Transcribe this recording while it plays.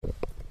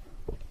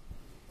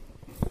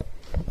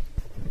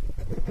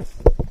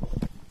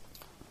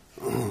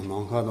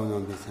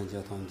하동영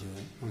비산자 통제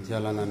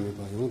원자라나미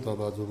바용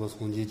도바 주고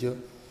송지죠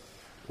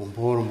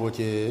공포를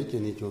보지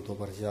제니 조도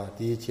버샤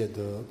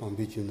디체도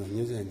방비준의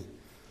예전이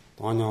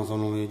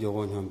동양선의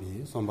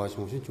조원현비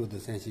선바송신 조도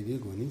센시비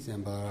군이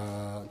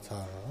셈바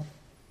차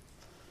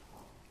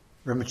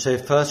Rinpoche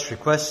first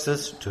requests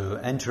us to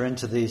enter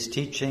into these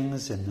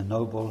teachings in the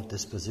noble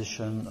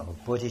disposition of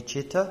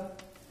bodhicitta,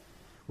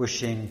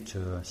 wishing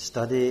to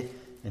study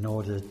in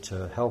order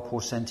to help all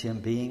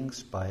sentient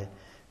beings by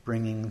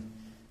bringing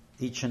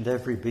each and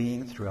every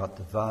being throughout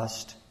the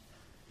vast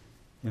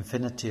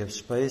infinity of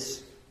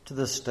space to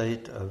the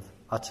state of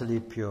utterly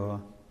pure,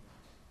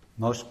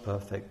 most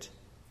perfect,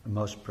 and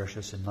most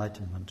precious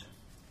enlightenment.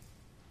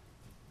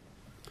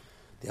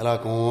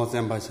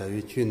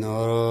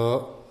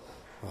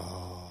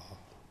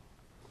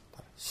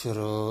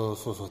 싫어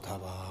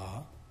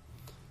소소타바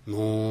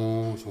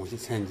노 정신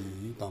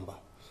생기 담바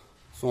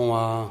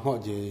송와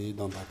허지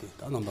담바데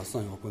담바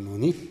선요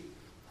군노니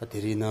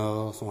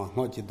하데리나 송와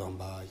허지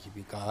담바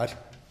이비가.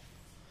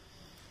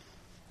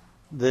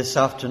 This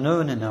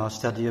afternoon in our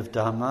study of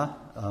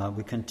Dhamma,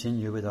 we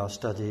continue with our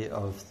study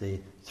of the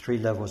 3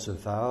 levels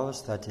of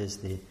vows, that is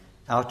the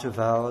outer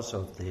vows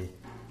of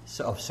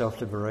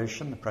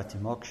self-liberation, the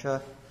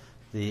pratimoksha,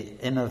 the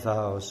inner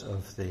vows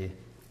of the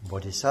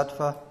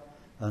bodhisattva,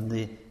 and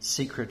the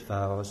secret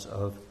vows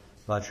of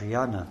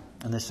Vajrayana.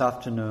 And this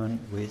afternoon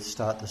we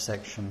start the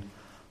section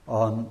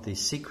on the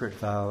secret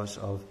vows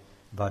of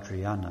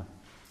Vajrayana.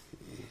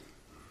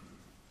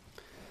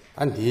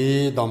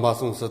 안디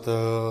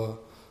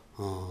담바송서도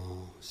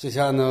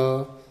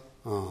시샤는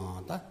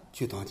다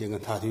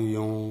주당쟁은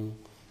다도용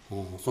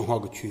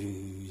송화고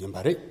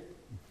주연바래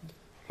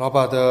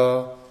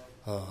라바다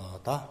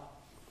다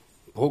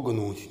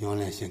보고는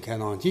신앙을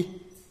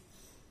생각하는지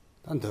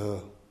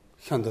단도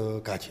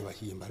현도 같이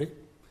와시 연바래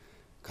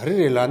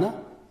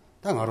가르래라나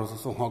당하로서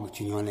송화고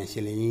주연을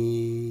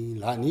실리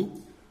라니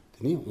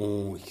드니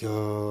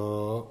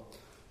오혀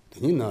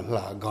드니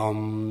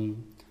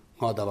나라감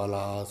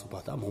하다발라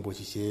수바다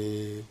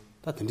모보시시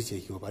다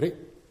든지세 요바래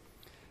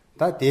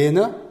다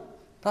대나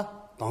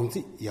다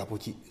당지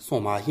야부지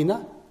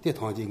소마히나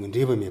대탕지는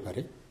리버메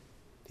바래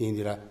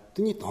대인들아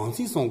드니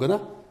당지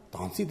송거나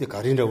당지의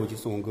가린라고지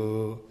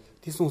송거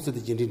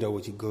디송스의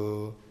진린라고지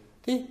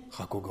대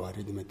하고가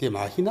와리면 대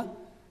마히나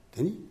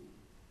드니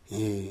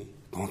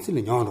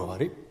당지를 냥로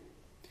바래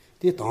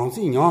대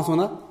당지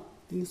냥소나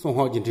디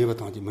송하진 리버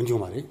당지 먼저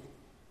말해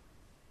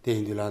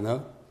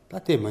대인들아나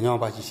다대 먼저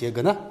바지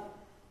셰거나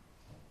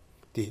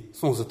디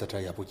송스의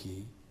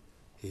자야부지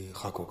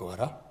하고가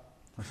와라.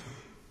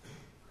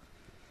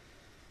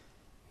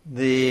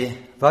 The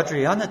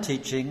Vajrayana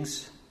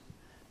teachings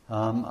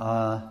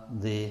are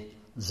the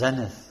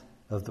zenith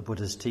of the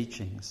Buddha's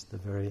teachings, the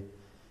very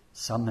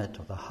summit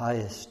or the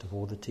highest of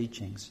all the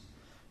teachings.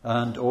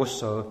 And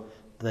also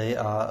they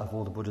are, of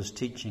all the Buddha's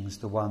teachings,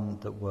 the one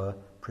that were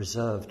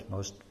preserved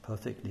most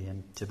perfectly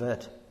in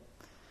Tibet,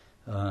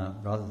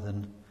 rather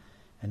than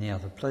any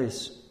other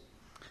place.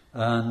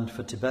 And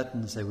for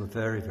Tibetans they were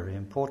very, very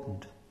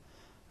important.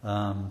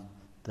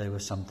 They were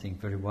something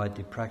very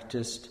widely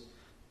practiced.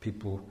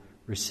 People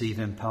receive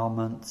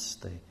empowerments,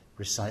 they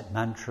recite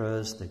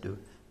mantras, they do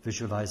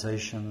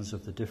visualizations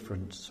of the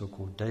different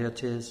so-called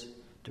deities,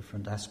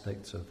 different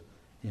aspects of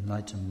the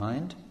enlightened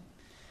mind.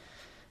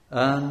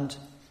 And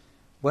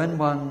when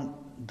one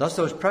does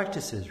those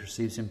practices,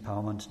 receives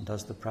empowerment and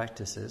does the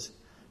practices,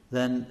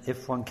 then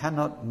if one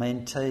cannot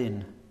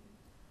maintain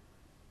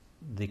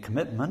the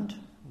commitment,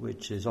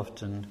 which is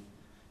often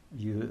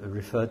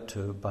referred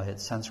to by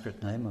its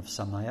Sanskrit name of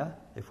samaya,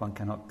 if one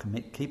cannot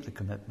keep the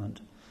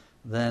commitment,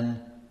 then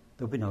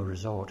there will be no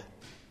result.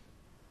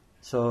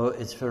 So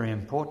it's very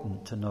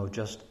important to know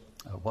just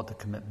what the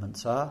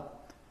commitments are,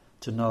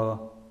 to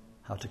know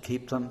how to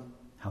keep them,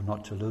 how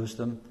not to lose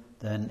them.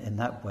 Then in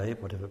that way,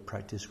 whatever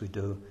practice we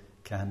do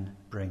can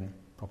bring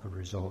proper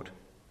result.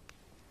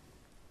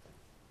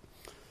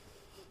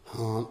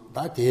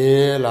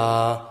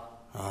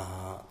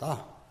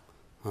 다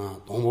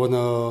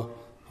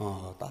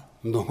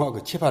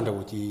농화가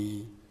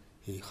치판다고지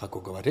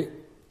하고가 말해.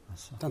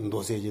 단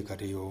노세지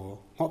가리요.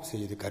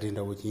 업세지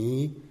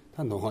가린다고지.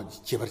 단 농화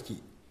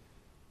치버지.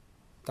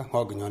 다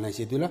화가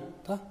녀나시들라.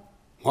 다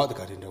화도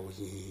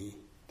가린다고지.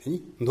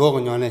 되니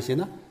노가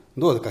녀나시나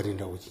노도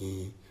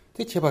가린다고지.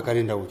 대 치바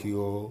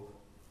가린다고지요.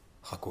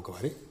 하고가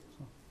말해.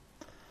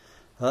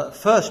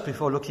 First,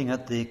 before looking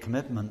at the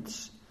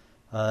commitments,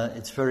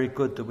 it's very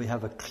good that we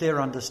have a clear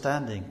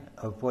understanding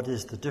of what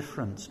is the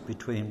difference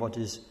between what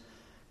is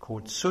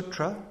called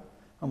sutra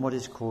and what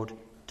is called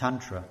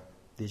tantra,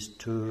 these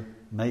 2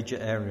 major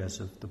areas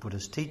of the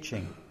Buddha's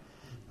teaching.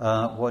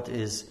 What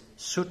is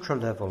sutra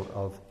level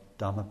of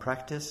Dhamma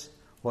practice,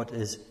 what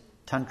is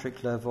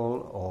tantric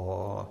level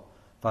or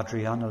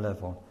Vajrayana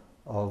level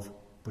of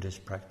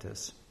Buddhist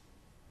practice.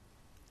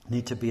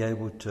 Need to be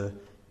able to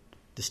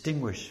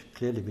distinguish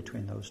clearly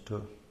between those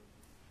 2.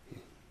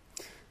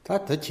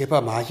 다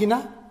제바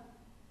마히나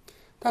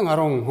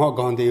당아롱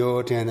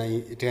허강데요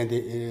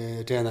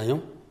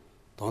제나용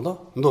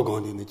돈도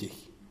노강데는지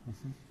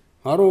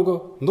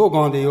마로고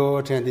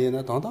노강데요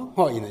텐데나 당당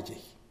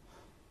허이나지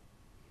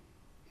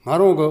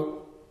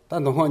마로고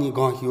단도허니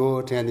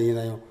강히요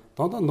텐데나요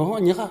당당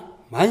노허니가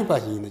많이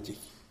빠지나지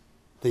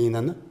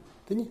되이나는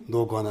되니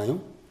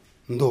노가나요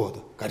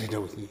노도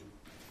가리라고지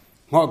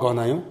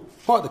뭐가나요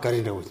뭐도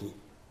가리라고지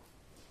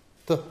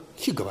또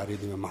키가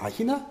바리면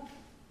마히나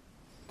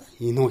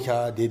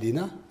이노샤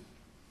데디나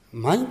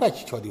많이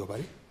빠지 쳐디고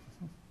바리.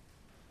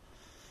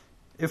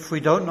 If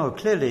we don't know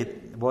clearly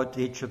what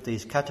each of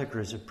these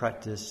categories of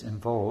practice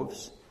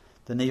involves,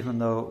 then even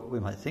though we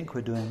might think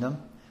we're doing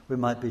them, we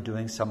might be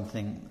doing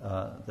something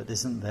that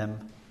isn't them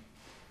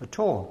at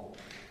all.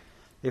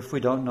 If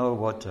we don't know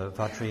what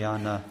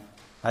Vajrayana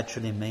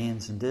actually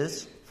means and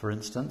is, for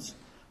instance,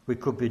 we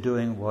could be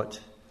doing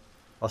what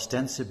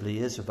ostensibly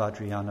is a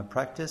Vajrayana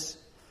practice,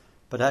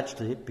 but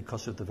actually,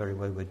 because of the very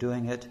way we're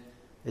doing it,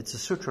 it's a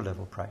sutra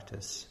level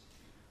practice.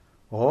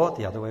 Or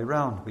the other way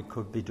around, we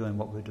could be doing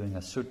what we're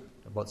doing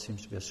what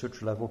seems to be a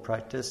sutra level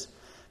practice,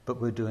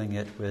 but we're doing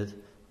it with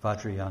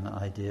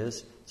Vajrayana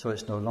ideas, so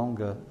it's no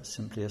longer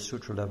simply a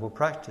sutra level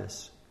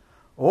practice.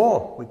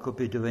 Or we could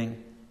be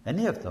doing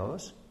any of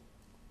those,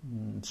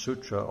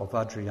 sutra or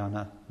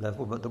Vajrayana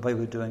level, but the way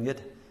we're doing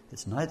it,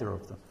 it's neither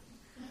of them.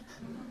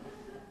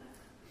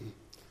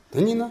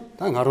 Tenina,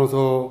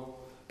 tangaroso,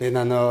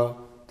 benana,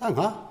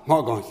 tanga,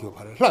 maganhio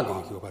pare,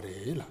 laganhio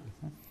pare, la.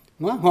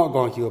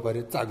 Maganhio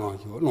pare,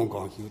 zaganhio,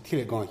 longanhio,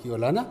 tileganhio,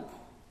 lana.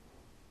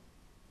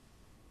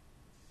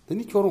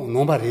 Teni choro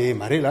nombare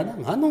mare lana,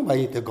 nga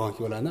nombai te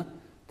ganhio lana,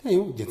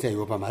 tenyo jinsen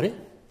yoba mare.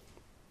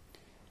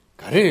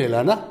 Kare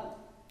lana,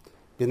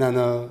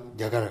 benana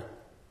jagar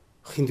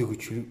hindugu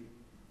chulu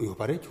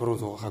yobare, choro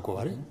so hako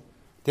bare.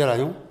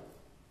 Terayon,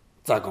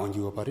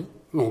 zaganhio pare,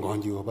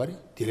 longanhio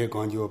pare,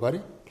 tileganhio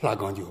pare,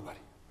 laganhio pare.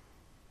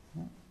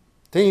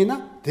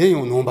 Tenina,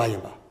 tenyo nombai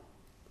yamba.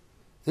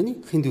 Teni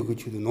hindugu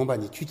chulu nomba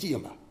ni chuchi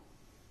yamba.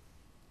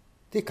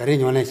 Te kare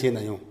nyolan she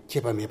na yon,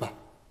 chepa meba.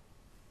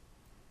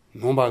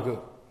 Nomba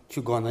go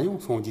추가나요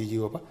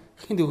송지지요바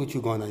힌두고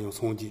추가나요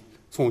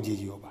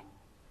송지지요바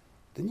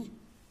되니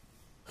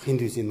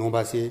힌두시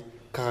노바세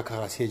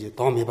카카카 세제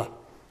도메바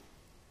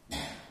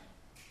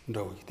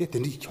너 이때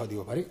된지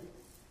쳐디고 바리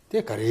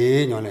때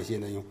가래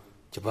녀나시나요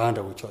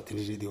저반다고 쳐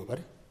된지디고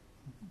바리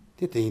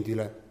때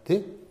대인들라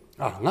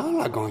때아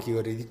나라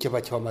강히거리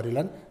제바 쳐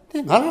말이란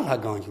때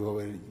나라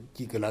강히고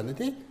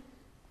기글라는데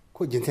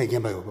그 진짜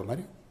gem바요 봐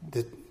말이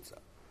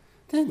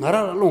때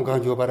나라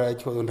롱강조 바라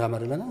쳐don다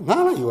말이란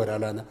나라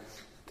요라라나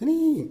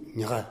teni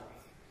nyaga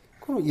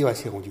kono iwa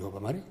se gong jiwa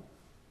ba mari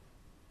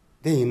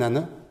de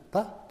inana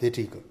ta de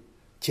ti ko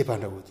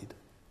chepanda wo ji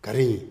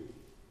garin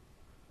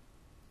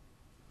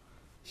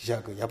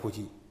sha ko yapo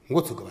ji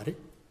ngotsu ko mari.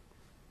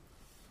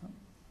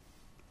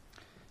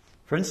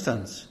 For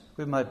instance,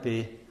 we might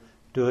be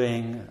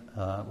doing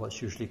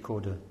what's usually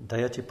called a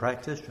deity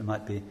practice. We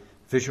might be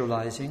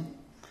visualizing,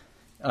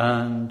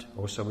 and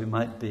also we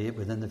might be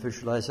within the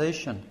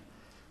visualization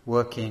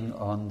working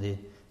on the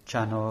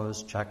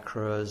channels,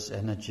 chakras,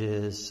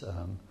 energies,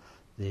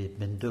 the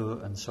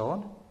bindu, and so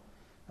on.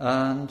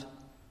 And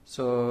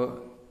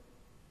so,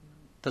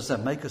 does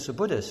that make us a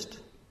Buddhist?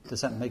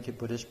 Does that make it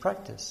Buddhist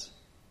practice?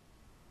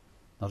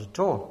 Not at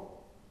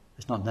all.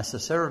 It's not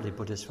necessarily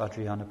Buddhist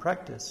Vajrayana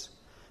practice,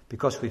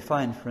 because we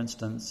find, for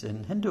instance,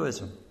 in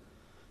Hinduism,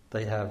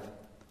 they have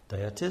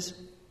deities,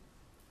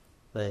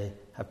 they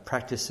have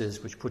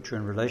practices which put you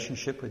in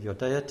relationship with your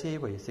deity,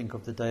 where you think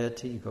of the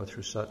deity, you go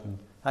through certain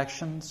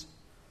actions.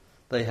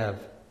 They have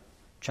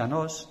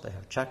channels, they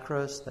have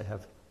chakras, they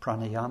have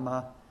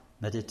pranayama,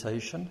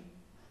 meditation.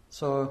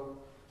 So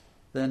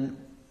then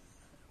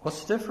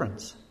what's the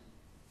difference?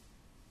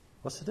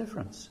 What's the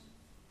difference?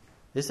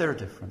 Is there a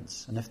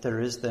difference? And if there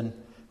is, then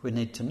we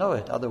need to know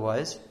it.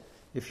 Otherwise,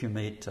 if you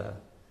meet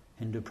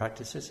Hindu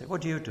practices, say,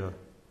 what do you do?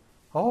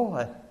 Oh,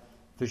 I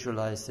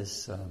visualize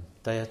this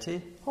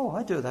deity. Oh,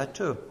 I do that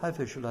too. I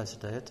visualize a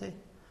deity.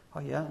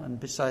 Oh yeah,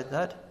 and beside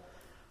that,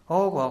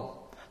 oh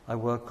well, I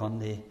work on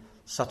the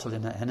subtle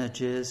inner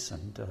energies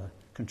and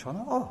control.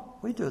 Oh,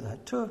 we do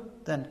that too.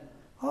 Then,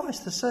 oh,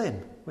 it's the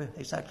same. We're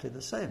exactly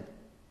the same.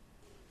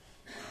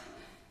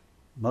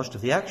 Most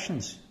of the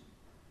actions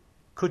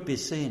could be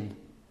seen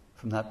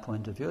from that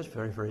point of view as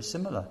very, very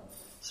similar.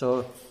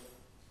 So,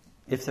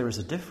 if there is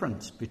a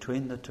difference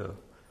between the two,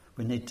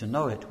 we need to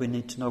know it. We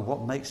need to know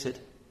what makes it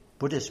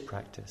Buddhist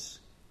practice.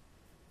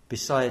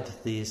 Beside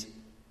these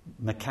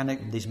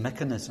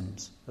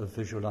mechanisms of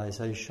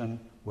visualization,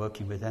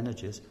 working with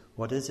energies,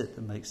 what is it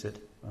that makes it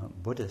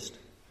Buddhist?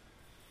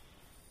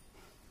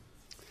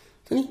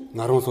 Tani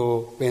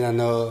ngaronso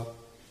penana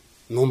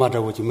nomba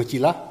dawo ji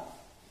machila.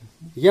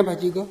 Yamba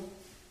ji go.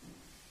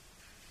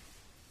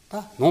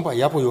 Ta nomba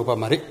yapo yoba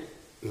mare.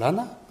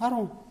 Lana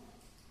ngaron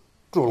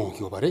zhorong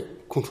hyo bare,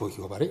 kuncho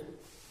hyo bare.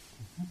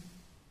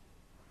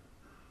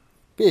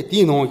 Pe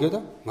di no hyo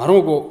da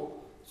ngaron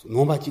go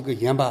nomba ji go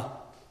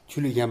yamba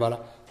chuli yamba la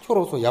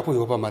choroso yapo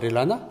yoba mare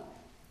lana.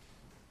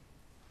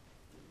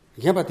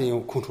 Yamba de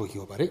yo kuncho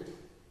hyo bare.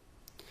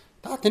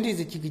 다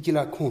텐디지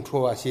기기지라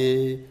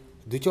콘트롤하시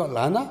늦죠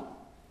라나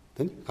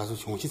된 가서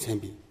정신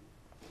셈비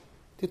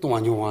Ti tong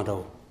anyo wa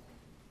do.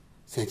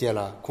 Senje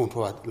la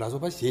control la so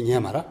ba xie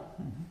nian ma ra.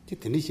 Ti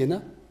tin li xie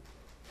na.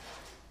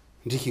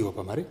 Ndi ki wa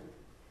pa ma re.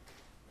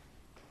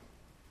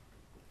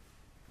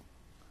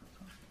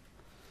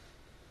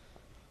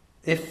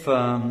 If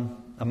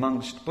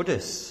amongst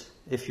Buddhists,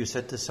 if you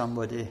said to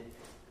somebody,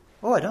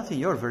 "Oh, I don't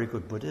think you're a very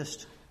good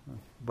Buddhist,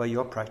 where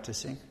you're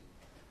practicing,"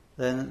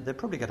 then they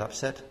probably get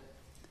upset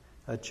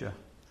at you.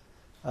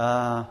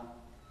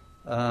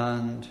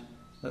 And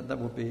that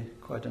would be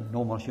quite a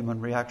normal human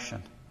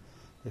reaction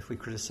if we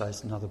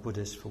criticized another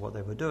Buddhist for what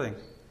they were doing.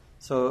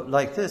 So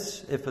like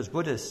this, if as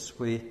Buddhists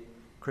we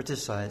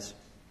criticize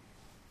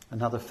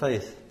another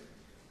faith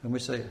and we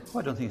say, "Oh,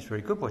 I don't think it's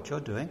very good what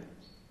you're doing,"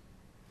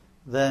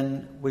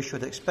 then we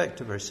should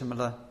expect a very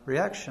similar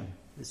reaction.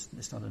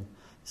 It's not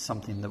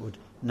something that would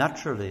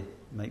naturally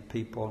make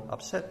people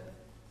upset,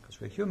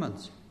 because we're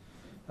humans.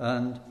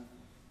 And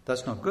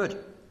that's not good,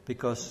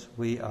 because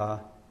we are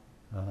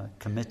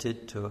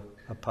committed to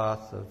a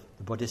path of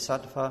the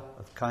bodhisattva,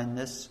 of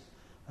kindness,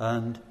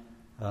 and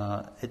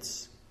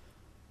it's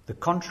the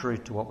contrary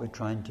to what we're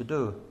trying to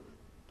do,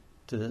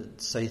 to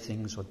say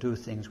things or do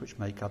things which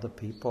make other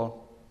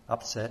people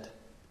upset,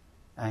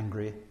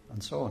 angry,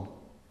 and so on.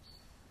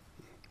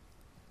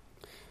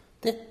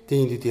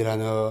 Te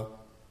tirana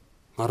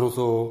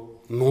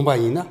maroso nomba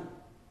ina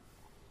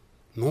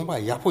nomba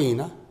yapo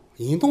ina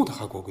indong ta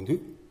hago gundu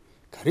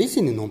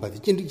karesini nomba de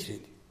jinri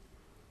kireni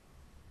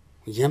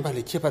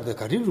yembale chepa de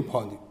kariru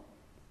pawni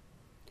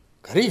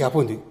kare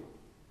yapondu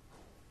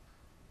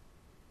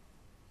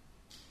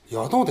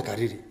yodong de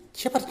kariri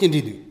chepa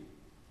jinri du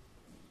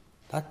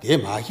ta de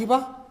mahi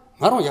ba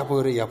maro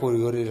yapo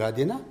yore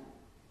radina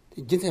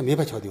jinse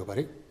meba chodiyo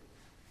bare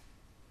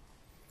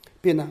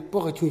pena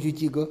boga chunju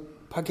jigo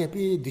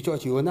파게비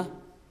뒤져지오나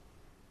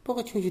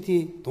보고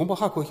충주디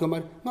동바하고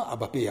효말 뭐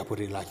아바베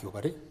야보리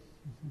라기오바레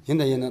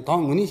옛날에는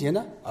당문이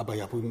제나 아바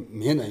야보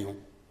메나요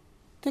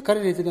때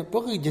가르레들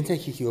보고 진짜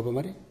희희오바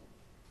말에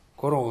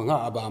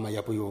고로가 아바마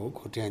야보요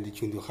고트한디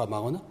충주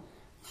하마거나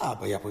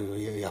아바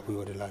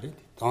야보요를 라레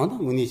당도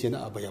문이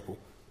제나 아바 야보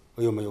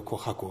어요마요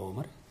고하고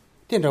말에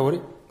된다고래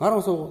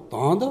말어서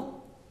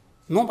당도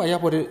nom바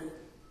야보리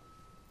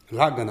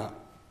라가나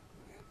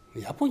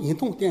야보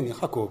인통 때니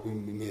하고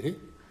메레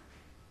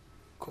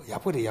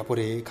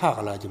야보레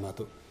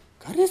카갈라지마도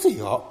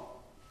가래서요.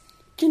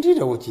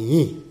 긴지라고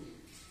지니.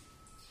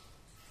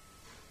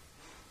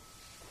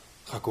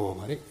 하고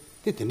말이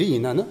때때니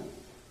이나는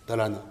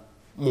달라나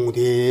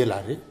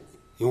몽데라리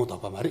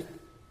용도바 말이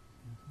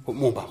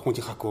몽바 홍지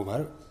하고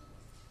말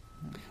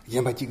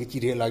옌바지기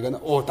지레라가나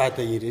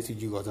오다다 이레스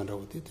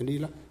주거전라고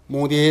때때니라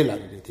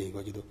몽데라리 되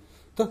거지도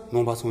또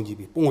농바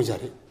송지비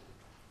뽕자리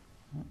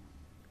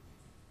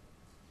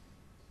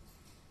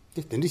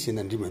때때니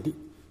신난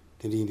리만디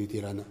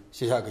tirana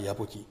shesha ga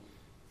yapochi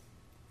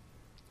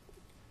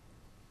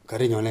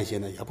kare nyone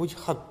shena yapochi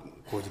hak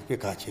koji pe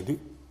ka chedu.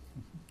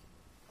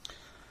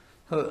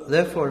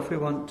 Therefore, if we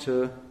want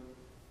to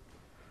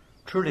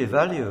truly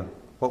value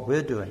what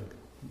we're doing,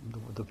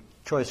 the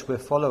choice we're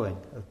following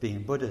of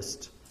being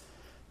Buddhist,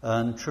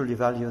 and truly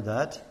value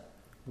that,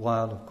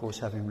 while of course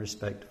having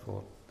respect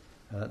for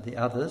the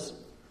others,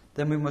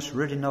 then we must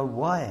really know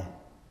why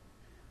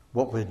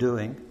what we're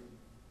doing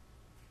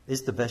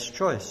is the best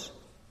choice.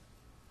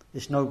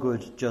 It's no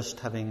good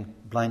just having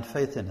blind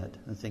faith in it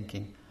and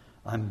thinking,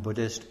 I'm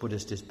Buddhist,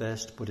 Buddhist is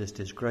best, Buddhist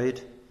is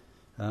great.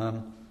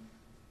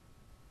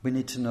 We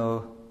need to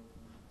know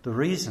the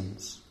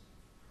reasons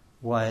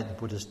why the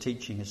Buddha's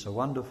teaching is so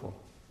wonderful,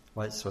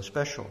 why it's so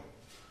special.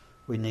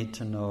 We need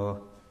to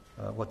know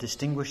what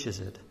distinguishes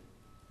it,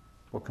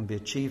 what can be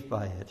achieved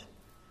by it.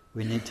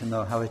 We need to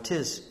know how it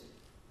is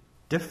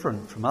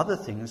different from other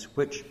things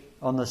which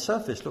on the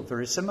surface look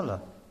very similar.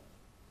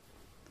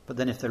 But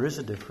then if there is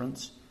a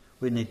difference,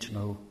 we need to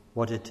know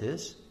what it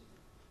is,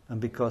 and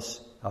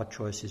because our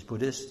choice is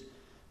Buddhist,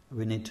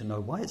 we need to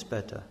know why it's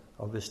better.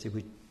 Obviously,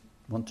 we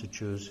want to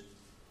choose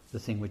the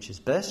thing which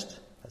is best.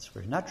 That's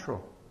very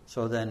natural.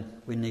 So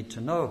then we need to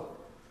know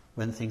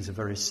when things are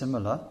very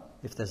similar,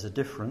 if there's a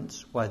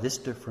difference, why this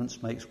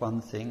difference makes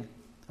one thing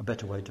a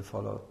better way to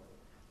follow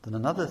than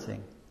another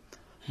thing.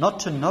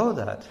 Not to know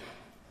that,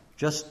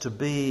 just to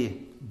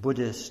be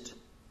Buddhist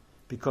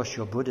because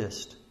you're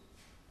Buddhist,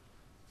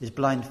 is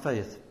blind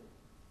faith.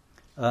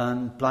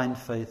 And blind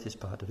faith is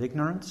part of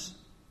ignorance.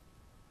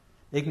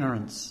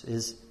 Ignorance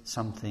is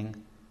something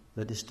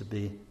that is to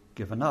be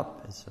given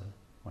up. It's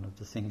one of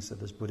the things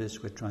that as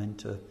Buddhists we're trying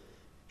to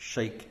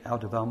shake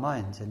out of our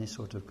minds, any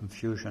sort of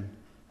confusion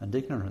and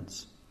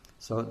ignorance.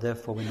 So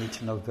therefore we need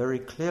to know very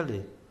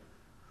clearly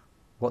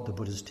what the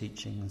Buddha's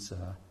teachings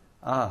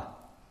are.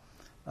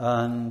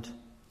 And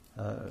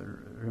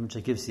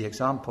Rinpoche gives the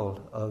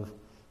example of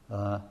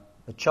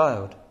a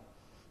child.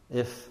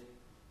 If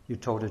you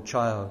told a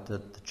child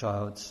that the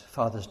child's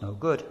father's no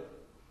good,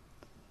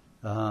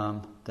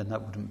 then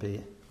that wouldn't be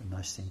a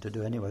nice thing to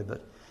do anyway,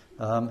 but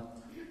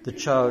the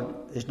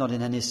child is not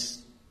in any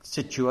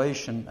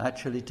situation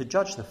actually to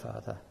judge the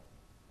father.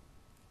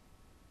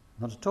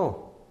 Not at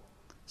all.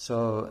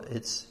 So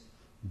it's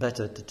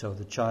better to tell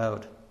the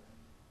child,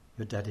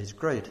 your daddy's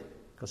great,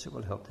 because it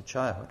will help the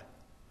child.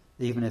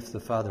 Even if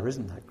the father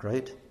isn't that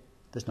great,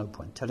 there's no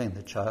point telling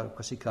the child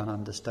because he can't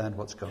understand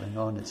what's going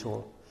on. It's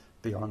all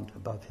beyond,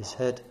 above his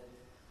head.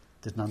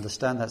 Doesn't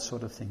understand that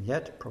sort of thing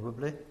yet,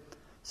 probably.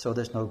 So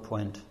there's no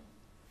point.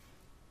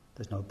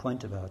 There's no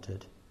point about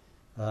it.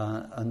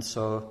 And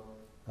so,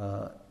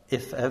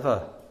 if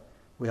ever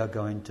we are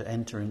going to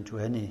enter into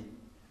any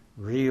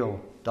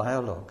real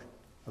dialogue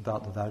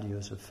about the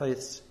values of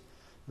faiths,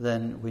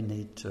 then we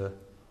need to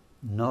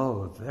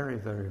know very,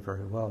 very,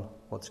 very well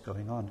what's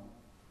going on.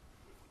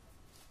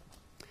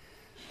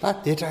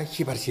 다 대자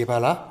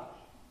시바라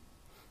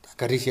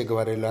가리시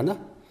거바rel라나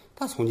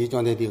다 손지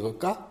전에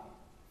디고까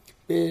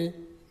베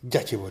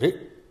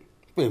자치보레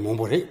베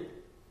몸보레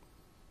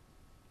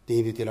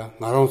디디디라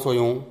나랑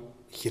소용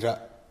히라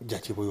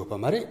자치보요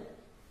바마레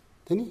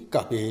되니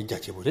까베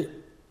자치보레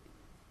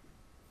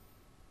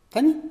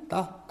다니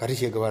다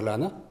가리시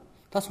거발라나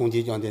다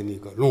손지 전에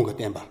니고 롱거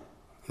땜바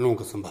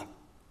롱거 섬바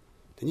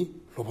되니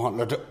로방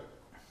러드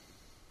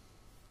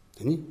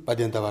되니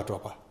바덴다바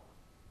dropa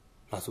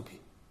라수피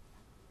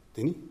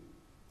되니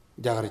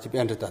자가리 집에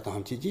앉았다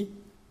함치지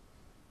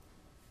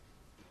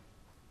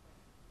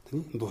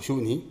되니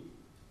노슈니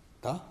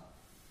다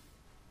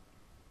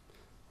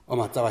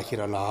엄마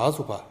자바히라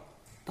라수바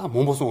다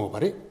몸보송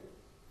오바레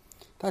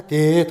다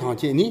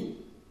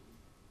대탕치니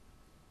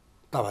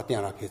다바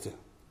땡라 페즈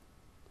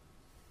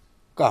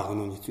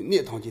까고노니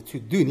네 탕치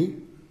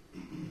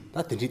츠드니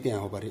다 드리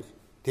땡 오바레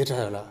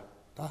대차라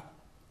다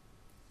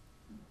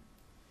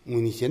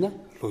무니시나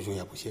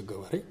로조야 보시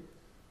거바레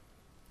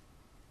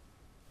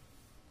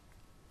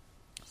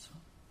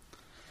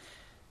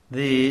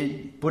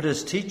The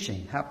Buddha's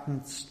teaching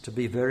happens to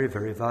be very,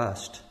 very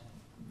vast,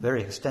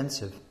 very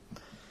extensive.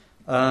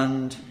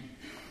 And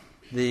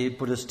the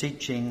Buddha's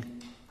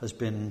teaching has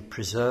been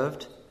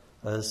preserved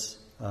as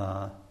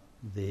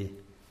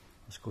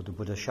what's called the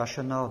Buddha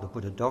Shasana, or the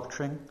Buddha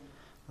doctrine,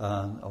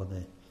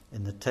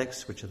 in the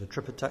texts which are the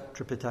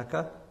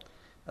Tripitaka.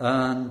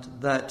 And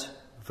that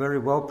very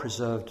well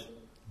preserved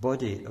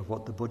body of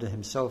what the Buddha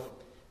himself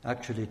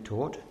actually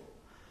taught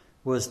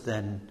was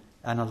then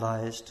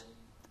analyzed,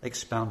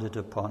 expounded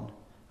upon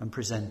and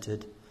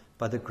presented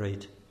by the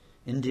great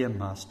Indian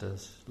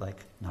masters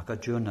like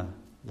Nagarjuna,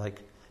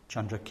 like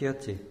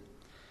Chandrakirti,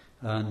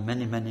 and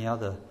many, many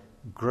other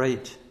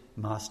great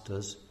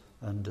masters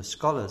and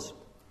scholars.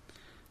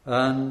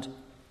 And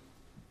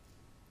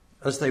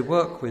as they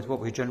work with what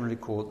we generally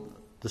call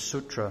the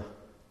sutra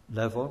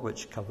level,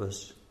 which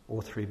covers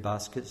all three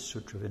baskets,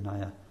 Sutra,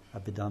 Vinaya,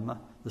 Abhidhamma,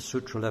 the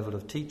sutra level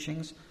of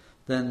teachings,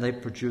 then they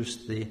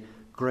produce the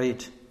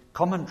great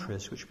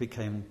commentaries which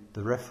became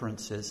the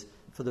references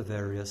for the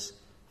various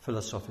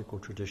philosophical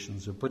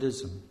traditions of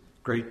Buddhism.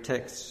 Great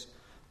texts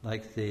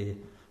like the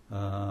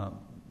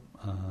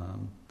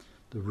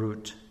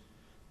root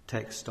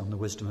text on the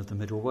wisdom of the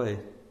middle way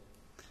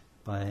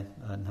by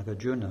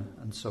Nagarjuna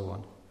and so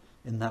on.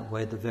 In that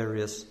way the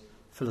various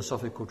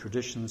philosophical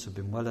traditions have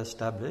been well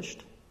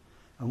established,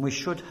 and we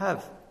should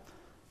have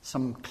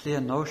some clear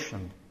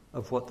notion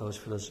of what those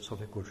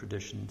philosophical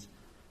traditions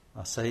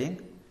are saying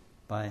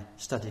by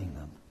studying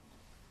them.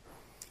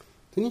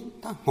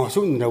 되니 다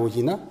마수인라고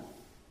지나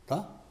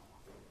다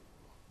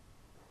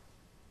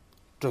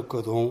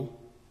저거동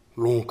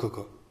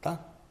롱크거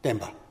다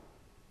땜바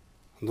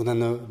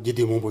누나는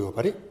지디 몸보여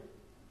버리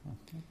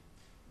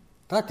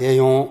다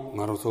대용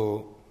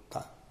말어서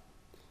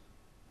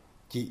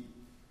다지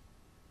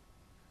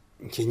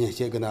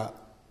진행시거나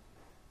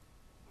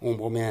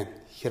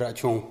온보면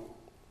히라총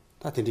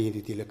다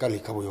드리디디를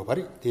깔리카보여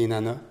버리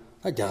대나는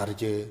다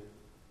자르제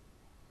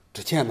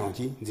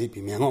저체나지 이제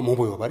비명어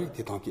몸보여 버리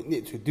대통기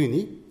네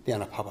주드니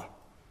대나 봐봐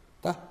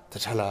다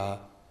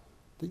더찰라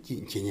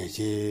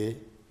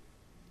진행시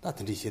다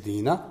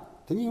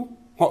드리시디나 드니요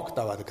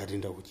혹다와도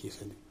가린다고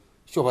지선데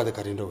쇼바도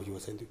가린다고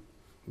요선데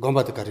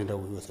곰바도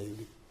가린다고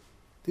요선데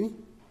드니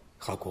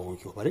갖고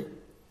오고 버리.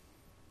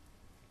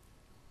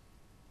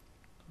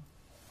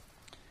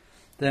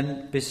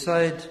 Then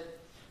beside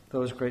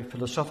those great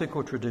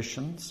philosophical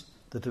traditions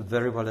that have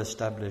very well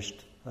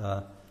established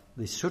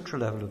the sutra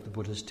level of the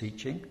Buddha's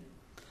teaching,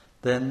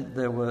 then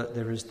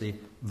there is the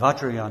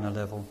Vajrayana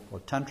level or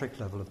tantric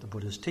level of the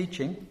Buddha's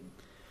teaching,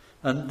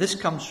 and this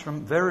comes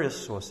from various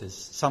sources.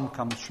 Some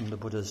comes from the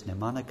Buddha's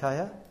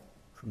Nirmanakaya,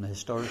 from the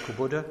historical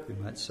Buddha, we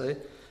might say.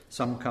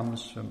 Some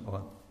comes from,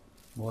 or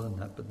more than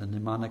that, but the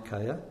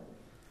Nirmanakaya,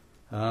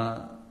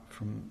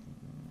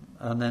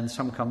 and then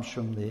some comes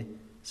from the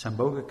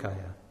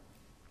Sambhogakaya.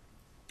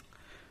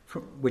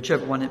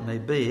 Whichever one it may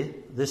be,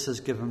 this has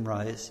given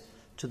rise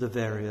to the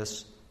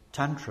various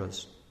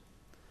tantras.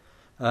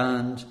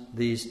 And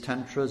these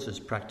tantras as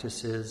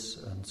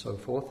practices and so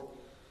forth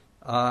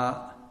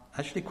are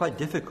actually quite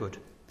difficult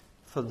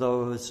for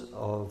those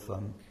of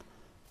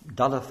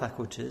duller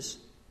faculties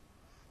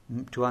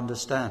to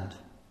understand.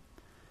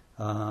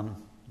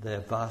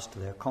 They're vast,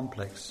 they're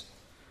complex.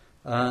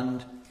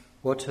 And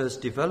what has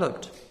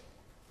developed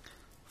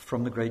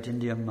from the great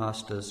Indian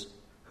masters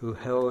who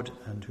held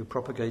and who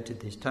propagated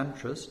these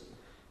tantras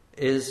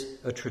is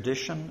a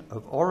tradition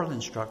of oral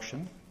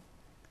instruction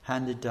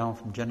handed down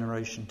from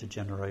generation to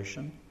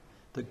generation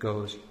that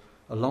goes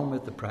along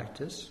with the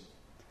practice.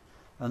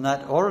 And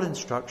that oral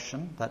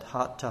instruction, that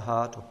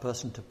heart-to-heart or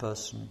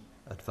person-to-person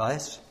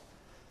advice,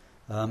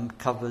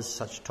 covers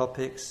such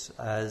topics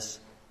as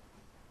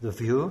the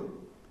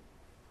view,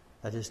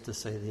 that is to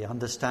say, the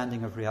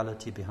understanding of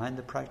reality behind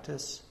the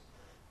practice,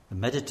 the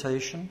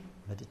meditation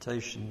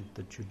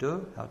that you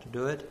do, how to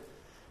do it,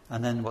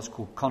 and then what's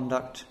called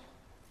conduct,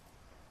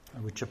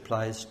 which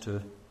applies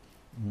to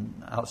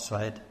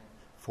outside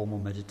formal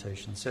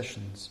meditation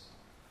sessions.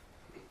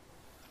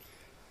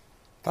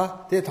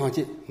 다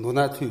대통지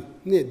노나추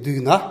네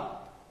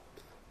두나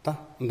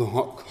다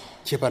노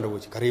제발로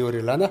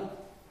가리오리라나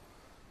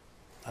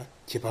아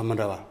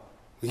제발만다와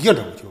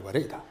이겨라고 줘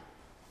버리다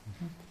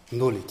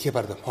노리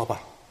제발도 봐봐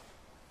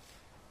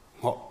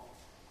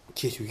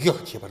계속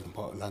이겨 제발도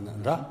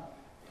봐라나라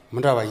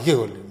만다와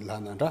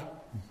이겨라나라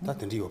다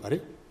된디요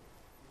버리.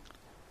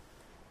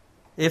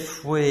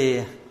 If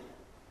we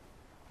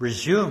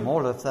resume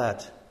all of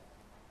that,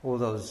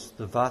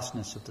 the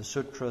vastness of the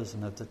sutras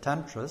and of the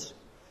tantras,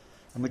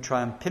 and we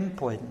try and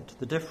pinpoint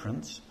the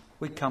difference,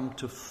 we come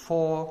to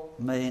 4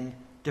 main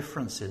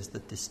differences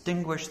that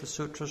distinguish the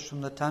sutras from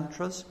the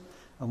tantras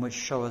and which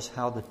show us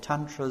how the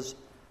tantras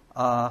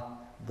are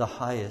the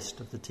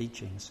highest of the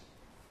teachings.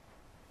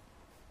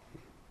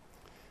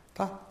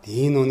 다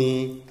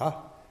디노니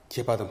다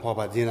제바도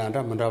봐봐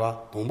지나라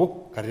문다와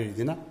동복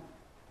가리지나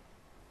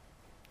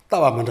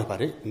따와 문다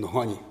바리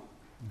노하니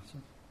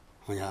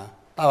뭐냐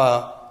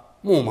따와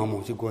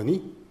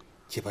몸마모지고니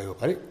제바요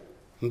바리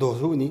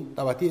도수니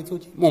따와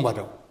뒤에서지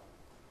몸바도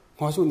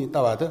화수니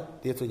따와도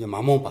뒤에서지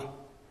마몸바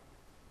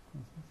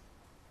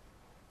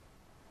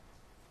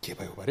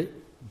제바요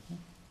바리.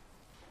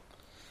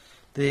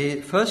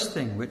 The first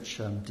thing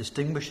which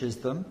distinguishes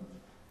them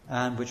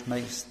and which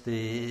makes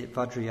the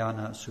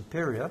Vajrayana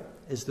superior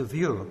is the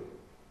view.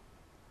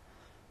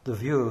 The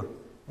view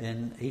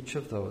in each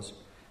of those.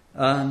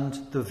 And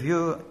the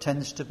view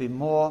tends to be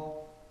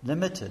more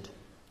limited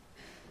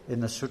in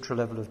the sutra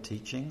level of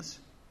teachings,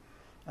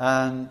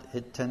 and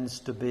it tends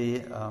to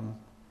be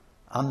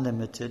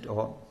unlimited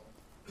or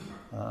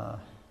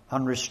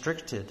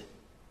unrestricted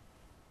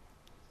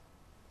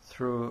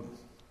through,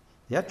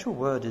 the actual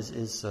word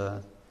is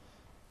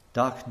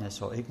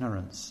darkness or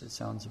ignorance. It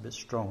sounds a bit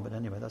strong, but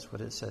anyway, that's what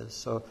it says.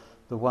 So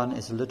the one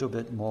is a little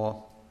bit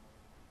more,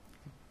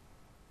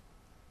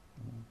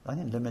 I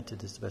think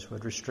limited is the best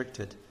word,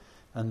 restricted.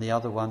 And the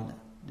other one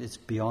is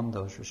beyond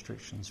those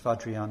restrictions.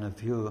 Vajrayana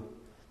view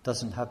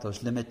doesn't have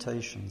those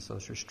limitations,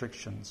 those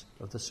restrictions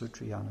of the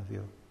Sutrayana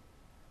view.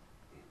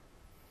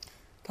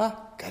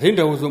 다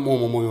가린다고서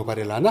뭐뭐뭐요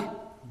바래라나?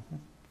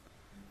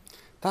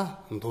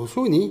 다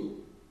도수니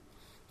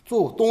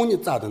조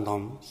동이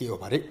짜던담 히요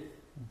바래.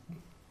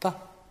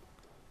 다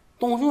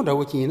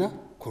동수라고 지나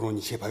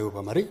그러니 제바요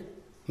바 말이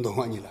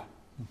너하니라.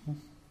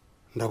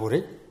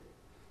 나보래.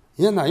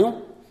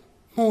 얘나요?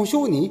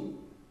 홍쇼니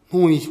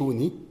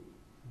홍이쇼니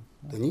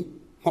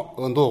더니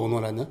언도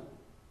오노라나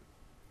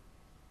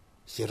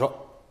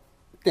싫어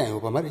땡요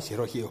바 말이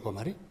싫어 히요 바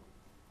말이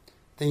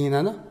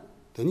땡이나나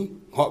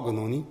더니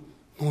허거노니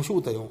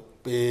홍쇼다요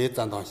배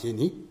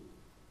잔다시니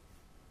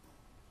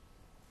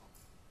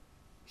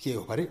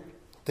히요 바리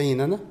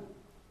땡이나나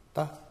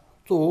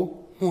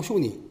다조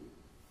홍쇼니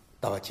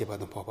다와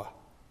제바도 봐봐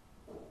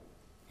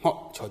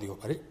저디요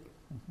바리.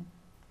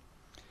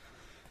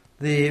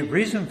 The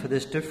reason for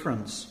this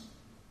difference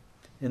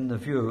in the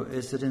view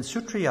is that in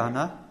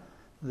Sutrayana,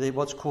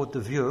 what's called the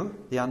view,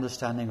 the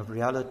understanding of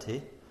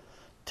reality,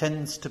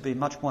 tends to be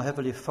much more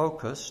heavily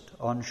focused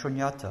on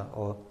shunyata,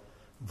 or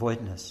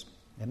voidness,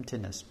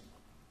 emptiness.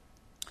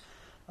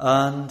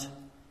 And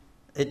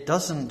it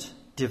doesn't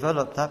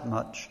develop that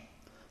much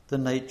the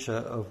nature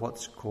of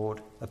what's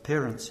called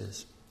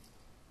appearances,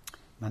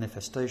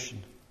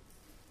 manifestation.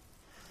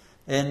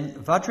 In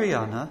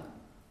Vajrayana,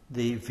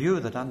 the view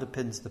that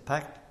underpins the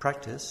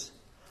practice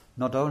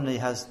not only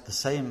has the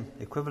same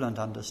equivalent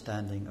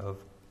understanding of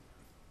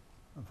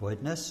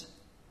voidness,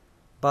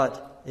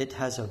 but it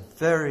has a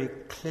very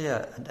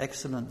clear and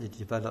excellently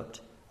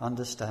developed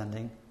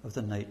understanding of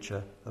the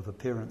nature of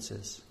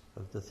appearances,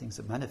 of the things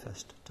that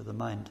manifest to the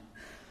mind.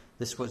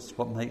 This was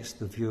what makes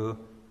the view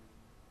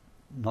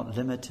not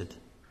limited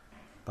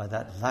by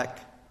that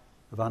lack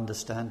of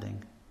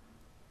understanding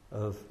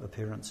of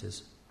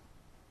appearances.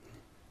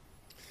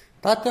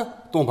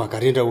 따따 동바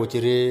가린다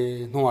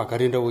오지레 노아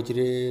가린다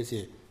오지레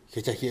세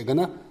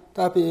개자히거나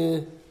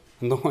따베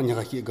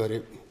노냐가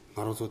히거레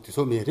마로소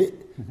디소메레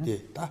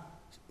데따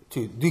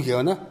주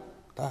누게거나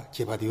다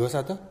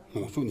제바디오사다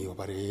농수니오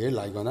바레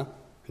라이거나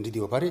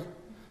리디오 바레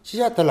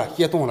시야달라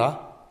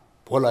히야동라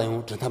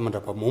볼라용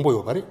전타만다 바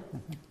몽보요 바레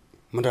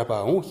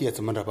만다바 오 히야스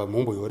만다바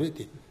몽보요레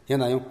데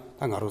얘나용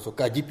당가로소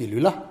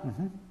까지빌룰라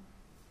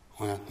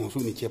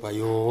농수니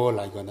제바요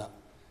라이거나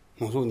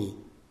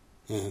농수니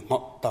If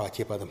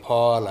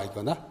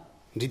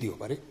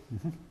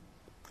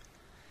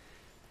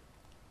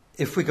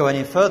we go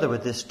any further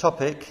with this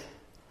topic,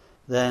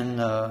 then,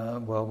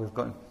 we've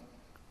got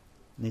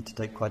need to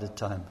take quite a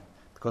time.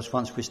 Because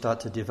once we start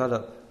to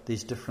develop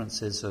these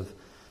differences of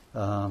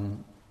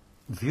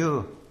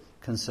view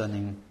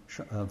concerning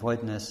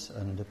voidness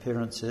and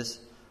appearances,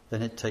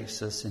 then it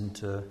takes us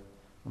into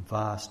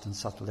vast and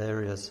subtle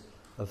areas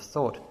of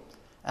thought.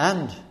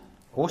 And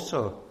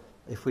also,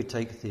 if we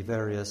take the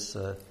various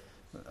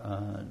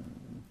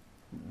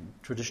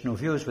traditional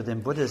views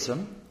within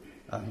Buddhism,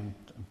 and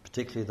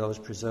particularly those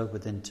preserved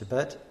within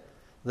Tibet,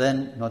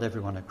 then not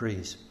everyone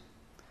agrees.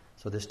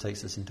 So this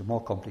takes us into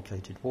more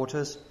complicated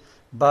waters.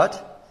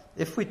 But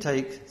if we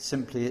take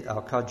simply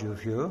our Kagyu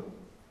view,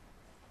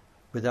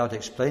 without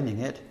explaining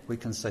it, we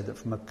can say that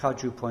from a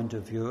Kagyu point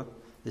of view,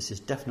 this is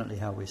definitely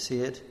how we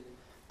see it,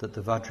 that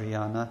the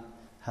Vajrayana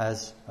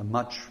has a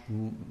much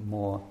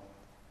more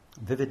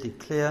vividly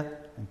clear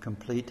and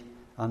complete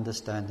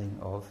understanding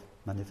of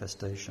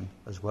manifestation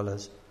as well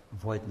as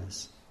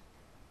voidness.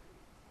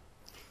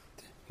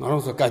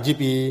 나로서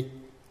가지비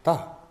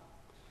다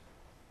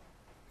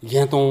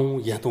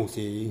연동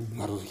세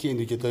나로서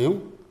현도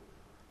지도용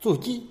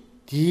조지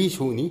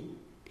디쇼니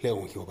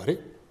레옹 바래.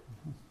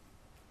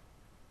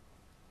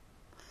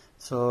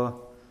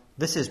 So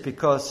this is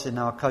because in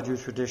our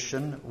Kagyu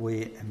tradition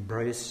we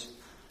embrace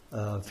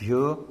a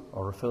view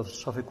or a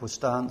philosophical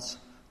stance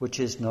which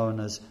is known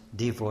as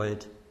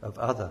devoid of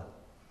other.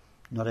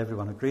 Not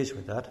everyone agrees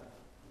with that.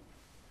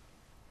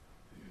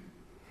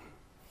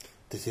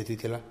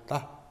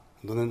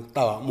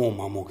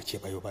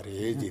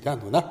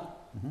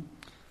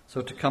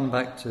 So to come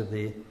back to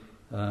the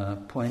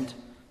point,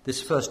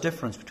 this first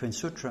difference between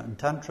Sutra and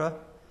Tantra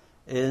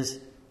is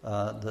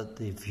that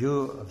the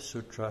view of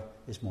Sutra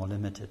is more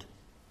limited.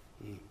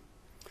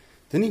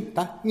 The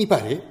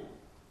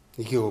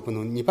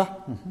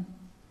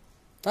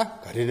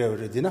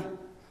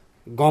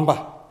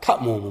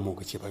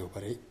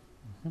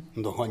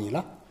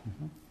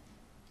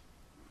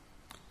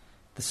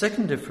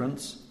second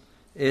difference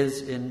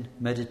is in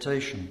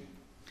meditation.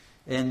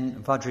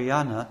 In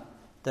Vajrayana,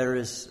 there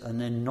is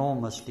an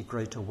enormously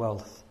greater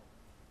wealth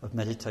of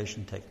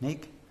meditation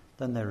technique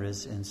than there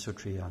is in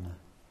Sutrayana.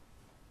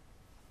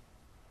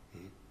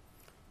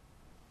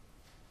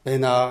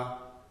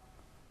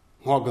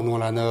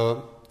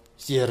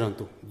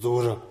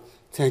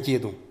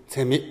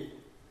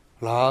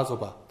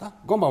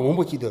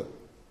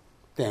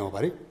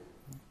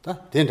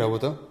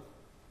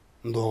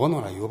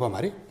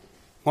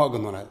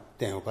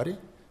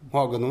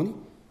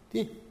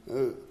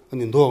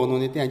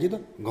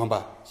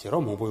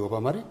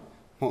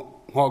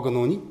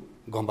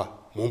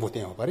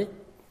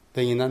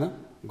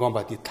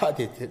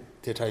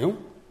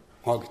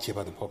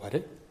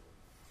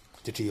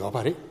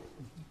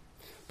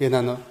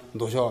 Penana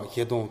dosha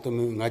hedon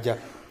temu ngaja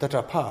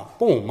tatra pa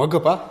pon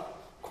magapa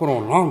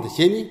koron lang de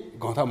sheni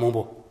ganta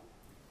mombo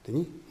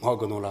teni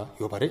magonola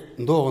yobare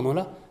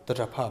ndogonola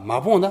tatra pa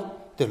mabonda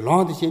te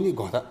lang de sheni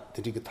ganta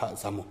tedi ta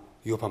samo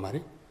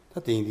yopamare ta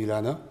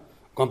tendilana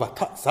gamba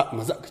ta sa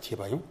maza ke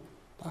chebayo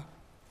ta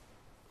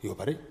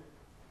yobare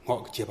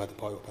mo ke cheba de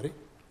pa yobare.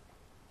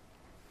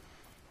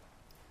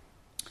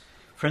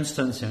 For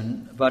instance,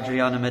 in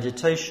Vajrayana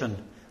meditation,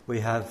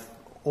 we have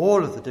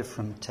all of the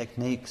different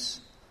techniques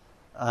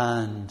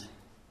and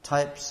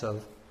types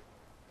of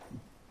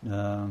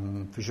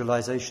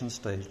visualization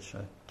stage,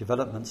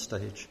 development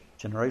stage,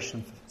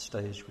 generation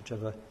stage,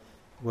 whichever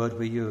word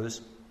we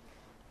use,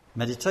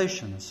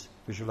 meditations,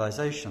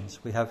 visualizations.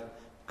 We have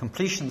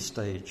completion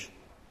stage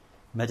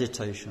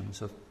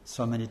meditations of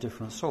so many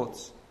different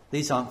sorts.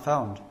 These aren't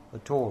found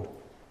at all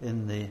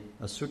in the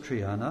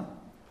Sutrayana.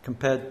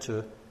 Compared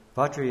to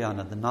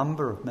Vajrayana, the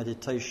number of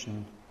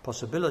meditation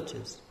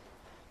possibilities,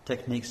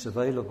 techniques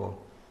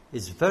available,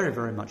 is very,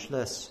 very much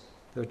less.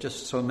 There are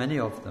just so many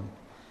of them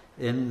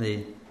in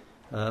the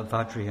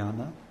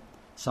Vajrayana.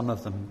 Some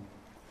of them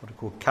what are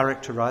called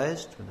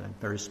characterized, with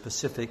very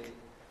specific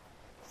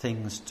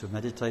things to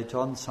meditate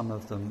on. Some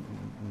of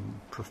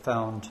them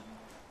profound,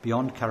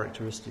 beyond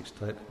characteristics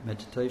type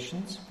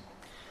meditations.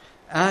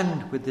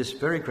 And with this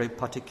very great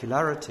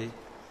particularity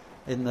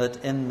in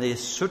that in the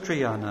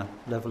Sutrayana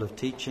level of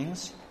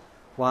teachings,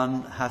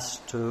 one has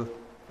to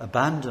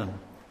abandon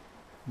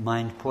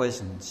mind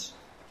poisons,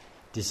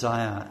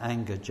 desire,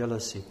 anger,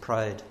 jealousy,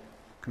 pride,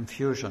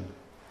 confusion.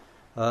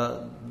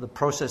 The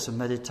process of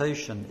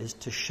meditation is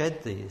to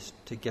shed these,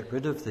 to get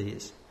rid of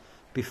these,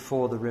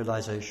 before the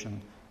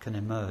realization can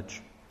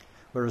emerge.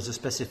 Whereas the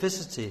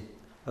specificity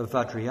of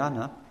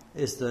Vajrayana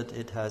is that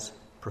it has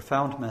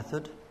profound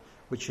method,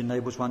 which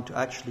enables one to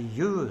actually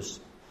use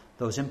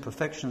those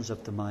imperfections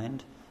of the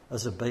mind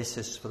as a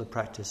basis for the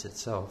practice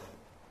itself.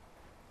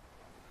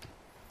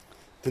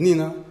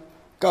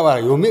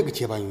 Kawa yome ke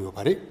cheba yo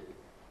pare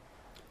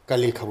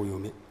kali khabu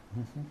yome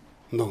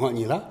ndonga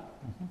ni la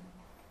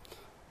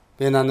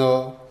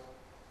penano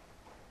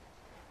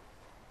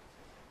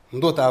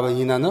ndo ta ba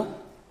yina no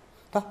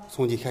ta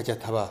songji khaja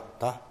ta ba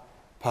ta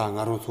pa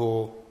ngaro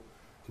so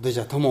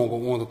deja tomo go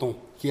ngo dong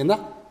hiena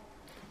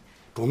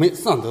dome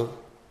san de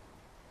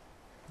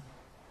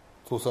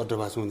so sa de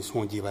ba song ni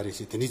songji ba ri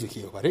si teni ju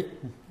ki yo pare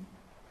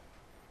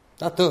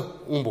ta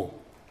to umbo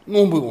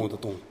농부 온도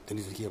동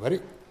되는 게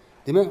말이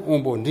되면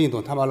온보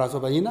린도 타발라서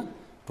봐이나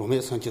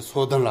좀에 선치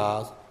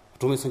소던라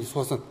좀에 선치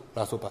소선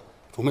라서 봐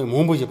좀에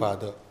몸부지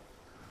봐도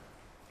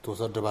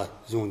도서 봐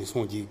용이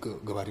송지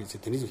그 말이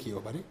되는 게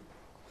말이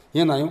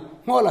얘나요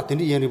뭐라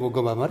되는 얘기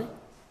보고 봐 말이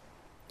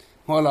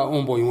뭐라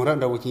온보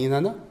용란다고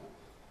지나나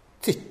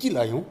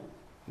특기라요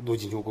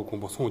도진조고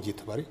공부 송지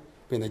타발이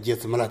배나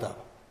제스 말하다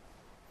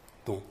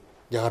동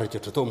야가르저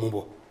또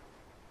몸보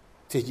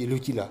특기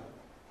루지라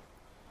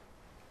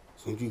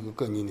송지 그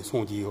거니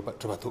송지 이거 봐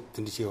저봐도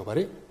되는 게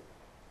말이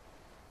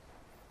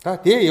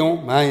다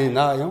대용 많이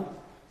나요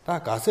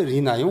다 가서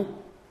리나요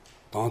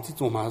당시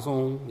좀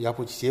마송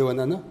야부지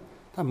세원나는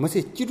다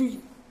뭐세 지루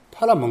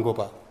팔아 먹어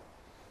봐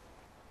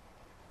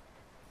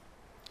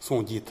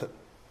송지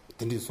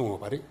된디 송어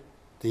봐리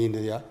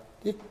대인들이야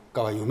이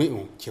가와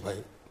요매용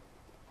제발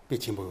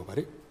배치 먹어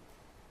봐리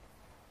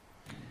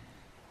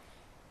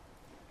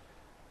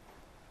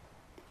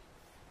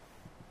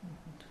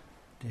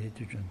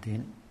대주전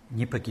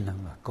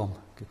니빠기나가 공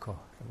그거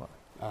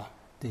아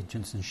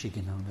대준선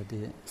시기나가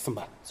대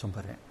선바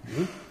손바래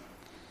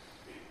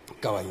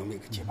가와 요매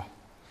그 제발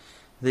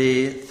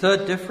The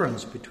third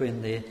difference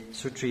between the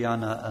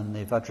Sutrayana and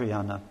the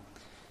Vajrayana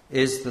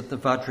is that the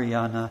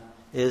Vajrayana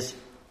is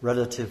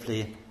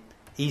relatively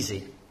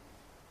easy.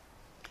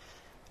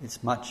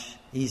 It's much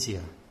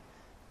easier.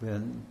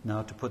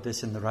 Now, to put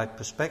this in the right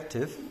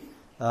perspective,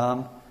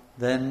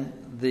 then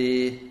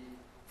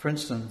for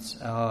instance,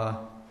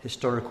 our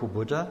historical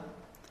Buddha,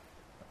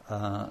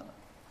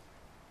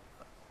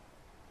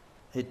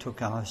 it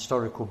took our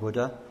historical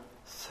Buddha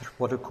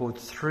what are called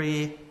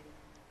 3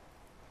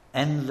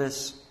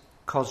 endless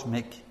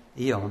cosmic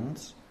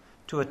eons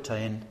to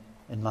attain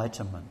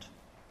enlightenment.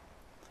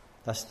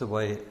 That's the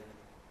way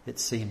it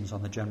seems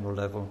on the general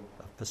level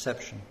of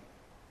perception.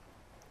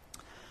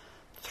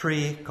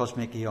 3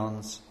 cosmic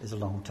eons is a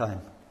long time.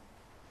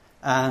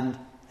 And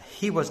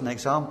he was an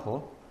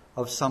example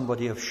of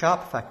somebody of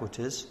sharp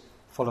faculties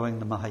following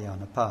the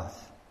Mahayana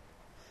path.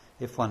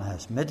 If one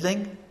has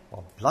middling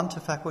or blunter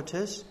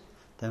faculties,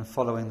 then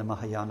following the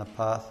Mahayana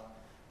path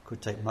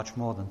could take much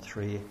more than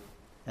 3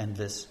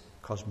 endless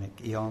cosmic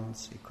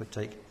eons. It could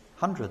take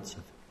hundreds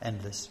of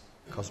endless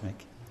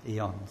cosmic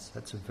eons.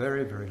 That's a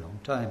very, very long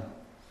time.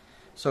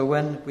 So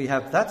when we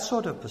have that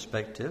sort of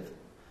perspective,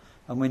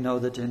 and we know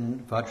that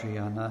in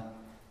Vajrayana,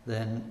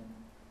 then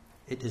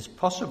it's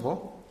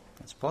possible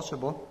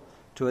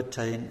to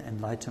attain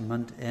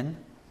enlightenment in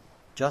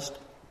just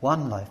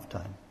one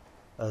lifetime,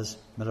 as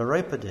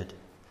Milarepa did,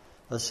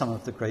 as some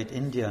of the great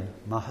Indian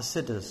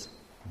Mahasiddhas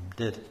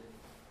did.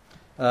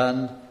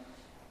 And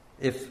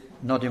if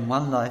not in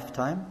one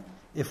lifetime,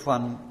 if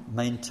one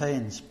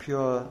maintains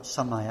pure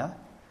samaya,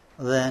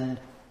 then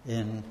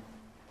in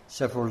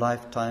several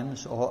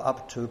lifetimes, or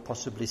up to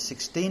possibly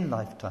 16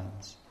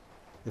 lifetimes,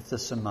 if the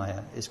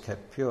samaya is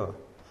kept pure.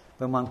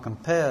 When one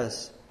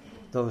compares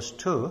those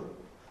two,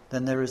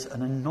 then there is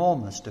an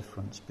enormous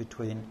difference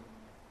between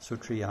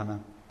Sutrayana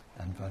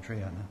and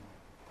Vajrayana.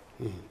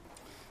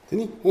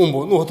 Teni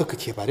ombo no to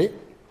kche bare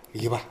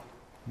yiba.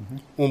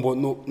 Ombo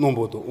no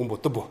nombo to ombo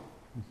tobo.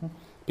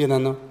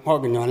 Pianano ho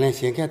ga nyan len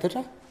ka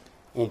ta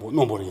ombo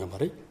nombo ri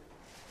bare.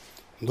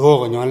 Do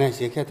ga nyan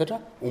len ka ta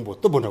ombo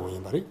tobo na wo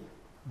bare.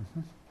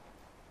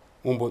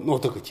 Ombo no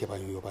to kche ba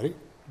yo bare.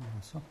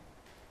 So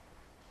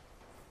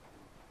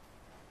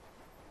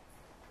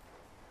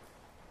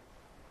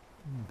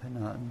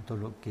pena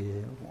tolo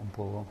ke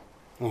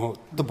ombo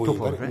tobo yo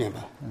bare ne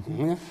ba.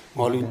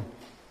 Ngoli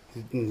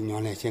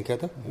nyan len ka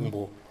ta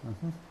ombo.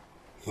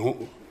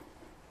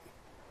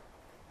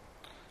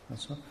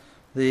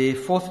 The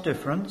fourth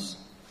difference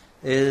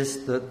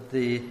is that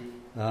the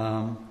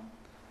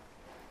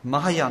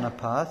Mahayana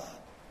path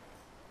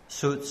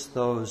suits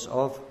those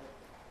of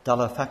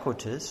duller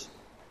faculties,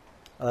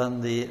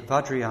 and the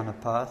Vajrayana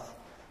path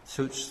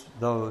suits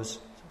those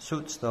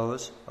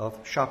of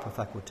sharper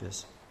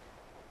faculties.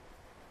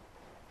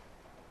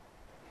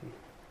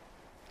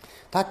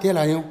 Ta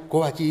tela yo ko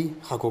wa ji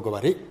ha ko ga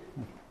bare.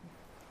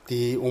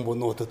 Di ombo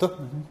no to to.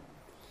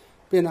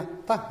 Pena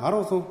ta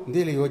ngaro so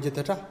de le yo je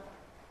ta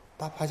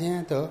다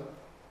파젠도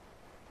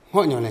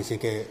뭐냐는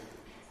식의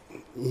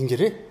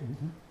인지를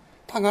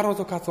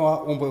당하러서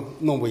가서 온보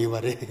농보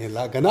이발에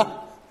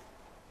라가나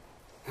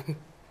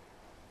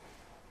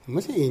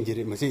무슨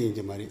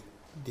인지 말이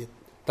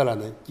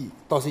따라는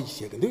도시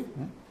지역인데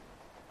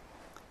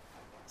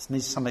This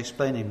needs some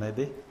explaining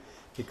maybe,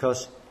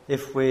 because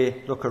if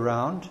we look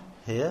around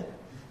here,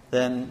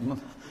 then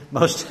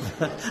most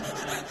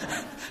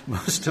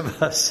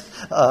of us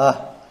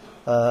are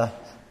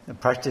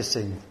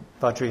practicing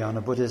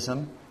Vajrayana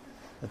Buddhism,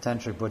 the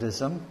Tantric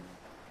Buddhism,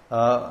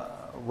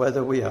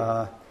 whether we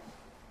are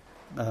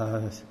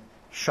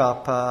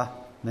sharper,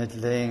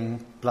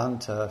 middling,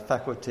 blunter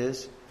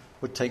faculties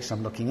would take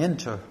some looking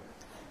into.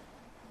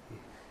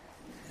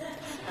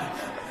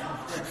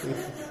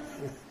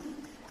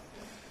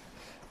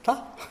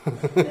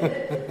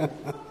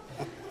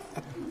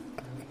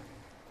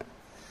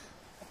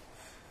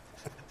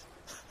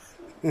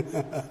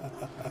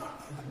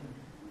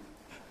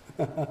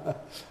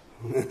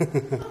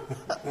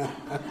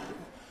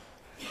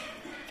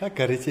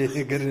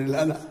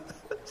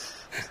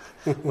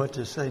 What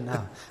to say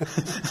now?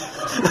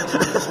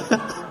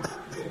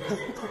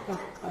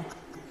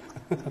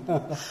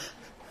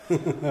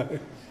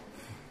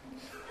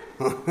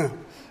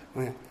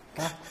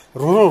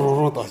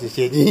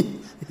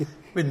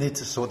 We need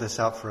to sort this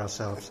out for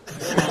ourselves.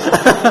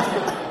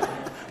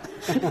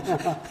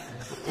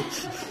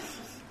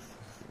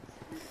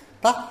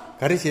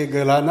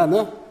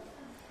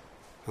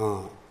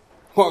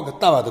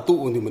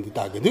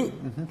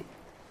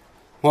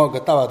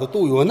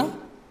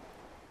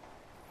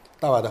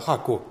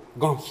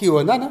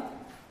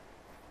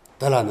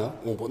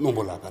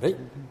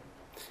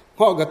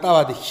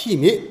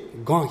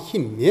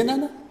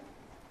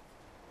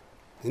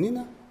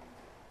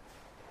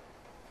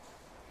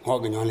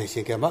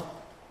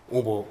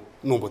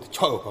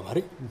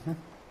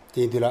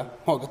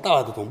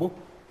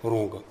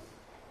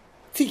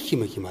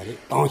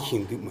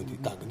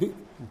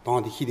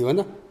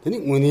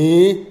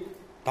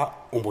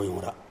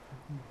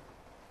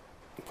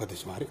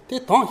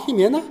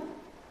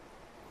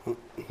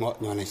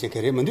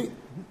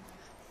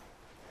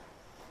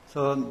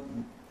 So,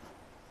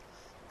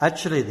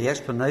 actually, the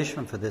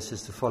explanation for this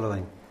is the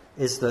following,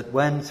 is that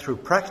when through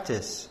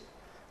practice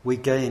we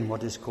gain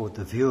what is called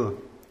the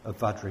view of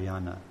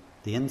Vajrayana,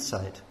 the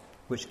insight,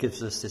 which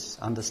gives us this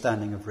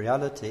understanding of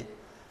reality,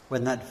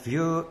 when that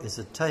view is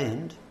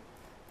attained,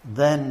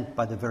 then,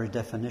 by the very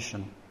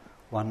definition,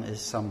 one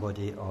is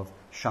somebody of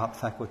sharp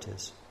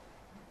faculties.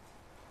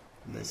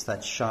 It's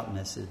that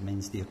sharpness, it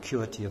means the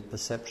acuity of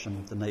perception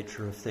of the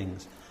nature of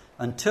things.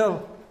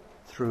 Until,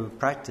 through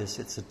practice,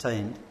 it's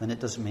attained, then it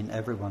doesn't mean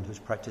everyone who's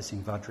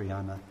practicing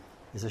Vajrayana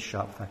is a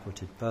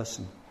sharp-faculted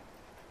person.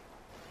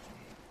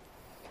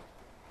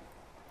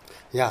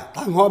 Yeah,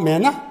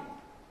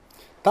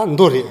 Tan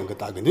do re ang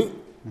ta gnu.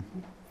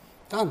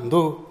 Tan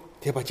do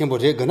te pa chembo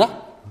re gna.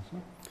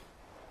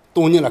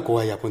 To ni la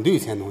ko ya pon du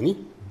sen no ni.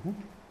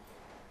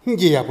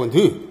 Nji ya pon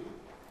du.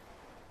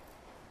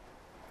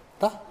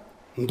 Ta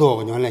ndo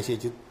go nyan la xie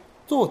ji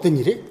zo de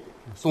ni re.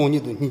 So ni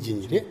du ni ji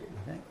ni re.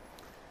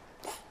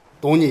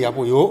 To ni ya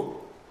bo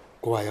yo,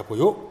 ko ya bo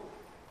yo.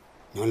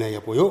 Nyan la ya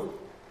bo yo.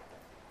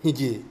 Ni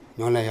ji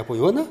nyan la ya bo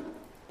yo na.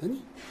 Ta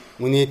ni.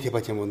 Mu ni te pa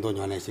chembo ndo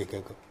nyan la xie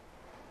ke ko.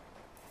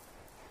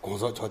 When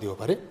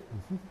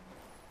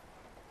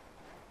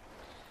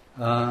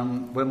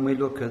we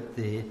look at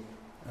the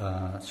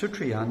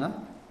Sutrayana,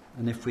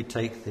 and if we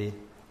take the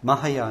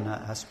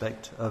Mahayana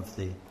aspect of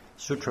the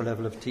Sutra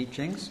level of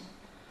teachings,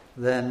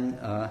 then,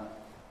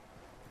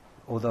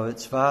 although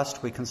it's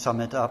vast, we can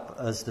sum it up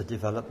as the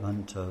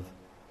development of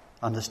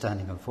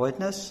understanding of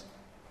voidness,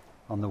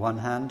 on the one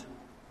hand,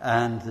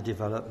 and the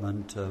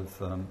development of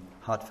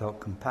heartfelt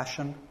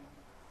compassion,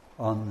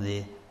 on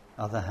the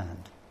other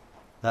hand.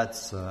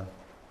 That's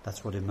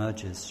what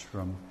emerges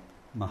from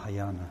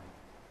Mahayana,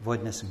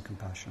 voidness and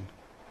compassion.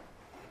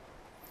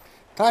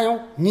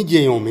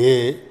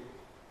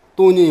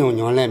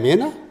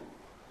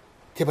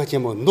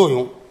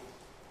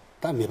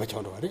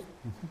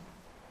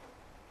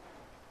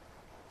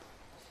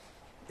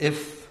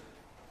 If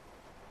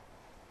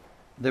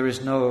there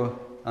is no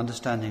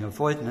understanding of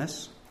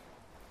voidness,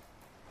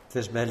 if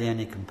there's barely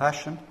any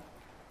compassion,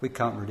 we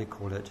can't really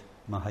call it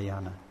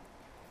Mahayana.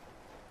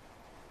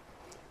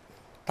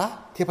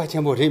 Ta tepa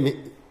chembo re me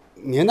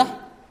na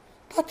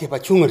ta tepa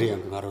chung re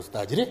ang ngaro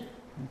sta jire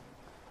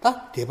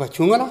ta tepa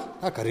chung la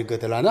ta kari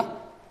gadala na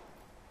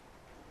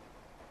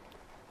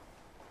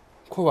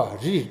ko wa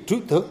ri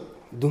du de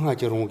dung ha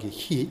jerong gi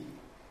hi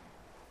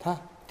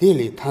ta de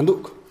le tan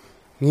du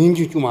nin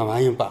ju ma ma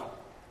yin ba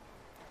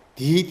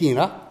di din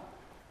la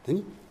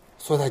de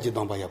so da ji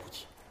dang ba ya bu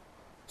ji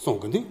song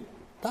ge de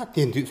ta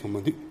den du so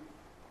mo de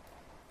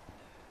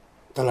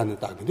ta la na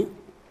ta ge de.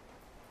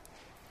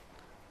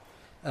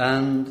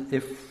 And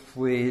if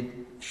we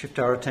shift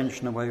our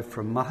attention away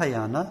from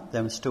Mahayana,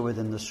 then still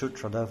within the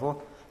sutra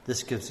level,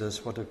 this gives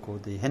us what are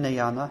called the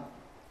Hinayana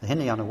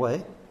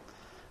way.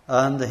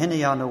 And the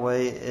Hinayana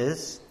way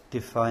is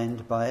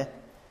defined by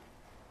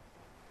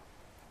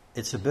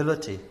its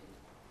ability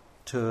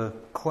to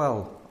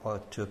quell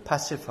or to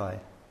pacify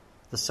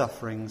the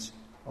sufferings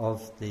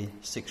of the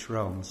 6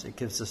 realms. It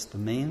gives us the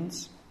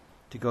means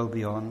to go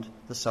beyond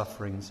the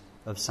sufferings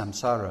of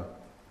samsara.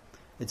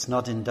 It's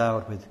not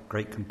endowed with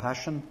great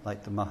compassion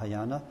like the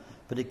Mahayana,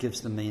 but it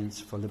gives the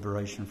means for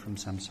liberation from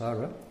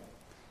samsara.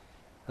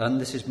 And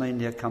this is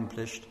mainly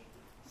accomplished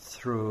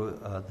through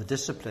the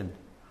discipline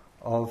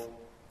of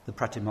the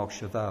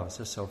pratimoksha vows,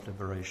 the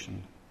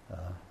self-liberation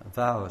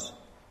vows.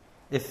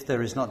 If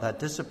there is not that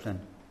discipline,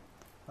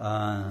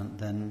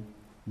 then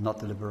not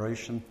the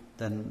liberation,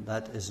 then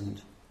that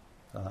isn't,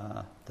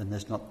 then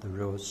there's not the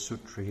real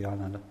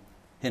Sutrayana,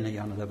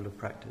 Hinayana level of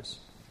practice.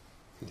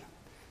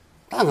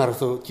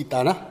 Tangaroso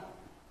chitana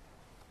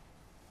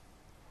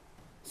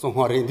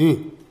songhwa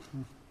rendu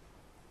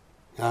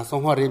ya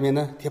songhwa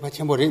remena tepa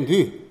chenbo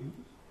rendu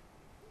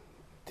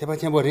tepa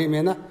chenbo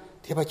remena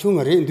tepa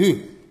chunga rendu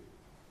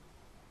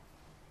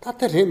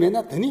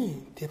타테레메나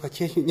되니 대파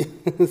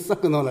체신이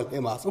썩노라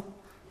때마서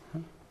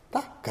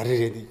다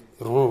가르레디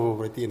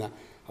로로브티나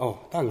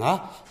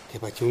다가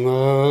대파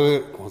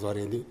중어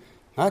공사레디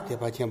나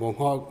대파 쳔보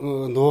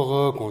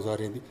노거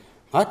공사레디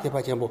나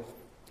대파 쳔보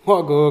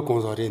허거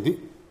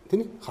공사레디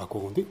되니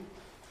하고온디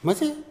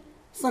마세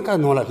상가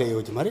노라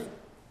레요지 말이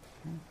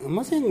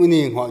마세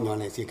문이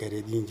허녀네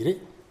시카레디 인지레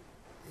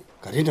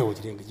가르레고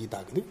지레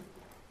기다근데.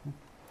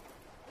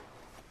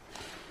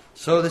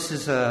 So this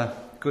is a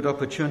good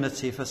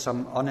opportunity for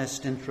some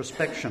honest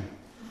introspection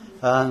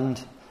and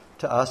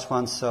to ask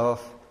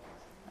oneself,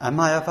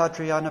 am I a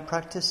Vajrayana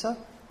practicer?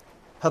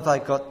 Have I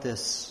got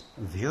this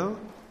view?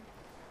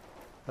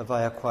 Have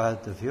I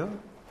acquired the view?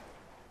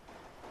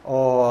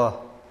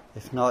 Or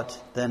if not,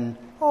 then,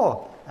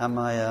 am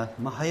I a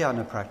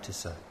Mahayana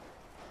practicer?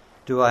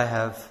 Do I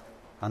have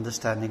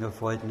understanding of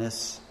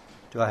voidness?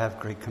 Do I have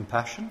great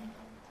compassion?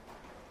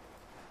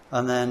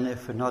 And then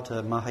if we're not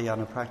a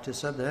Mahayana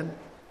practicer, then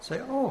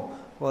say,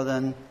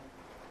 then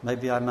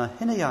maybe I'm a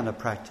Hinayana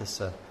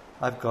practicer.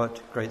 I've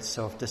got great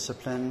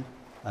self-discipline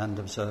and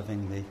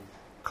observing the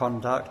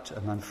conduct,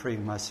 and I'm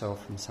freeing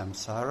myself from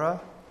samsara.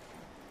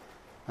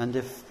 And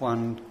if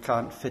one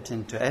can't fit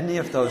into any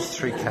of those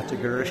three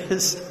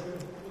categories,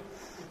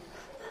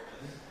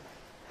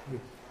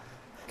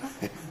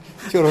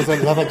 so then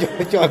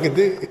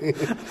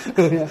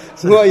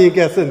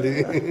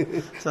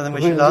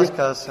we should ask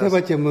ourselves,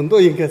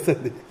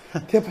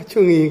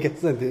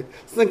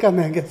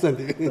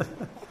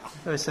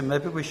 so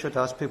maybe we should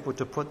ask people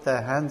to put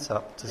their hands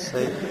up to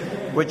say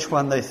which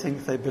one they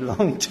think they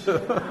belong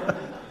to.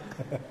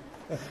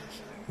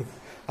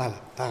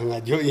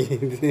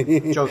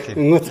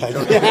 Joking.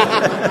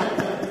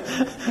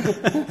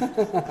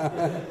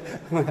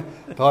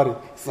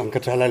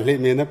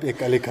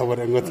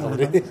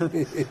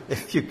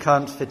 If you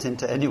can't fit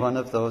into any one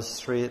of those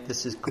three,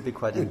 could be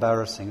quite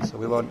embarrassing, so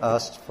we won't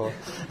ask for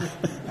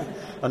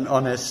an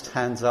honest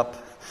hands up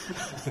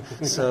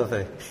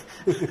survey.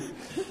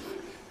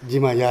 Maybe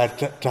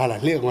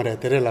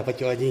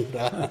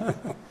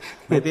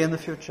in the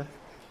future.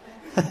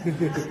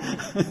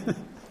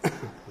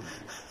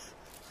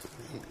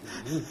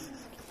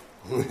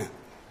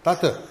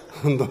 Tata,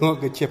 no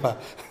go chepa,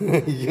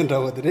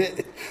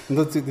 yundawatre,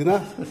 no tudina,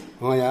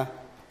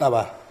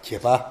 taba,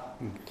 chepa,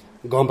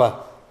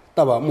 gomba,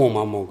 taba,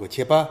 momo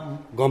chepa,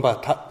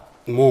 gomba,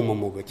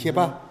 momo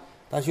chepa,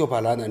 tasho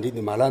palan and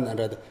the malan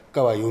and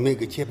kawa you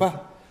make a chepa,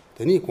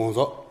 the ni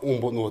conso,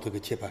 umbo no to the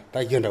chepa,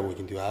 that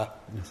yundawin to her.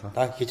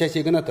 That he just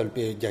gonna tell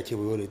me Jachi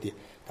already.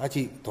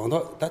 Tachi,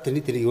 don't that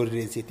literally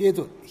already say,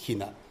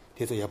 Hina,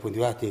 Teso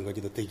Yapundia thing or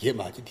to take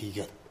much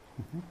tea.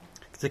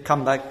 To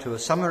come back to a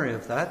summary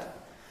of that,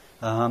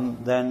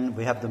 then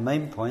we have the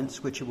main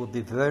points, which it will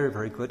be very,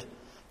 very good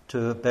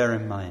to bear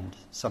in mind,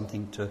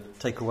 something to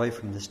take away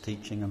from this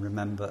teaching and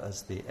remember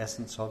as the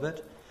essence of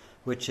it,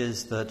 which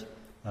is that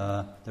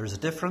there is a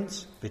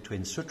difference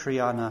between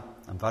Sutrayana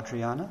and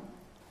Vajrayana.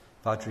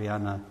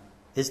 Vajrayana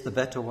is the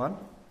better one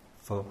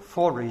for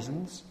 4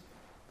 reasons.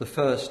 The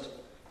first,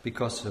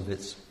 because of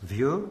its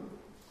view,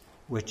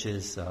 which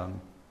is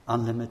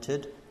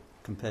unlimited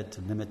compared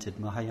to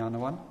limited Mahayana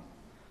one.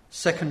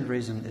 Second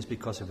reason is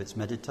because of its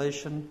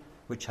meditation,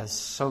 which has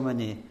so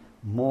many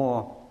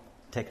more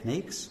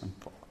techniques and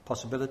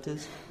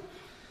possibilities.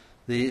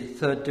 The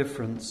third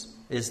difference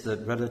is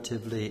that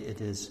relatively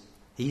it is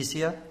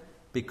easier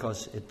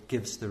because it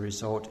gives the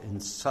result in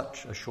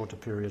such a shorter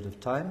period of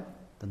time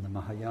than the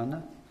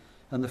Mahayana.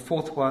 And the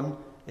fourth one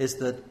is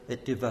that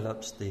it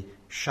develops the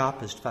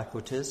sharpest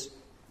faculties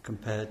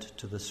compared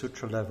to the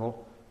sutra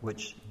level,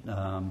 which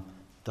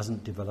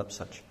doesn't develop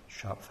such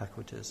sharp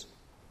faculties.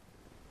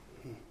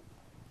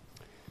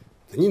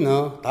 So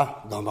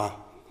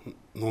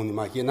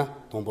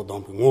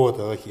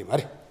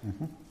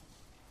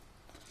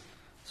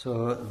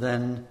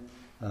then,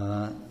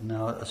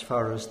 now as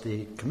far as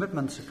the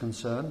commitments are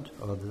concerned,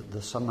 or the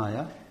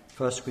samaya,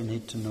 first we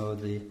need to know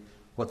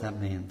what that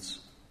means.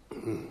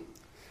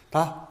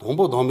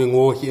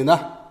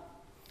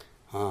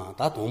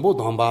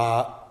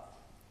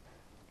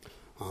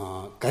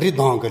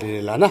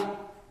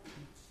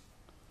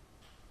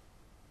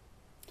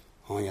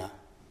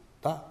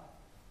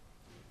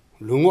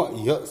 Lungo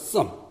yo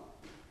some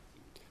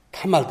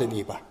tamal de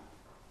niba.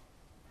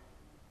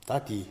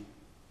 Dati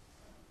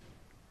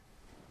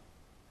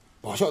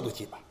Bosho de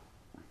Jiba.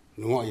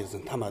 Lungo is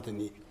in tamal de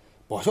ni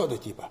Bosho de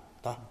Jiba.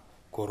 Da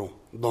Korong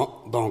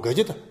Don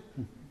Gajita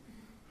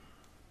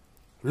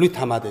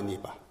Lutama de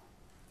niba.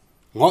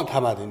 Not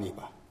Tama de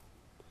niba.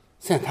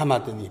 Saint Tama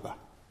de niba.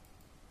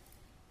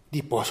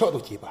 Di Bosho de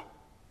Jiba.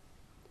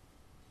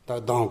 Da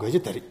Don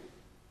Gajitari.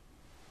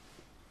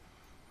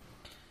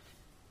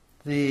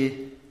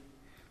 The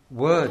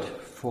word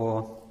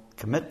for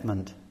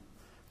commitment,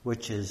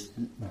 which is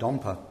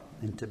dompa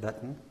in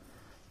Tibetan,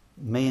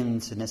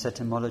 means in its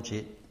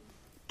etymology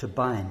to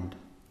bind.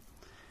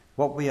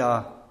 What we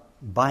are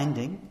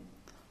binding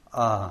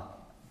are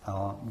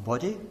our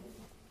body,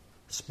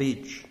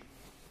 speech,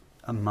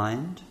 and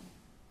mind,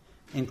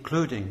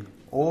 including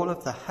all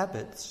of the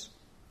habits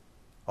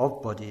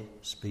of body,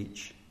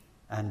 speech,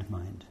 and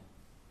mind.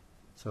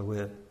 So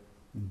we're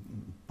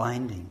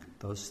binding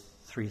those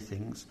three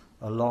things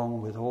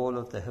along with all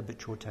of the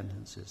habitual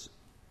tendencies.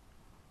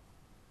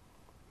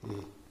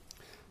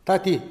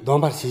 Tati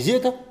dombar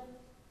sijeta.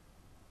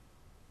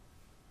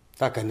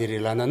 Ta kaniri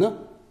lana na.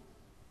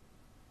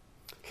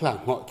 Hlan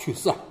ho chu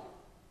sa.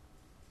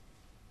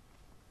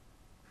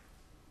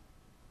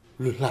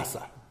 Lu la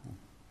sa.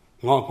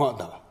 Ngo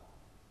da.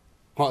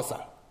 Ho sa.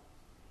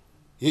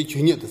 Ye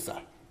chu nye de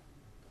sa.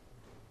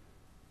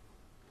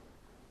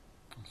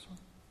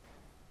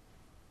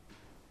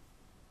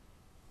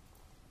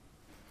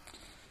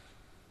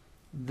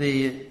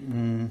 The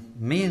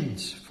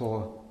means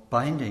for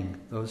binding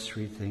those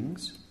three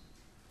things,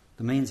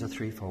 the means are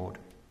threefold.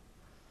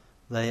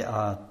 They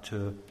are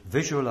to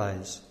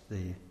visualize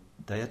the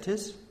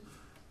deities,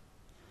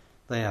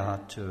 they are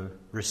to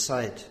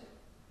recite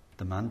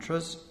the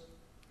mantras,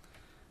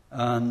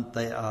 and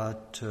they are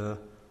to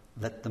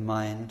let the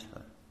mind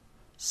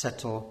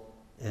settle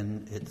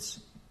in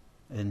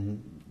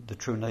the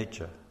true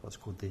nature, what's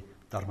called the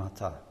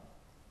dharmata.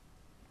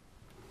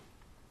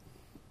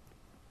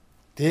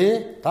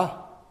 Te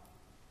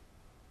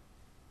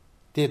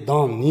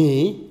dam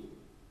ni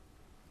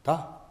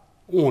ta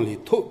only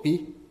topi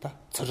ta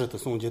tsara ta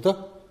songje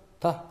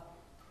ta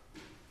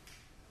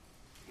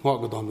wa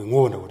go dam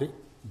ngo na ore.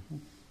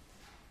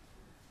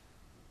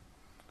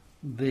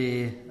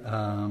 The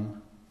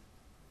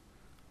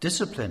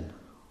discipline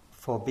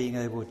for being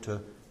able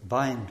to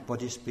bind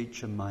body,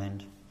 speech and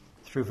mind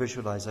through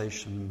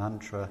visualization,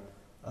 mantra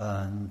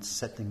and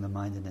setting the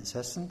mind in its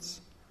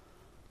essence,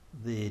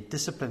 the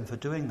discipline for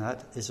doing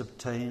that is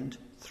obtained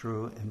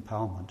through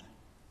empowerment.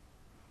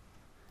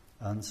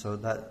 And so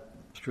that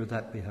through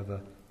that we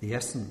have the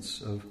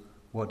essence of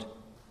what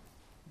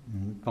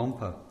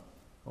Bompa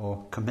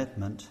or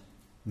commitment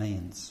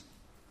means,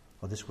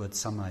 or this word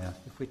samaya,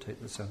 if we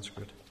take the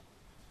Sanskrit.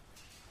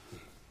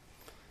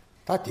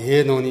 Ta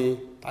de no ni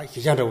ta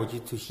xian zhe wo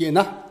ji zu xie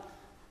na.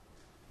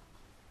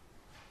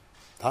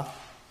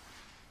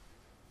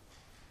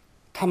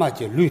 Ta ma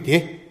ji lu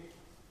de.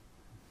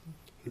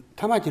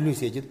 Ta ma ji lu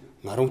se ji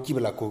nga rong ji ba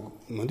la ko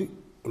mo du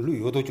lu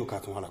yo do ju ka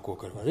zong la ko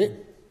ge ba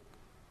re.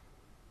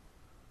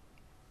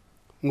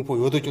 Ngu po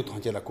yo do ju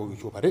tong je la ko yu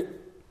ju ba re.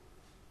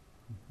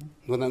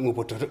 Ngo na ngu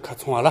po zhe ka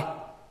zong la.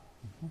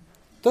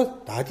 Ta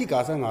da di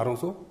ga sa nga rong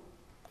so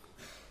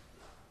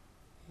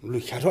lu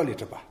xia zhuo li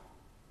zhe ba.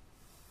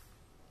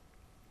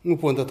 Ngu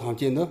po de tong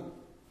je ne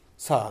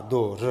sa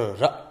do re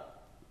ra.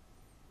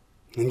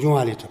 Ngu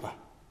jong li zhe ba.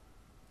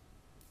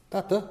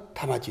 Ta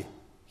ta ma ji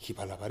hi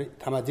ba la ba re.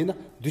 Ta ma ji na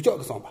du jiao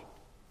ge song ba.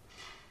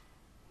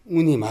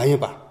 Ngu ni ma yin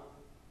ba.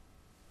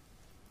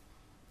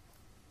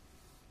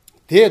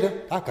 De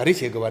ta ga ri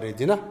xie ge ba re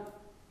ji na.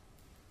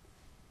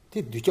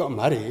 De du jiao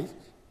ma re.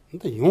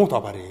 De yong ta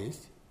ba re.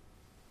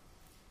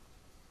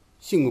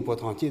 Xing gu po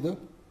tong ji de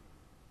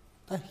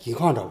ta yi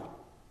kang zhao.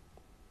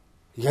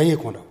 Ya ye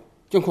kang zhao.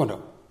 Jian kang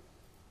zhao.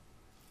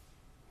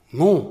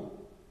 Nong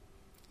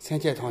san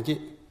jie tong ji.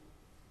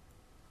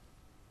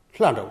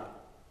 Hlan zhao.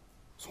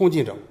 Song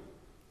jin zhao.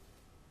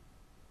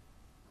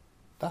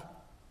 Ta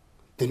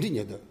den zhi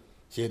nie de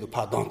xie de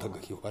pa dang ta ge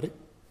xiu ba re.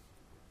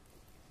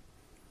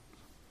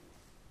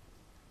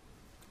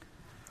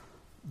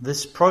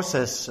 This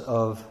process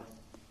of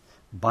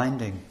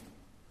binding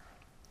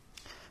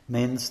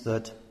means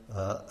that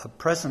at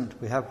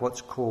present we have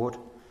what's called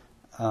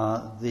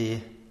the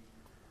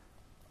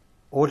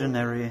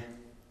ordinary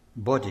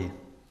body.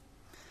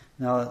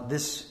 Now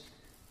this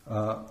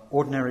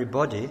ordinary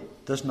body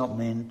does not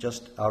mean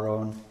just our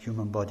own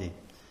human body.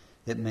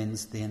 It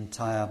means the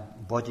entire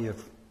body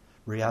of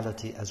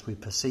reality as we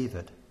perceive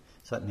it.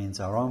 So that means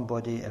our own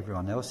body,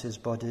 everyone else's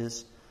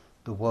bodies,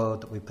 the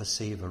world that we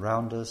perceive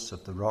around us,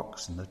 of the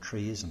rocks and the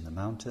trees and the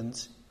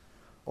mountains.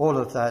 All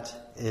of that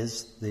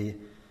is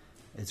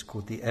it's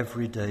called the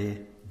everyday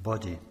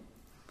body.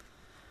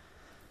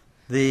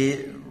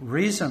 The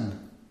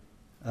reason,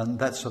 and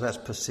that's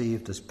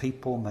perceived as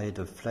people made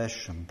of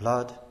flesh and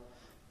blood,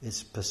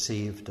 is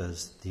perceived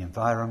as the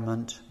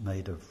environment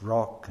made of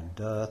rock and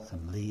earth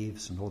and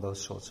leaves and all those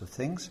sorts of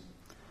things.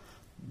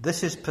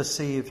 This is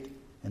perceived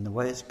in the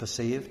way it's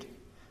perceived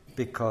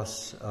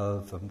because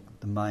of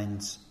the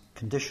mind's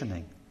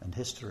conditioning and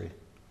history.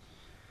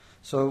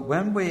 So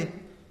when we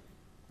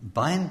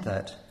bind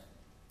that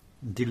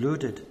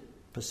deluded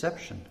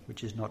perception,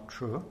 which is not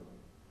true,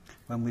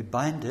 when we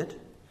bind it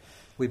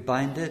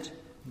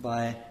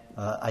by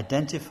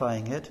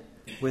identifying it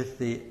with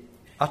the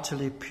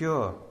utterly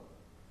pure,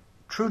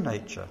 true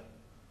nature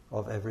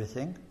of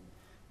everything.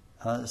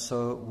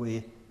 So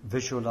we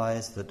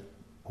visualize that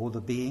all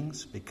the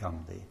beings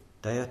become the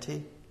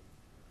deity,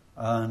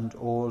 and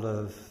all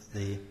of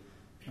the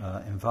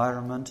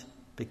environment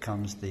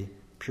becomes the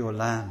pure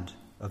land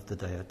of the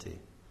deity.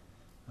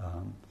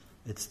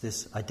 It's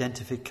this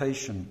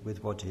identification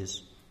with what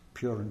is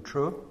pure and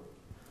true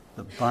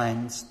that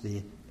binds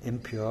the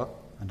impure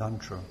and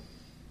untrue.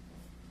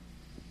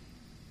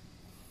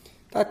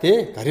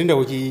 Tate garinda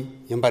uji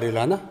yambari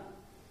lana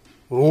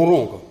rong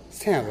rong ko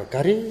sen ga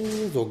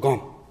gari zo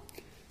gam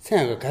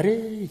생가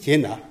가리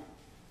제나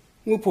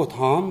무포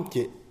탐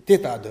제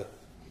데이터도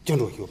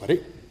전로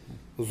효바리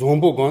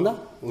좀보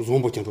거나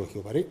좀보 전로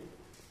효바리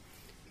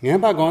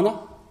냠바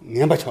거나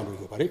냠바 전로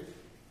효바리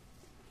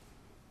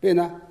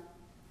배나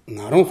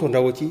나롱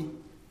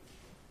손다고지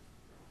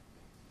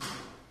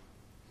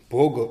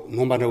보고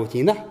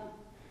nom바라고지나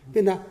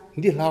배나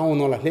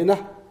딜라오노라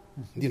레나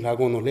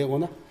딜라고노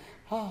레고나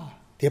아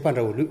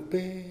대반라고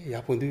르베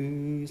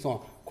야본드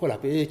소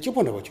콜라베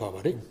찌본다고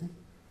줘바리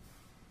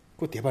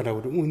그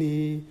대반라고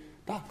우니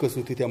다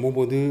그수 되게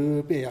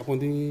뭐보드 빼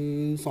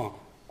야본드 소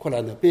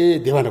콜라는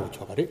빼 대반라고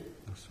줘바리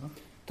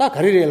다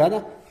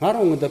가리래라나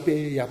나롱도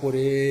빼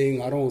야보레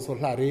나롱소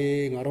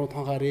라레 나롱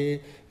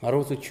탕하레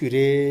나롱소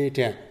추레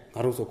대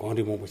나롱소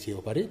건디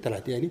뭐보시오 바리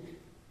달라티아니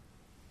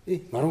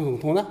이 나롱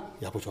통나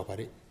야보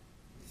줘바리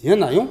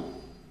얘나요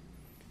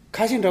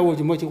가신다고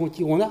지 뭐지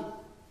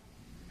고나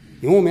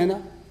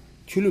용매나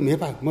줄을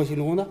매봐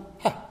뭐시로나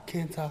하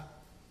괜찮아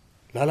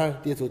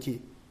라라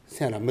대소지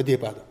생라 못돼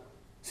봐도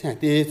생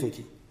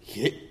대소지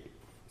예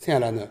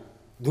생라는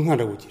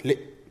눈한다고 지래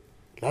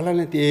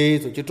라라는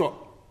대소지 줘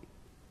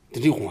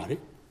드리 공화래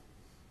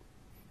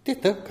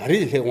때다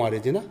가리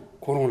해공화래지나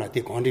코로나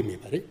때 건디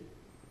매봐래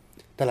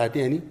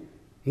달라대니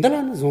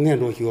나라는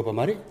종행로 희워 봐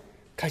말이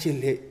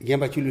가실래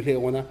예바 줄을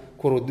해오나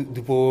코로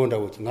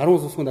두본다고 지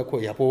나로서 손다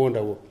코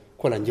야본다고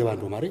콜란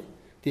제반도 말이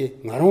때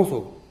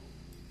나로서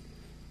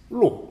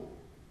로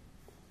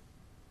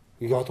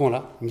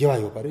요통라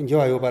njwayo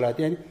bara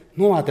tiani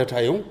noa ta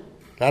tayong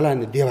lala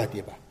ne deba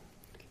deba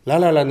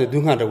lala ne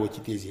dunga da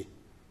wochi tiji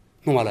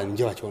noa la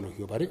njwa chono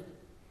yo bare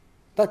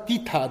ta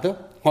ti tha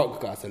da ho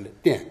ka sel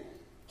ten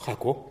ha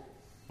ko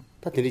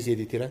ta tiri je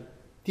di tira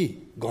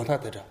ti ga tha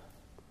ta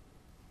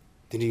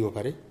tiri yo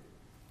bare.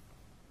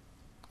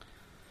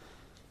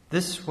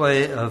 This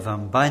way of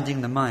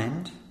binding the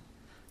mind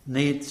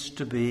needs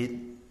to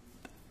be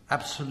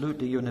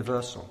absolutely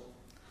universal.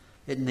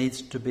 It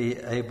needs to be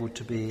able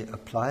to be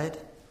applied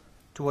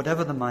to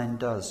whatever the mind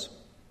does.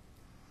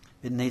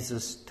 It needs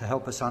us to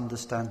help us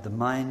understand the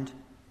mind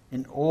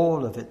in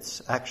all of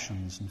its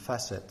actions and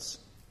facets,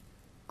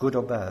 good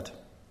or bad.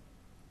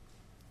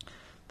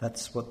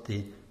 That's what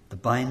the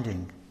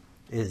binding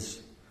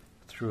is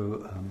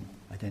through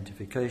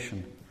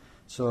identification.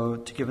 So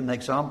to give an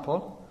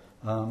example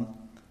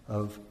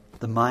of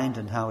the mind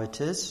and how it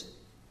is,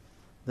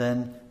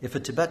 then if a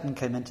Tibetan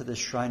came into this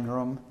shrine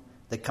room,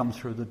 they come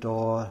through the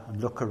door and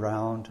look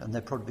around, and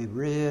they'd probably be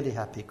really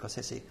happy because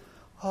they see,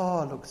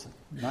 oh, look,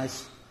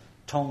 nice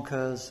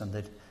tonkas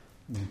and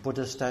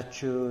Buddha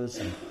statues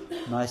and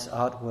nice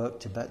artwork,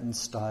 Tibetan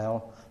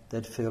style.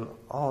 They'd feel,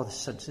 oh,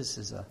 this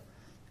is a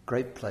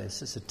great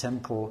place. It's a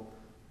temple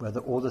where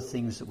all the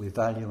things that we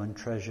value and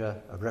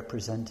treasure are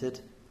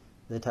represented.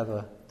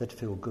 They'd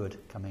feel good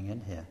coming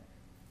in here.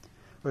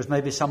 Whereas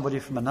maybe somebody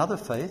from another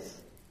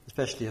faith,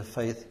 especially a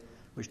faith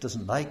which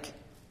doesn't like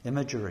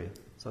imagery,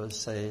 so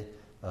say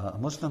a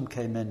Muslim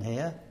came in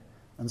here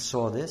and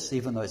saw this,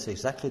 even though it's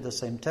exactly the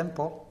same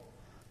temple,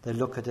 they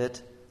look at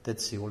it, they'd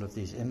see all of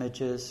these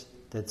images,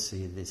 they'd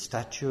see these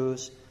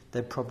statues,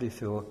 they'd probably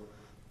feel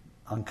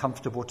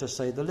uncomfortable, to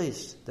say the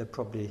least. They'd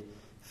probably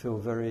feel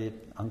very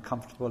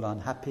uncomfortable,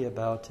 unhappy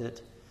about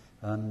it,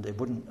 and it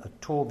wouldn't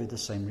at all be the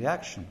same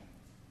reaction.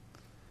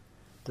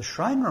 The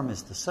shrine room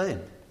is the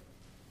same,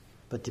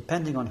 but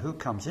depending on who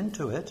comes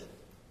into it,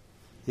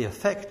 the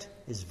effect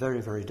is very,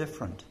 very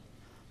different.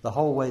 The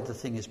whole way the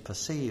thing is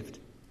perceived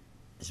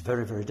is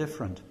very, very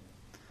different.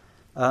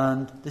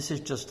 And this is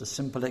just a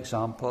simple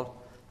example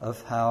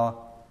of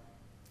how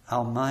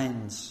our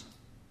mind's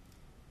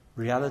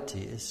reality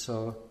is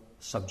so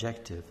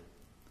subjective.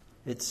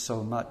 It's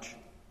so much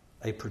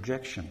a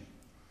projection.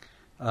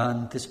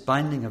 And this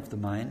binding of the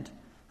mind,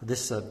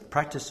 this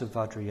practice of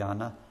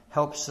Vajrayana,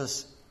 helps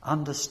us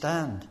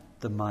understand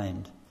the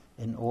mind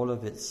in all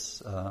of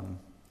its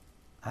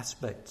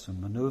aspects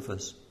and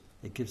maneuvers.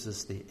 It gives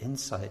us the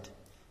insight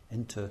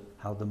into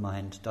how the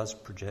mind does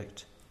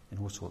project in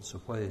all sorts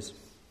of ways.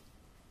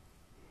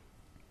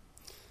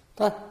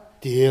 Ta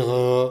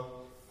diga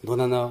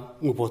donana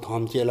ubo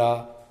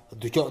thamjela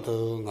dujo de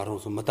ngaro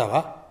so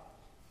matawa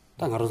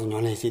ta ngaro so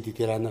nyane se di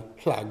tirana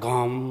hla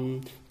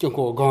gam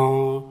jongko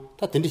gam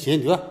ta tendi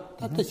shen diwa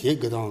ta ta she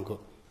gedang ko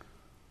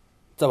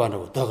zaban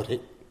ro da gre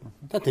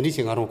ta tendi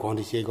shen ngaro ko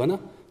ndi she ko na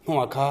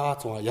no ka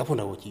so ya phon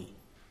da wo ji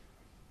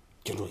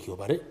jero hyo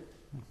bare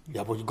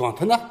ya bo ji gang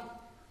thana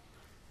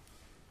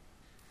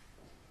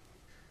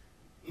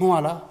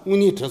노아라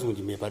운이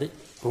저승지 메바리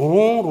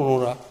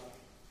롱롱롱라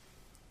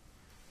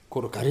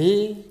고로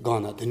가리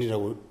가나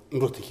되니라고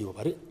노트키고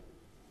바리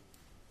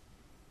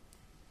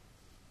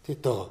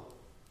됐다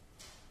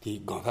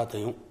디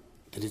가가다요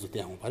드리도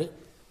대한 바리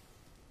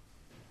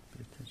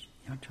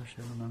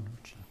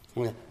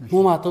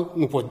노마도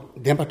뭐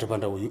덴바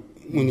잡한다고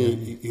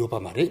운이 요바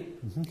말이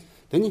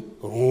되니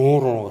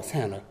롱롱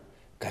산라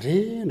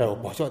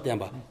가리라고 보셔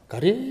덴바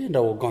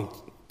가리라고 강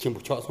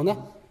김부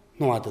쳐서나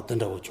노아도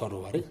된다고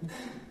쳐로 바리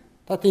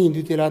ताते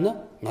दितेलाना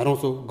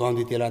नारोसो गां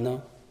दितेलाना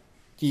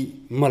कि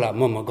मला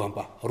मम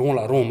गांपा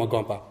रोला रो म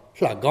गांपा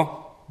फ्ला गां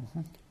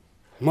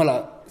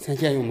Mala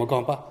Sanjay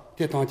Magamba,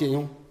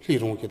 Tetanjung,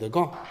 Hiron get the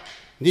gong.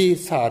 Ni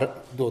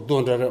Sar do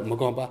Dondra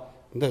Magamba,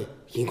 the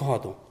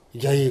Hinkado,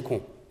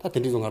 Yayikon, that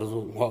the reason are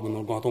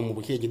no Gatom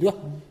Buki.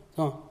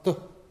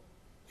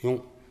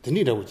 The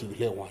needle which you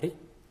hear worry.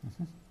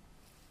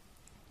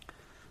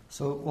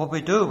 So what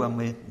we do when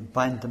we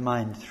bind the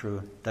mind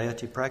through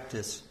deity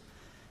practice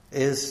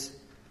is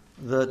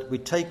that we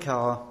take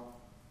our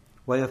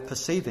way of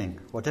perceiving,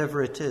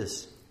 whatever it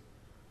is,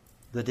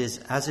 that is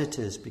as it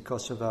is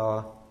because of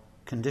our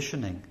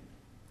conditioning,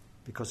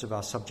 because of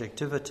our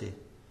subjectivity.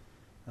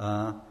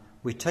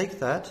 We take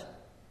that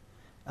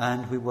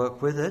and we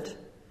work with it,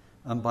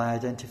 and by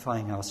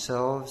identifying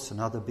ourselves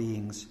and other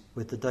beings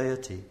with the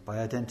deity, by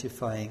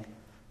identifying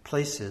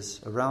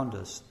places around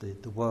us,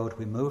 the world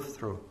we move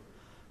through,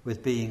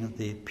 with being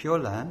the Pure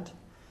Land,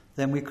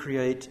 then we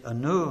create a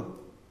new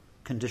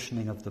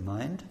conditioning of the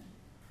mind,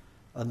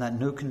 and that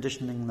new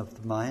conditioning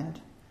of the mind,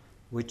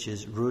 which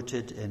is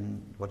rooted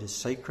in what is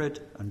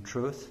sacred and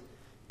truth,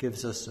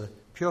 gives us a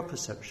pure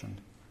perception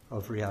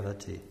of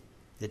reality.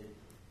 It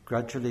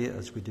gradually,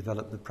 as we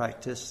develop the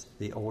practice,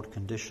 the old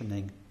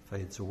conditioning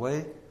fades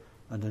away,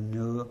 and a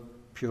new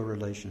pure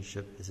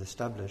relationship is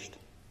established.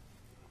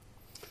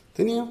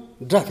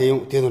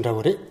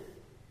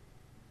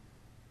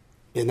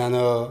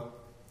 Benana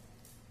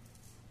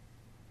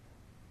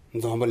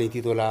Zombali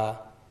Titola,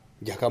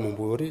 Jaka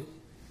Mombori,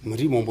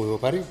 Muri Momboyo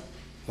Pari,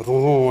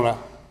 Rona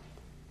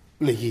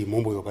Legi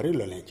Momboyo Pari,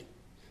 Lange.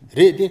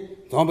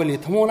 Rede, Zombali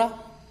Tamola,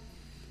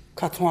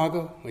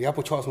 Katwago,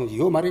 Yapo Choson,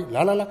 Yomari,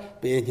 Lala,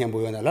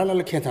 Benyamboyana,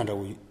 Lala Kentanda,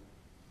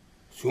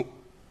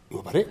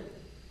 Yobare.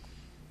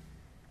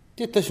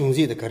 Tita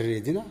Shunzi the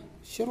Caridina,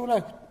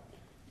 Shirula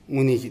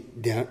Muni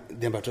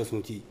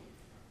Dembatrasunti,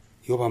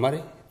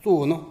 Yobamari,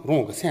 Tuno,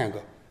 Ronga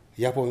Sanga.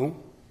 Yapoyon,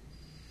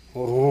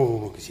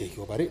 or shake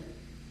your body.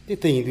 The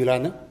thing in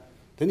Dulana,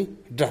 then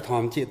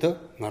Dratham Cheta,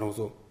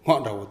 Maroso,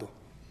 Honda.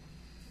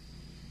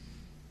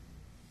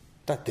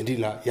 That the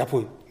Dilla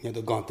Yapon, near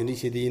the Gantini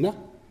Sidina,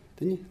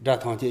 then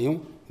Dratham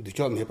Cheyon, the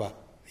job mepa,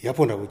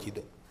 Yapona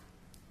Wachida.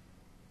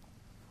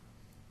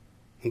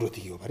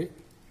 Roti your body.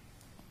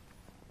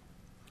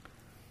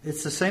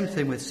 It's the same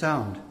thing with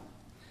sound.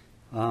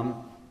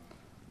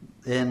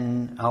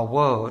 In our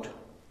world,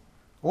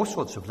 all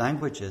sorts of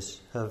languages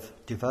have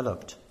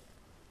developed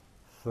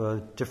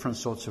for different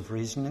sorts of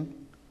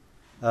reasoning,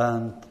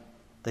 and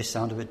they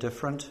sound a bit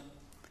different,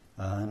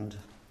 and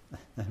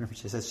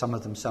some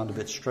of them sound a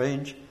bit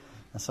strange,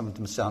 and some of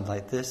them sound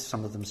like this,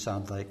 some of them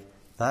sound like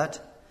that,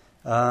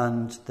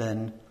 and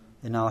then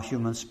in our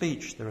human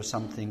speech there are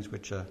some things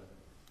which are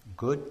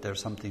good, there are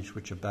some things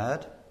which are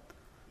bad.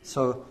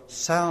 So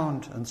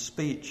sound and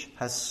speech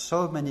has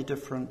so many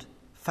different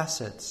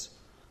facets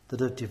that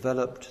have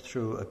developed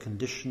through a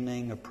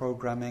conditioning, a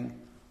programming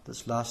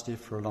that's lasted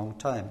for a long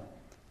time.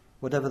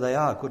 Whatever they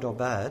are, good or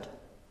bad,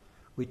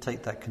 we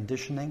take that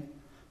conditioning,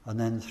 and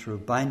then through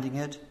binding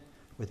it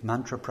with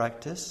mantra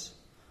practice,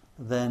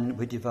 then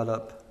we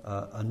develop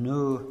a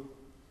new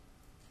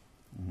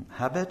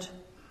habit,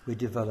 we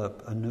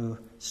develop a new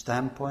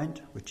standpoint,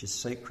 which is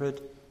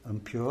sacred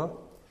and pure,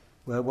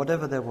 where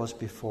whatever there was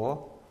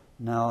before,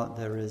 now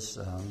there is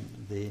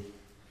the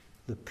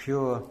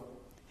pure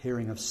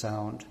hearing of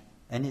sound,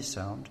 any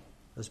sound,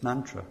 as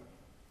mantra.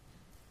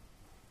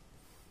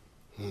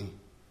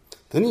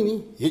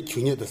 Then you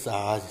tune the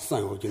size,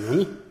 son of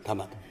Junoni,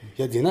 Tamat.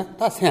 Yadina,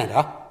 that's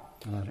Sandra.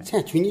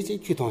 San Tunisi,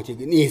 Chutonchi,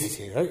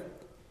 necessary.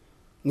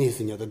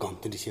 Nisin the gum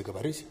to the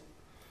Shakabaris.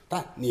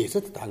 That needs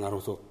it,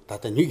 Tangaroso,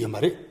 that a new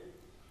Yamari.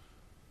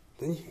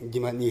 Then you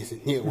give my niece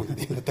near one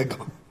the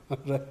gum.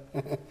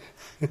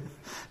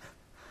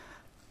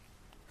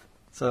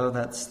 So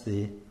that's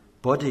the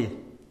body,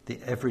 the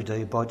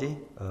everyday body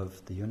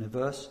of the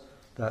universe.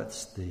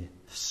 That's the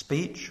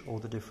speech, all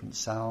the different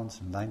sounds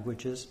and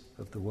languages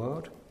of the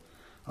world.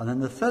 And then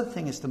the third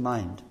thing is the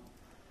mind.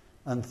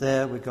 And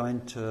there we're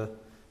going to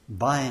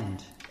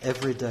bind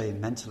everyday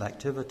mental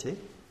activity,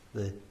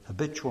 the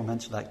habitual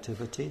mental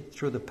activity,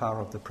 through the power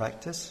of the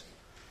practice,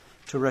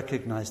 to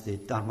recognize the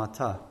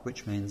dharmata,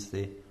 which means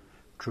the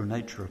true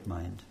nature of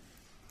mind.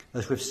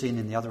 As we've seen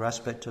in the other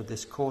aspect of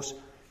this course,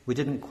 we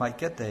didn't quite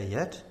get there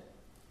yet,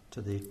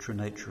 to the true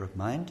nature of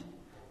mind,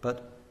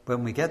 but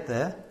when we get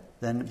there,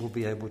 then we'll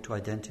be able to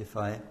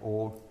identify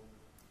all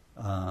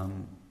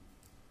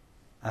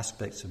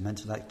aspects of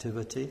mental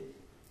activity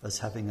as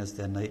having as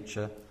their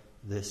nature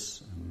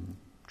this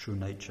true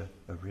nature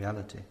of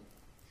reality.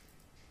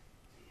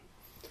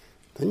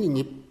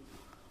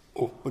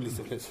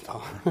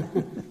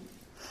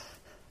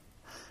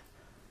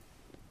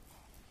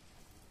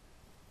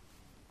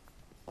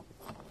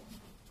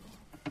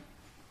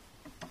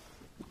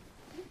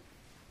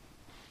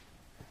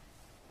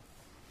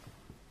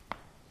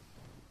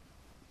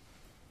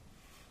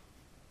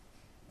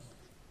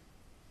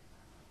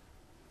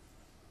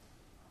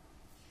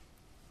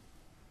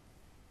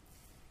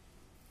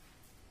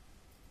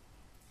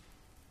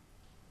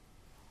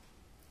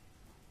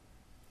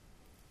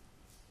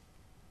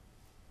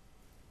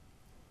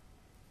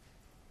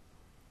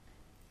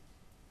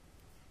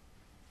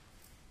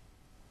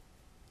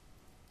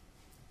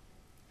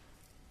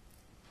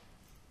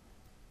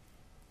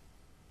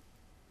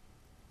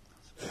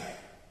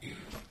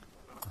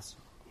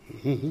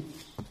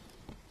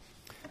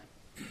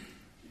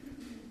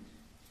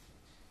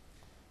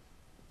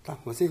 Ta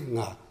mo se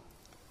nga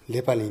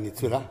le pa ni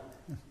tu la.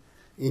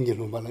 Inji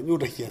lo bala nyu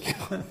da hie le.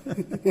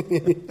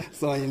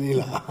 So yin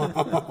la.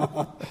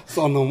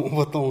 So no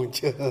mo tong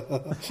che.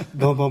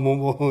 Do ba mo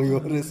mo yo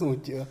re so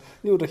che.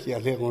 Nyu da hie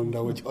le gon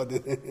da wo cho de.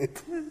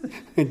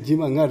 Ji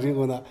ma nga ri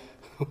go na.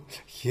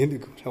 Hien de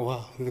ko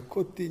wa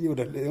ko ti nyu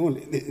da le on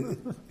le.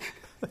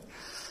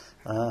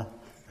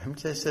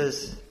 Rinpoche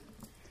says,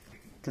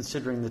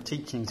 considering the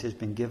teachings he's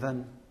been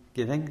giving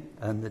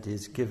and that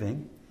he's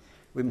giving,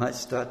 we might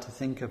start to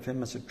think of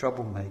him as a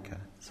troublemaker,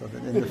 so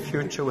that in the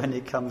future when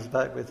he comes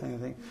back we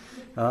think,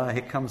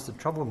 here comes the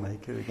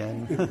troublemaker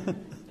again.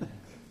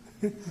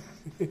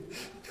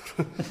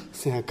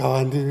 Se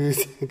kawandu,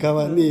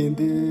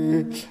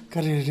 kawanindu,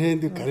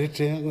 karirendu,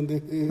 karichendu,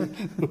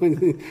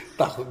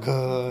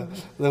 tahoga,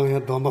 la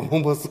doma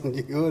mombo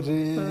sonji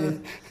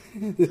yore,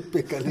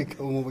 pekali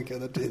kamobo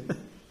kadate.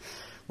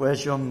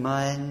 Where's your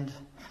mind?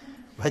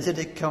 Where did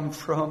it come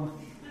from?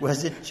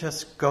 Where's it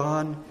just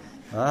gone?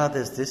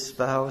 There's this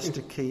vows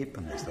to keep,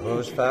 and there's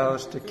those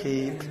vows to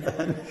keep.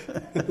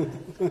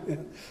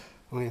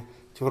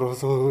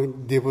 Choroso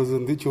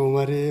deposundu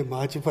chomare,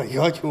 machipa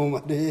yo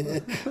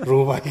chomare,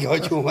 roba yo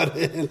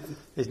chomare.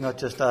 He's not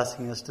just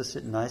asking us to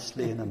sit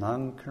nicely in an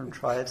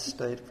uncontrived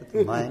state with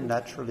the mind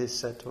naturally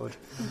settled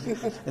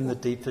in the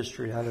deepest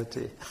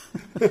reality.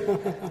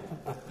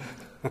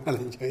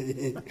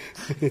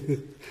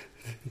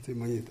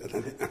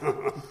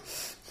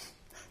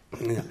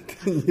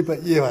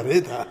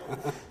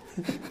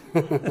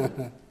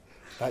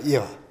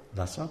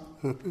 That's all.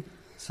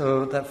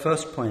 So that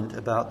first point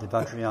about the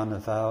Vajrayana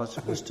vows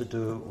was to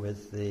do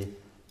with the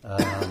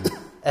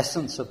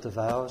essence of the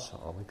vows,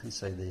 or we can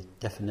say the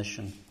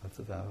definition of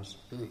the vows.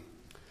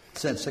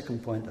 So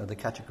second point are the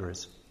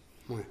categories.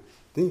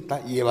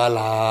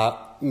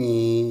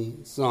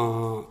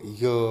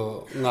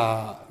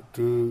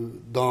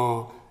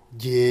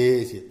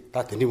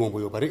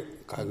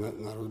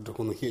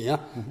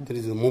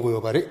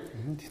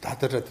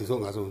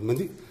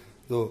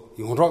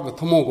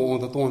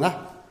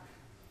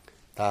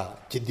 다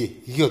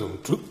지디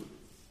이거도 쭉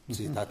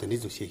다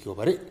되니도 시켜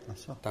버리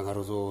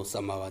당하로서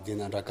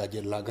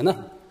사마와디나라까지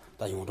라가나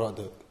다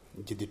용로도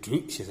지디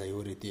쭉 시사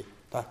요리디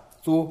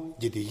다조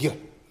지디 이거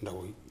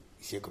나고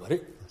시켜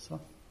버리.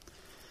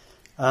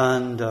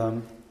 And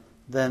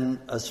then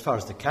as far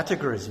as the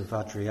categories of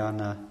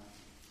Vajrayana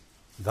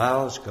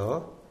vows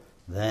go,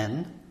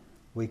 then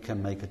we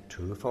can make a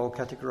 2-fold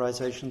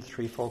categorization,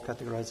 3-fold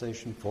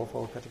categorization,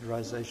 4-fold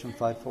categorization,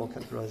 5-fold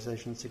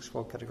categorization,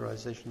 6-fold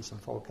categorization,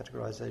 7-fold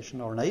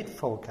categorization, or an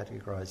 8-fold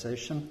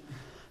categorization,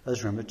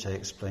 as Rinpoche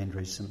explained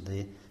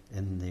recently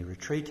in the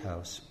retreat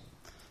house.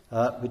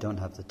 We don't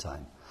have the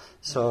time.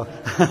 So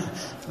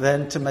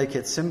then to make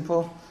it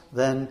simple,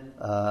 then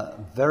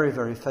very,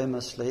 very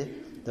famously,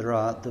 there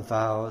are the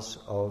vows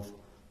of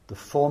the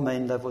 4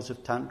 main levels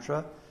of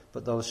Tantra,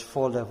 but those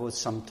 4 levels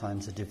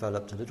sometimes are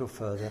developed a little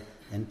further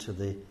into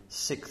the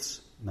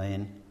 6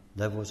 main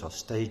levels or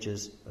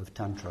stages of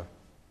Tantra.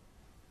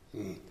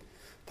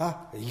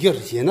 다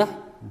열시나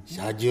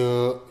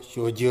샤저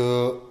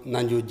쇼저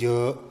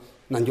난조저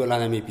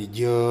난조라나미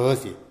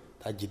비저시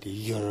다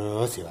지디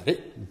열시 바래.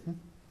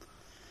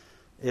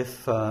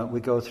 If we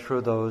go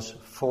through those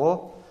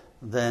 4,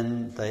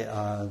 then they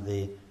are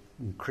the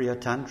Kriya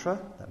Tantra,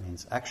 that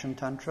means action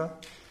Tantra.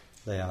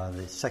 They are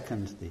the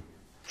second, the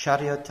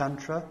Charya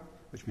Tantra,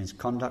 which means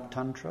conduct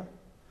Tantra.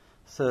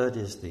 Third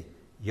is the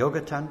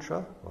Yoga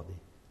Tantra, or the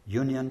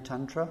Union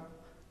Tantra.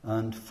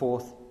 And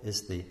fourth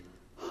is the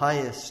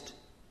highest,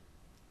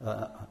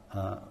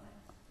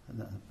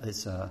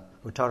 it's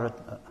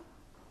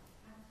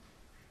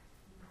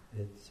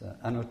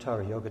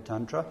Anuttara Yoga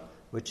Tantra,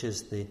 which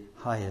is the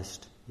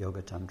highest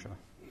Yoga Tantra.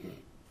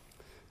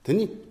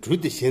 Then,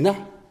 truth is,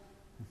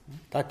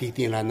 다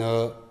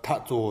디디라는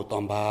타조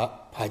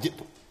담바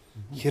파지도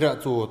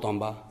히라조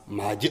담바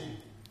마지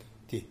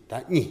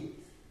디다니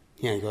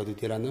현여도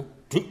디라는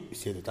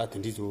주세도 다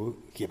든지조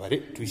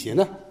개발에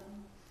주시나.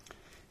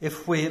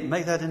 If we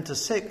make that into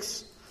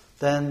 6,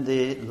 then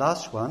the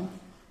last one,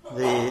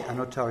 the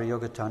Anuttara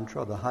Yoga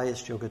Tantra, or the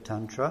highest Yoga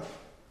Tantra,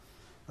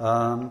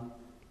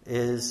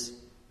 is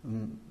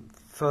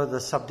further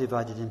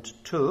subdivided into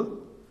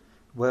 2,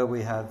 where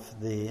we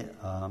have the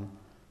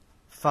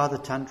Father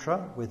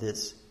Tantra with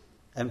its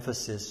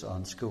emphasis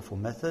on skillful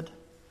method,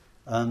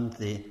 and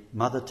the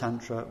Mother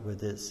Tantra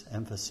with its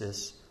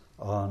emphasis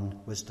on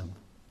wisdom,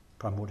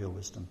 primordial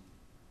wisdom.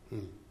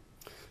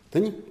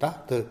 Then,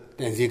 that the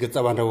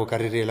Zabandawo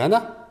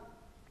Karirelana,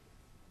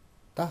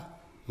 that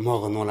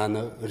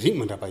Moganolana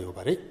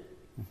Rimandapayobare,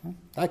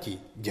 Taki,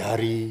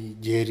 Jari,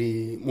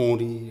 Jerry,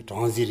 Mori,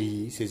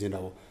 Transiri,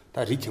 Sezenao,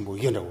 that Richambo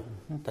Yendo,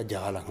 that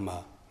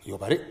Jahalama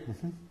Yobare.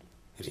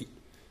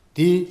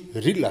 Di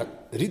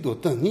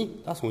rido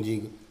tani ta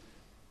sonji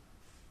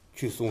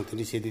chu song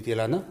tani se de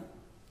lana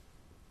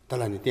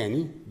talani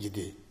tani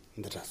jide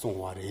ndra song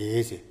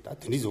ware se ta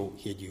tani zo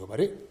he ji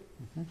yobare.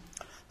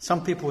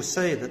 Some people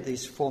say that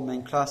these 4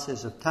 main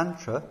classes of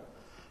Tantra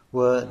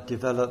were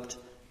developed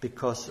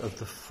because of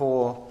the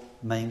 4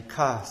 main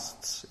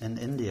castes in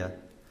India,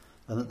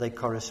 and that they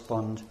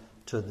correspond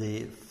to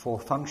the 4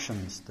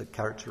 functions that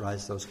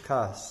characterize those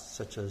castes,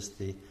 such as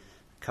the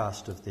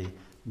caste of the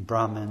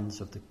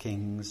Brahmins, of the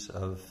kings,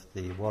 of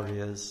the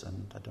warriors,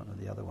 and I don't know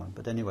the other one.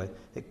 But anyway,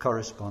 it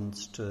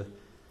corresponds to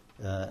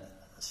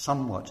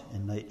somewhat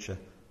in nature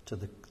to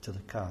the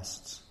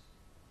castes.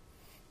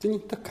 Tini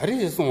ta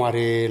kari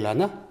songware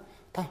lana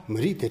ta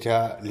mari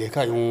techa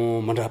leka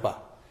yung mandrapa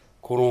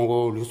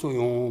korongo luso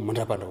yung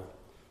mandrapa do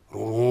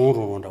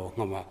rong do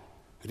ngama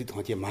ri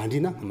thongje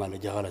mandina ngama la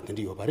jagala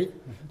tendi yo bare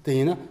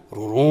teina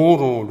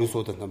rong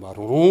luso ta ngama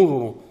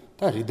rong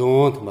ta ri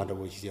don thama do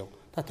jisyo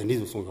ta tendi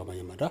so songwa ba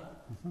yamada.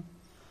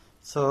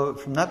 So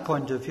from that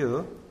point of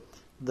view,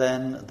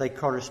 then they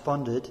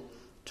corresponded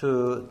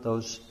to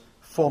those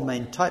 4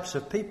 main types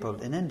of people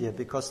in India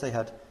because they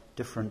had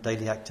different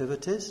daily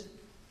activities.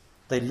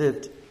 They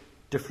lived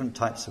different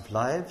types of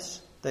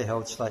lives. They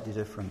held slightly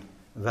different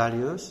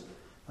values.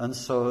 And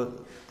so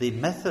the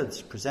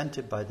methods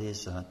presented by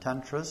these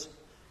tantras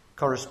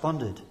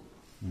corresponded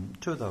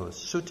to those,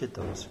 suited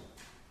those.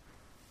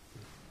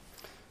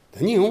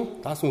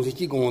 Taniyo, ta songsi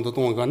chi gong do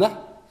tong ga na,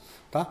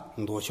 ta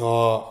ndo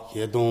sho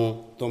ye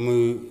dong to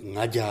mu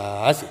nga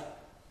ja se,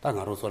 ta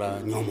nga ro so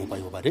la nyom pa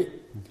yo ba de.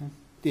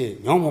 Te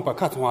nyom pa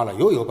ka tswa la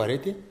yo ba de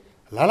te,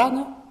 la la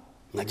na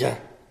nga ja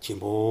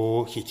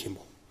chimbo hi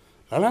chimbo.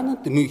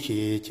 라라는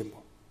뜻이 해치모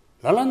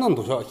라라는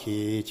도서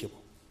해치모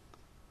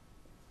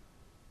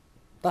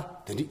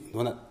다 되니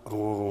너나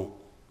로로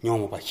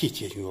녀모바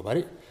히치해주고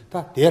말이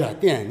다 대라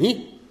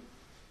때니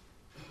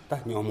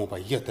다 녀모바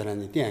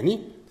이겼다는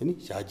때니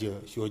되니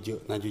샤저 쇼저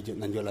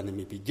난조라는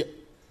미비저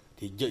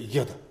디저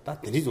이겼다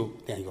다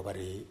되니죠 때니고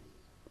말이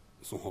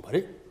송호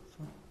말이.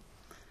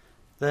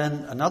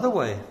 Then another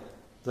way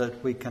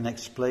that we can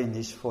explain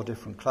these 4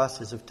 different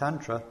classes of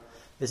tantra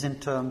is in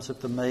terms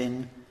of the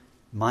main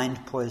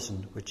mind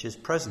poison which is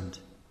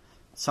present.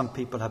 Some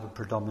people have a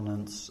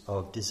predominance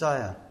of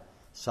desire,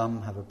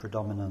 some have a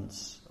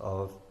predominance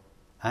of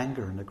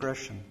anger and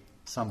aggression,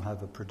 some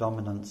have a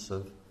predominance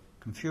of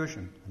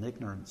confusion and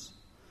ignorance,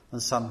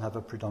 and some have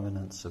a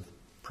predominance of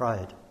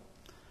pride.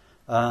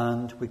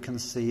 And we can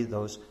see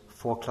those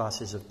 4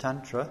 classes of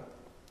tantra,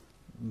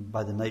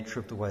 by the nature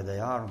of the way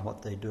they are and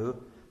what they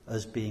do,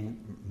 as being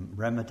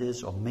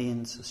remedies or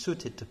means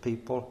suited to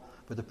people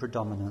with a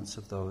predominance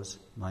of those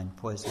mind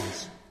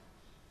poisons.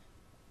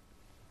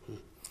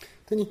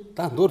 tani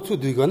ta nor chu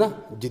du gana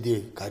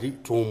jide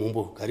gari chong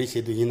mongbo gari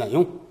se du yin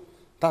yong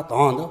ta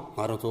dang de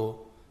ma ro zo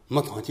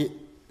ma thang ji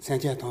san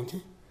jia tang ji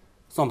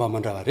samba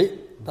mandra ba re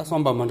ta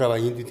samba mandra ba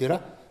yin di tira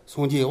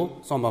song ji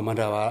go samba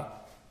mandra ba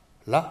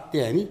la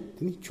de ni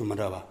tani chu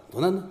mandra ba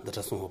donan da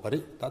cha song ba re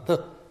ta ta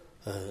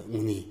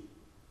uni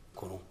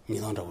ko ro ni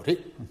dang da re.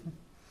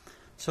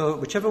 So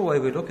whichever way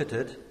we look at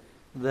it,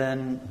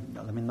 then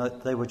I mean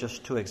they were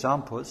just 2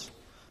 examples.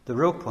 The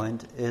real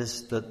point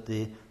is that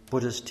the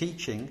Buddha's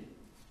teaching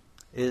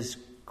is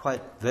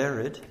quite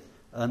varied,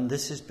 and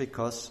this is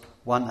because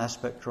one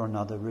aspect or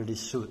another really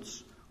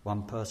suits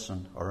one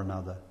person or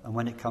another. And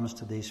when it comes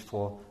to these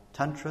 4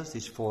 tantras,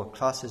 these 4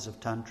 classes of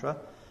tantra,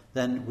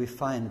 then we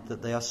find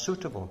that they are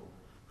suitable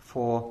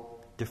for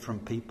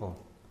different people.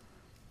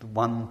 The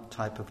one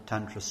type of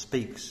tantra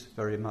speaks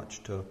very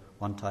much to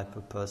one type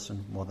of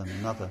person more than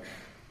another.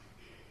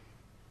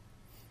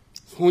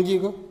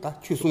 송지가 다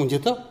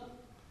추송지다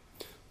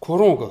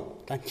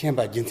코롱거 다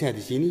쳔바 진짜의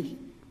신이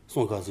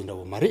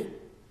송가진다고 말이.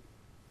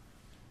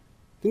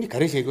 근데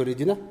가르쳐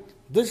거리지나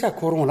더샤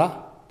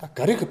코롱라 다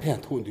가르쳐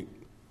편 통도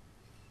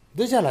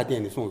더샤라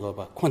되는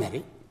송가바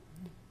코나리.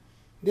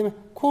 근데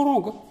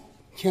코롱거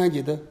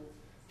쳔지다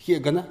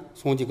히가나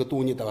송지가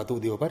돈이 다가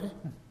도되어 봐래.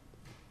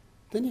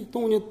 근데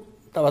돈이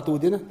다가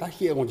도되나 다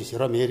히가gon지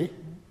싫어 메리.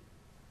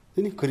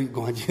 근데 그리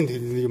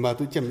고한지인데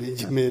마도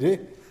쳔지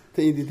메리.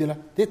 대인들이라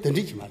대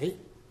던지지 말이.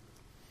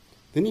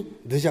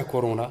 되니 더샤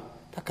코롱라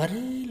다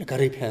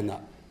가리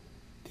편나.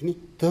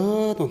 되니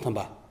더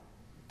동탐바.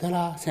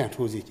 달라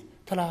생초지.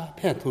 달라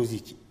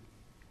편토지지.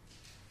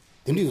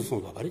 되니도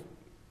송가 말이.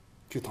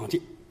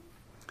 주통지.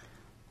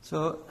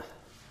 So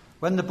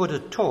when the Buddha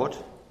taught,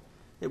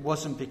 it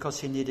wasn't because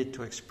he needed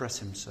to express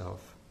himself.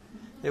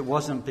 It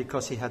wasn't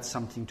because he had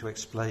something to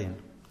explain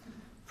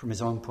from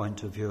his own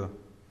point of view.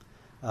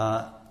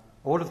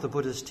 All of the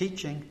Buddha's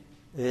teaching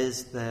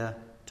is there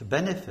to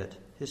benefit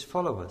his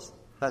followers.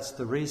 That's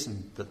the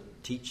reason that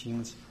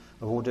teachings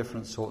of all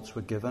different sorts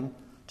were given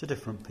to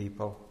different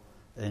people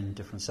in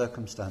different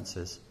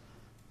circumstances.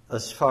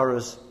 As far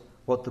as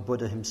what the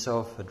Buddha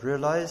himself had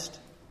realized,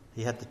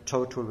 he had the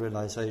total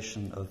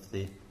realization of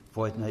the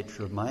void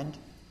nature of mind.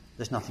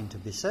 There's nothing to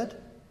be said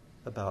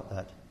about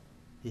that.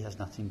 He has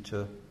nothing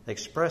to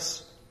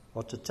express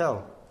or to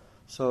tell.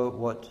 So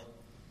what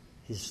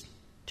his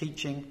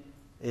teaching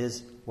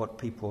is what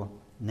people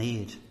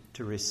need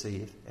to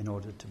receive in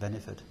order to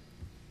benefit.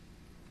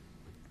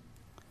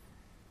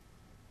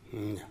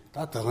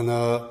 다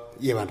더나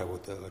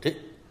예반다고 더래.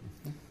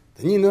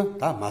 더니는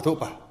다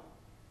마도바.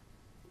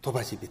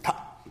 도바시비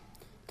타.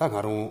 다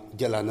가로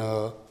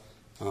jelana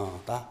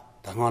다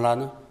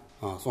당황라는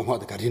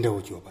송화의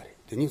가린다고 줘 봐요.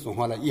 되니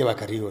송화라 예와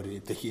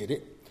가리요리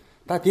되히래.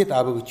 다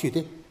대답하고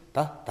취대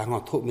다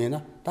당황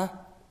토메나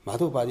다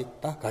마도 바디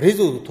다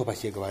가리조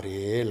토바시에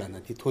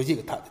거래라나 디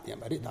토지가 다 돼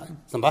말이 다.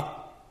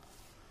 선바.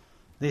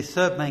 The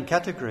third main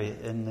category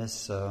in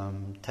this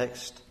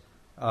text,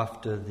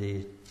 after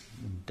the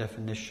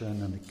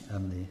definition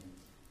and the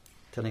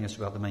telling us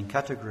about the main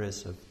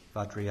categories of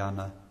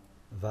Vajrayana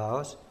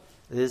vows,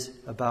 is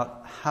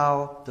about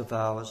how the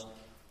vows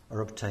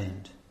are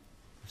obtained.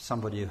 If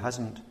somebody who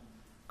hasn't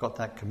got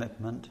that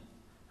commitment,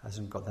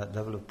 hasn't got that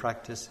level of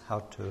practice, how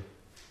to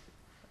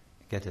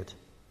get it.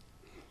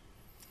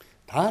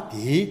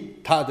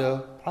 다디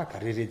다더 다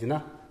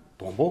가리레지나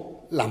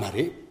동보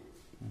라마리.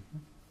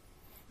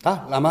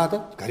 다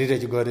라마다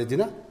가리레지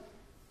거레지나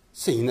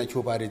세이나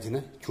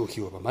초바레지나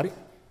초키오바 말이.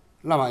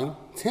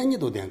 라마요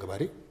천니도 된 거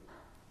말이.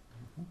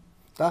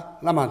 다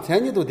라마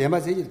천니도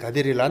대마세지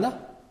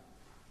가데리라나.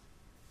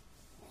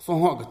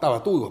 송화 그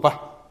따와 또 이거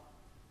봐.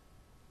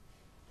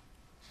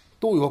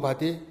 또 이거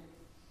봐대.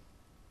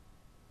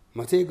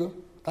 마세거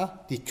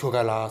다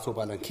디초가라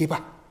소바는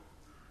키바.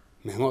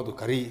 맹어도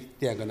가리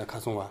대한거나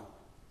가송와.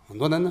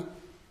 너는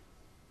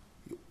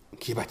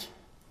기바지.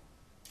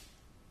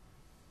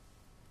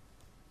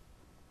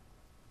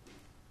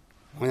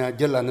 뭐냐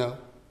절라는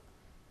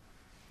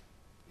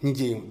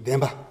니지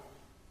덴바.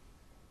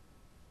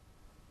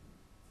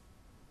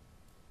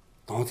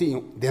 동지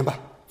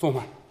덴바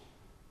좀마.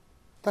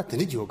 다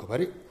들리죠 그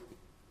말이.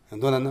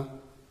 너는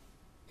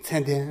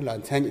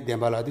천대란 천이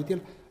덴바라도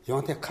될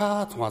영한테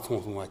카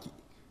총송송하지.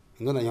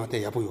 너는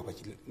영한테 야보요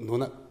봐지.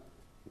 너는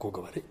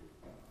그거 말이.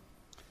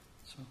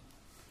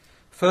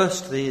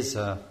 First,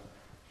 the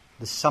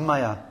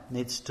samaya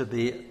needs to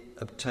be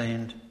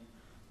obtained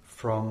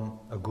from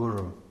a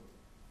guru,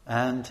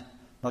 and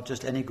not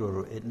just any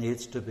guru, it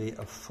needs to be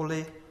a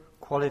fully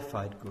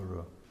qualified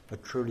guru, a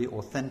truly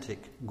authentic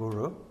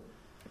guru,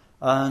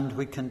 and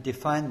we can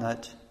define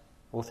that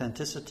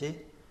authenticity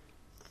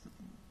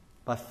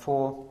by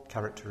 4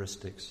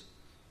 characteristics.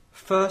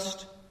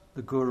 First,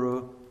 the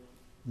guru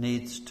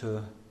needs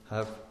to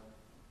have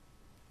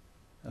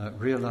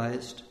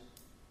realized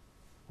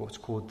what's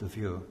called the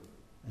view.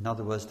 In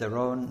other words, their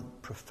own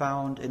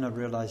profound inner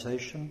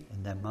realization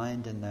in their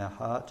mind, in their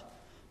heart,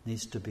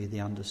 needs to be the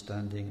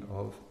understanding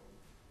of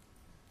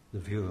the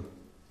view,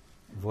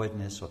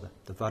 voidness, or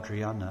the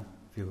Vajrayana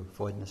view,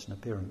 voidness and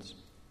appearance.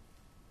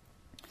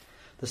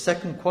 The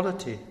second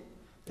quality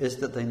is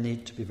that they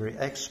need to be very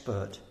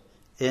expert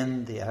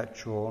in the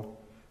actual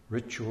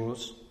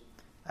rituals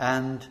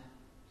and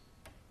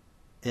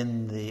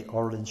in the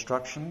oral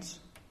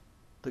instructions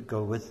that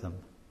go with them.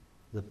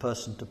 The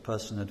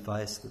person-to-person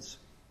advice that's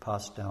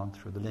passed down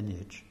through the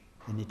lineage.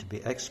 They need to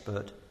be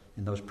expert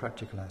in those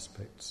practical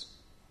aspects.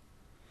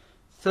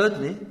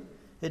 Thirdly,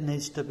 it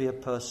needs to be a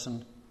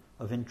person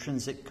of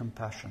intrinsic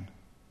compassion,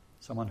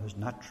 someone who's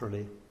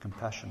naturally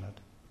compassionate.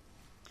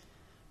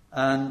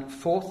 And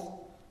fourth,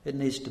 it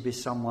needs to be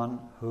someone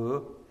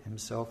who,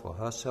 himself or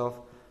herself,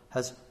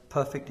 has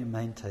perfectly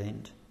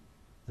maintained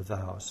the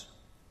vows.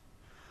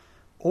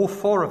 All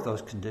 4 of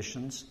those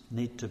conditions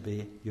need to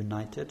be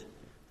united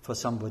for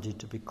somebody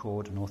to be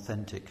called an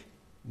authentic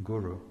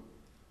guru.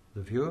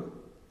 The view,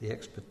 the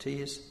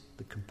expertise,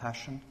 the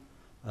compassion,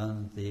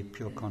 and the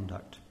pure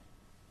conduct.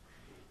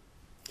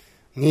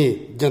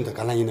 니 전다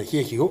갈라이나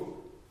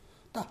해히요.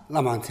 다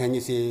라만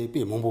천니세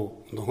비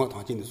몽보 동화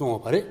당진의 송어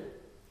바래.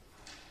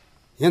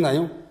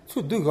 얘나요.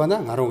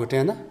 수두거나 나로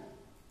그때나.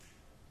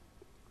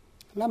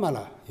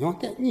 라마라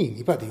용때 니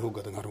이바디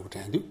호거든 나로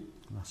그때인데.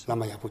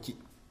 라마야 보지.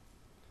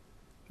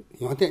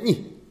 용때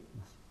니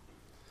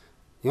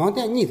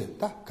영한테 니들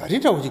다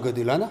가리라고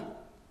지거들라나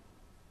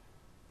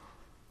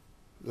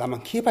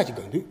라만 키바지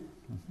건데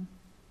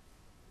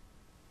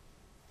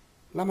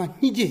라만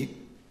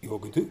니지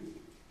요거도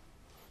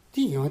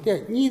디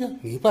영한테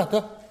니들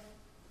니바다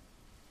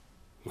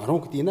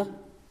마롱 그디나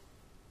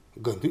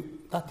건데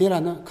다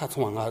대라나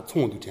카총왕아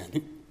총도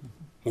된데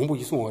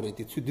몽부지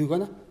송어레디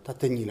추두거나 다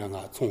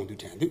되니라가 총도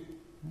된데.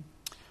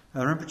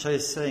 Rinpoche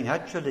is saying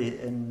actually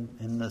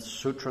in the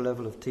sutra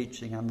level of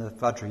teaching and the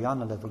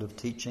Vajrayana level of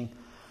teaching,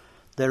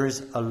 there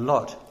is a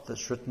lot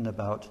that's written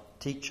about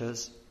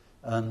teachers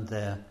and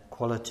their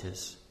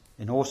qualities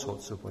in all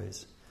sorts of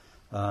ways.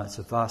 It's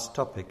a vast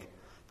topic.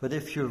 But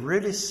if you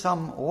really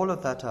sum all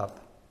of that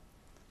up,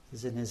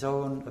 is in his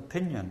own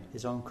opinion,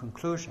 his own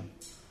conclusion,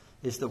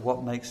 is that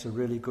what makes a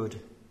really good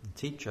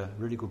teacher,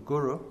 a really good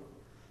guru,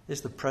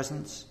 is the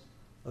presence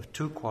of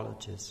 2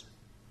 qualities.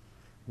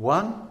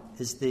 One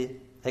is the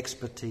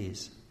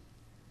expertise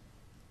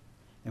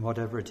in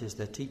whatever it is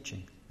they're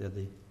teaching, they're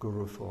the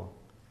guru for.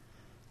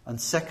 And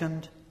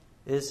second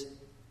is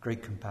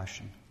great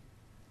compassion.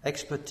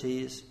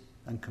 Expertise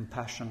and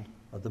compassion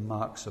are the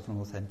marks of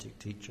an authentic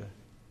teacher.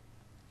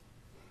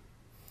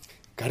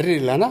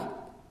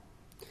 가르릴라나?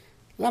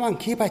 라만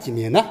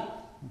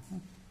기바지면나?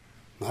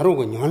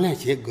 나로고 녀래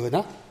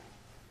제거나?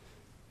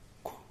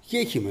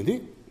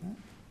 예히면데?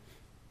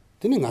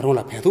 드니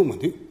나로라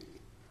배도면데?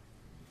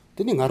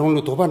 Then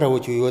Naron Toba Rawu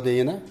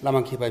Yodeina,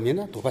 Laman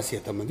Kipamina, Toba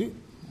Setamadu.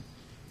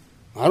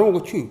 Naron go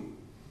chew.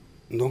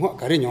 No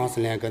Carignos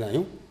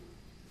Langanayo.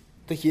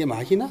 The Hia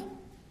Mahina.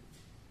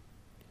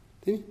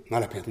 Then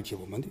Malapetuchi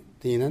woman,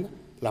 Tina,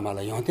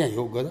 Lamala Yonta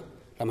Yoga,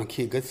 Laman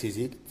Kiga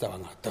Sizi,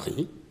 Zavana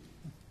Tari.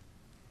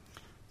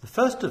 The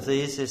first of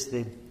these is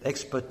the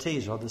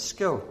expertise or the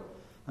skill.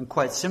 And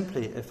quite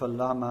simply, if a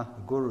lama,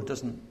 a guru,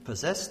 doesn't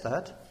possess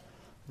that,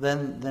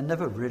 then they're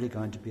never really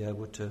going to be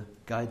able to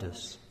guide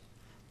us.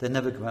 They're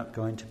never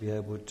going to be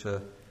able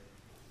to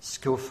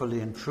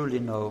skillfully and truly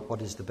know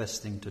what is the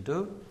best thing to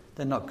do.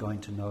 They're not going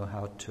to know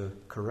how to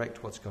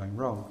correct what's going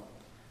wrong.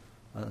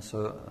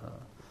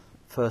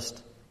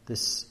 First,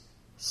 this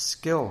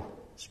skill,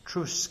 this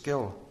true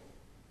skill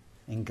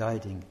in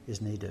guiding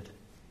is needed.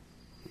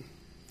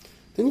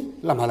 Then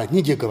Lamala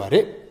Nije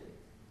Gavare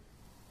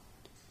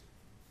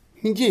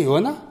Nije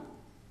Yona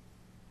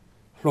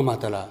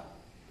Romatala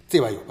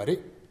Zevayo Pare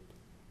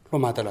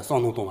Romatala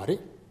Sono Tomare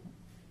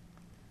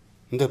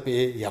the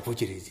Pe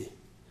Yapujirizi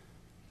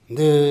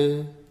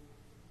the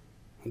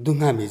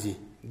Dungamezi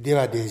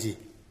Deva Desi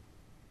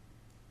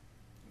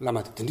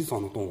Lamata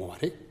Sono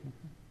Tomare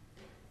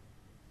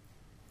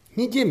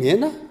Nije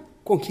Mena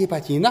Conchi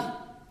Pacina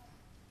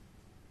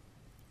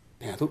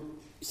Patu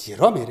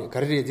Siromere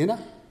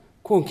Carrezina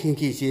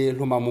Conchi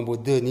Loma Mombo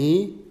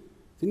Deni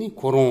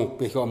Coron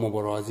Peho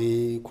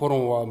Moborazi,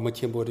 Coron wa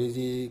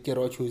Machemborezi,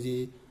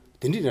 Kerochuzi,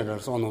 Tendida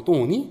sono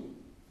Toni,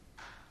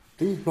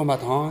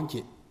 Lomatan,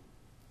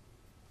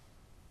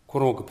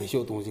 Coron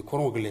Pesho Tonzi,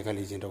 Coron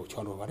legalizing of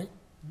Chonovare.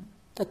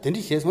 That Tendi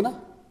says one,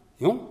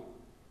 Yon,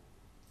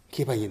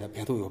 keep a in the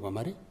Peto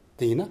Yobamare,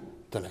 Tina,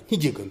 Tala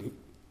Nijikandu,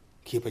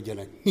 keep a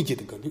Jala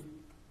Nijikandu.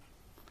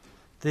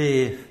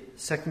 The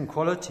second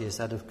quality is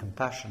that of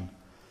compassion.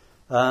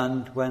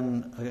 And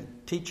when a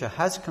teacher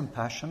has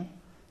compassion,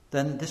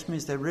 then this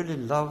means they really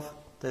love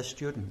their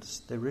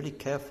students. They really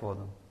care for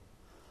them.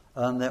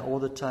 And they're all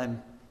the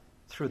time,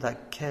 through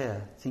that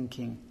care,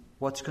 thinking,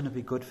 what's going to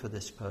be good for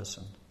this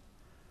person?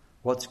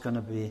 What's going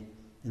to be,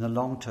 in the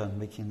long term,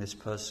 making this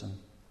person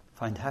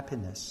find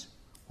happiness?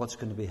 What's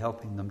going to be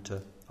helping them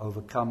to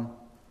overcome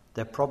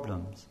their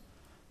problems?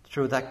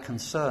 Through that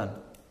concern,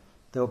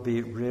 they'll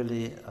be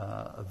really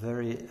a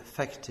very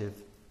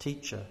effective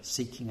teacher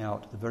seeking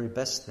out the very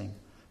best thing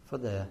for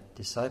their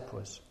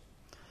disciples.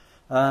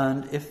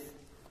 And if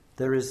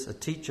there is a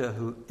teacher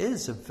who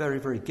is a very,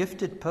 very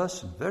gifted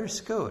person, very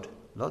skilled,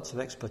 lots of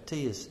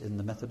expertise in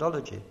the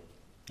methodology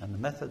and the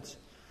methods,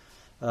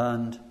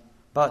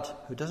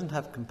 but who doesn't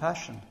have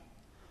compassion,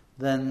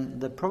 then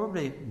they're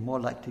probably more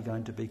likely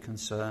going to be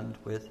concerned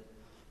with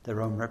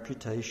their own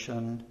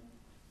reputation,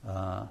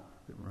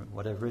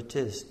 whatever it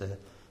is, their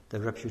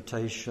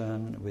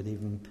reputation, with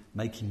even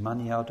making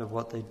money out of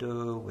what they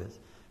do, with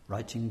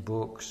writing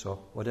books or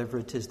whatever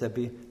it is. They'll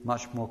be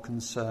much more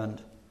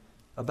concerned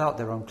about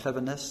their own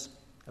cleverness,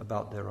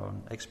 about their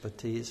own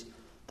expertise,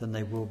 than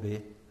they will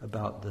be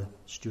about the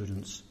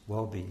students'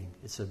 well-being.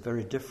 It's a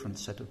very different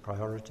set of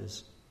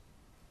priorities.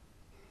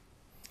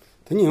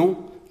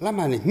 No,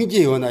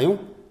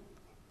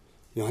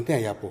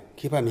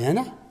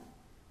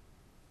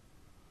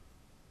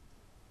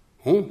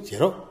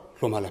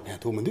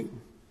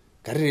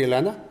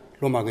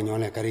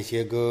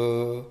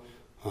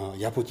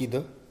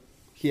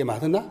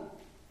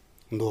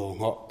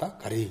 not that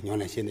carry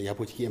yon shin the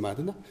Yapuchi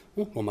Madana,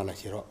 Momala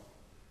Shiro,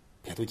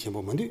 Patu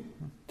Chimbo Mandu,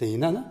 the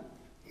Inana,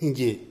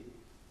 Ninji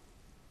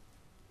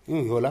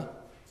Yola,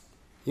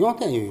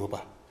 Yonka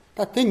Yoba,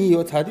 that 10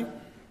 years had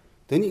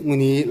then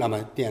Muni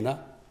Lama Tiana,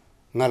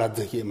 Nala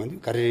Zaki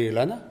Mandu, Carry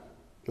Lana,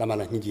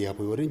 Lamala Ninji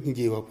Apuori,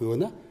 Ninji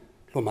Wapuona,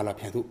 Lomala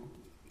Patu,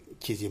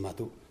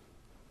 Chizimatu,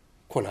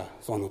 Cola,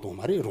 Sono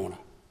Tomari, Rona,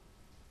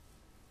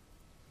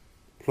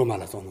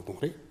 Lomala Sono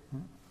Tomari.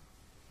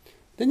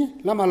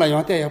 Then Lamala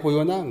Yonte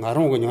Apoyona,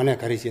 Naron Yona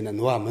Carisian and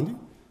Noamandu,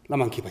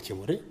 Laman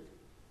Kipachimore,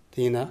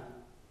 Tina,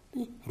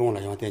 Rona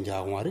Yonte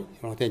Jawari,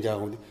 Yonte Jaw,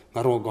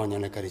 Naron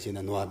Gonyana Carisian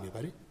and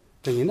Noamibari,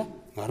 Tina,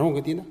 Naron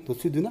Gatina,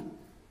 Tusuduna,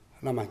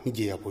 Lama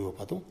Niji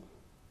Apoyopato,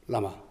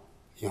 Lama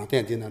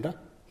Yonte Dinada,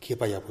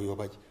 Kipaya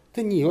Poyobaji,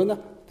 Teniona,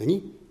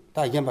 Teni,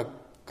 Tayamba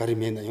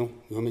Carimena,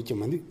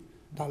 Yomichimandu,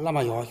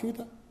 Lama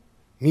Yashuda,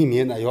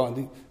 Mimiana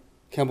Yondi,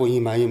 Cambo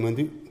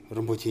Imayimandu,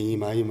 Rumbuchi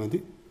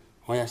Imayimandu.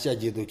 Oya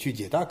shaji do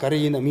chuje ta kare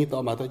ina mi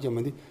to ma to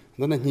jemandi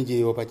nona nji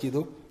yo ba ji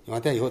do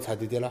yate yo cha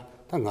de la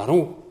ta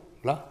ngarong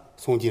la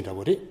songjin da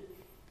wore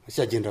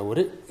shajin da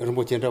wore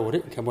rumbo chen da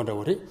wore kembo da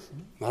wore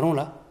ngarong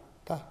la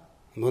ta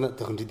nona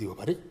tagndi di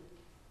ba re.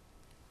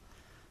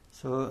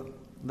 So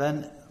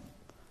then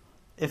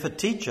if a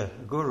teacher,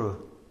 a guru,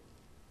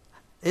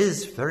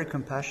 is very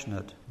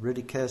compassionate,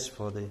 really cares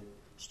for the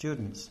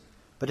students,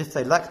 but if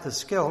they lack the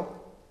skill,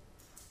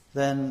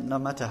 then no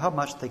matter how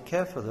much they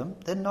care for them,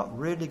 they're not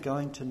really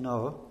going to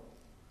know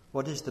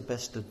what is the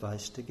best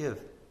advice to give.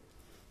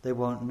 They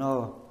won't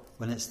know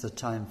when it's the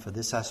time for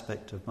this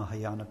aspect of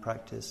Mahayana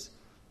practice,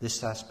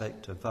 this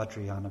aspect of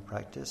Vajrayana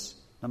practice.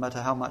 No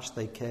matter how much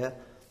they care,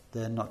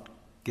 they're not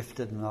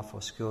gifted enough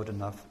or skilled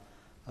enough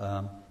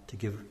to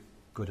give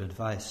good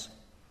advice.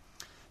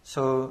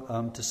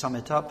 So to sum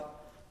it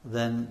up,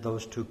 then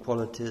those two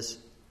qualities,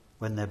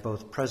 when they're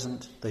both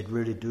present, they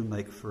really do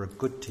make for a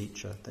good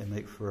teacher. They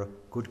make for a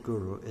good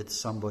guru. It's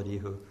somebody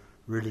who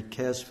really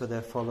cares for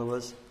their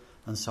followers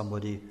and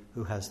somebody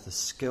who has the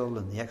skill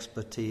and the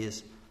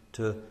expertise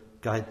to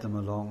guide them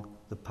along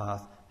the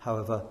path,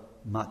 however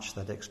much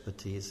that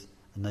expertise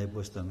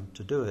enables them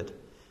to do it.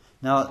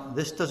 Now,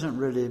 this doesn't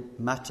really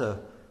matter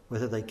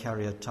whether they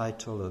carry a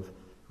title of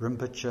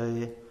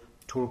Rinpoche,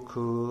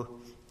 Tulku,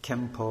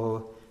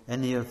 Kempo,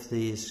 any of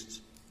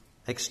these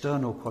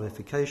external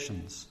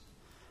qualifications.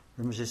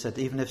 Rinpoche said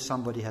even if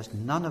somebody has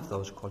none of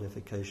those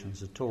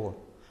qualifications at all,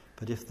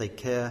 but if they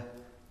care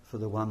for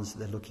the ones that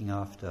they're looking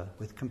after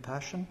with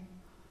compassion,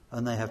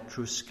 and they have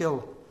true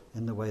skill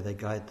in the way they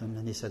guide them,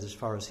 and he said as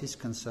far as he's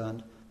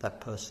concerned, that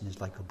person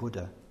is like a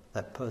Buddha.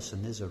 That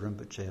person is a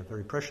Rinpoche, a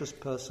very precious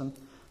person.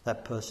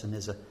 That person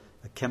is a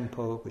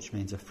Kempo, which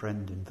means a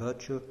friend in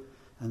virtue,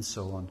 and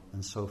so on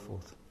and so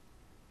forth.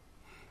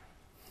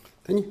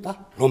 Tani ta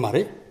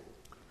Romare.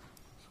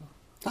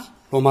 Ta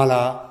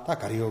Romala ta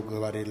Kario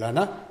Gavare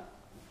Lana.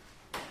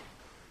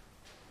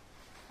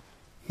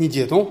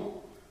 Nijeton.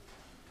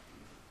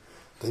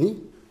 Tani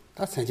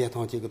ta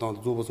Sanjeton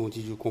Jigadon Zubos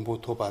Jiju Compo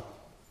Toba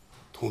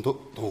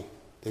Tondo Don.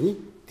 Tani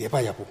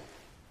Debayapo.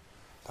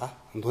 Ta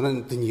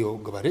Donan Dinio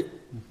Gavare.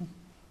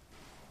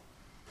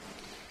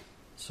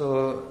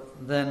 So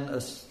then,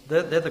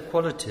 they're the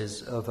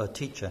qualities of a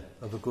teacher,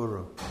 of a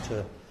guru,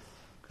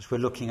 because we're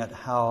looking at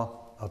how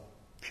a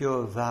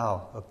pure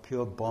vow, a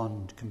pure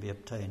bond can be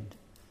obtained.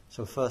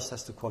 So first,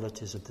 that's the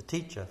qualities of the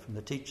teacher, from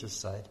the teacher's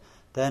side.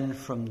 Then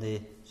from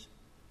the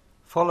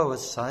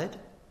follower's side,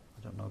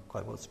 I don't know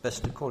quite what's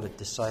best to call it,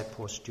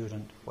 disciple,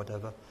 student,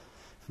 whatever.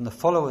 From the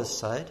follower's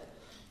side,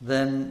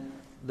 then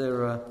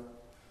there are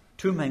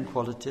two main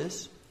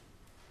qualities.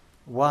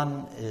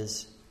 One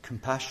is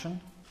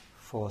compassion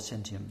for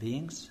sentient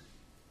beings,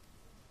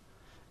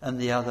 and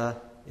the other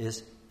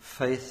is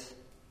faith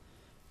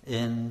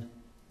in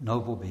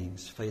noble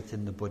beings, faith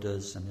in the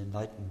Buddhas and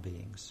enlightened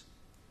beings.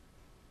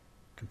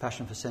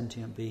 Compassion for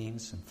sentient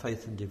beings and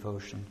faith and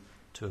devotion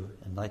to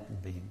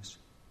enlightened beings.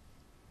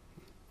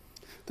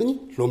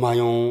 Tani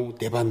Lomayon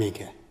Deba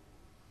Meke,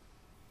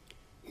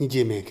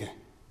 Nije Meke,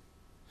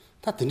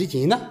 Tatani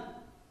Jina,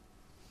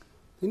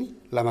 Tani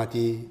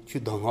Lamati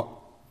Chudongo,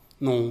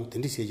 non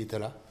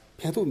Tendisejitala.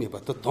 Pento me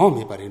but the Tom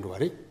me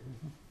parinduari.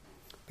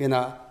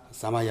 Pena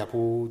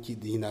Samayapu,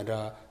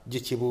 Dinada,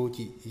 Jichibu,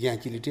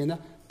 Yankee Litena,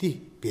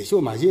 Ti,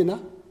 Pesho Majena,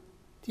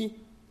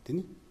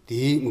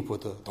 Ti,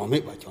 Mupoto,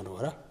 Tome by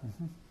Chondora,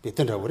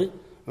 Petendawari,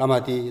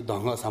 Lamati,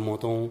 Donga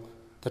Samoton,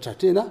 the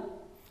Chatena,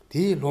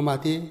 Ti,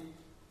 Lomati,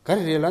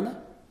 Carirelana,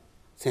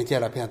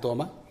 Santiara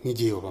Pantoma,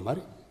 Niji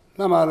Obamari,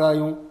 Lama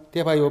Rayon,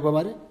 Tepa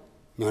Obamari,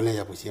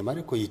 Nolea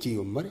Pusimari, Koichi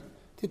Umari,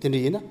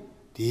 Titinina,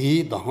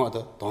 Ti,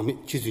 Donga, Tommy,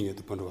 Chizunia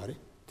to Ponduari.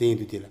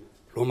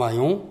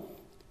 Lomayon,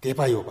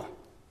 Tepayoba,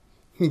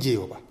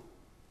 Njioba.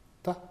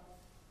 Ta,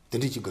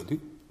 Tendichigandu.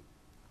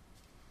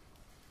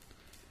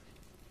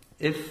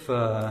 If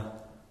a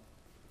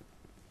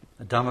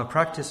Dharma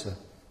practicer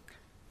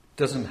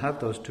doesn't have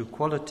those two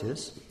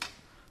qualities,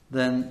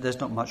 then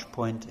there's not much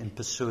point in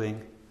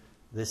pursuing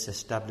this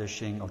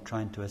establishing or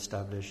trying to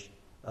establish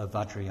a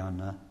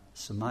Vajrayana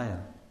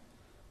Samaya.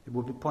 It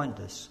will be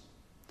pointless.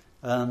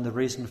 And the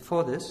reason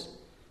for this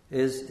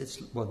is,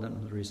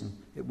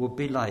 it would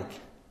be like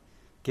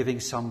giving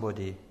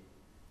somebody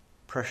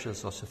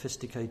precious or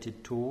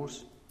sophisticated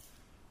tools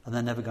and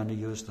they're never going to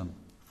use them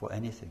for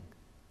anything.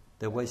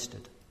 They're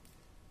wasted.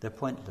 They're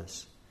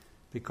pointless.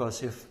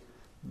 Because if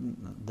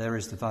there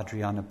is the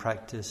Vajrayana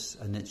practice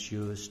and it's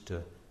used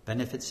to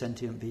benefit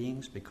sentient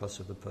beings because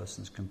of the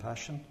person's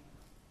compassion,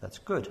 that's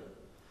good.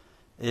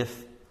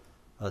 If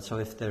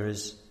there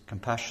is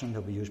compassion,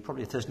 they'll be used.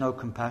 Probably if there's no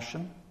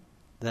compassion,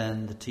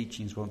 then the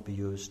teachings won't be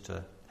used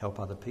to help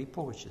other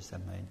people, which is their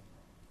main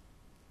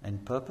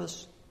end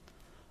purpose.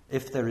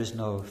 If there is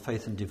no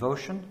faith and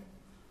devotion,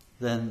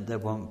 then there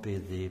won't be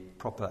the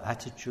proper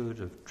attitude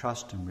of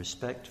trust and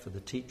respect for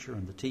the teacher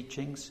and the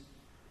teachings,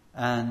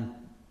 and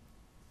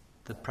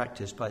the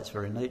practice by its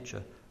very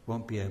nature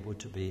won't be able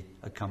to be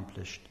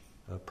accomplished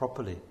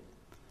properly.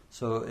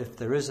 So if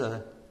there is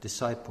a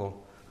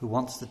disciple who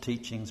wants the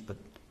teachings but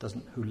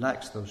who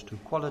lacks those two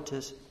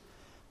qualities,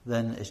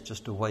 then it's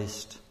just a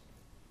waste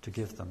to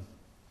give them.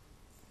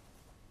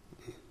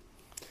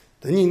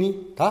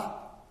 Danini ta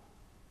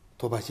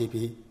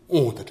Tobasipi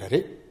on the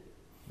Tare.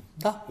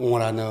 Ta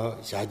Orana,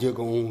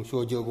 Shajogon,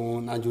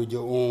 Shojogon,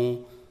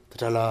 Nanjujon,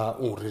 Tala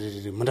on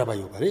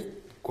Mandabayopare,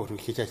 Kotu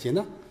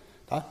Hichachina,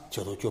 ta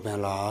Choto Chopan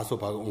La,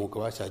 Sopa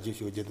Onka, Shajo,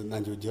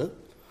 Nanjuja,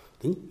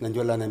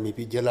 Nanjolana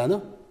Mipi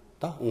Jelana,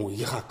 ta on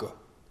Yahaka,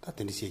 ta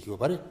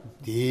Tenisiopare,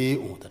 the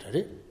on the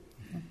Tare.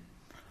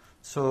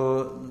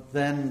 So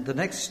then the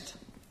next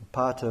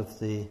part of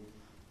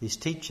these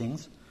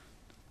teachings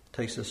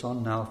takes us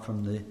on now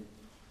from the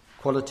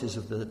qualities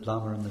of the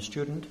Lama and the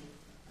student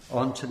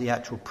on to the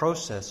actual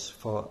process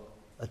for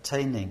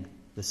attaining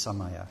the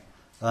Samaya.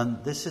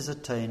 And this is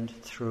attained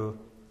through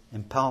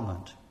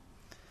empowerment.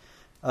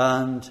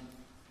 And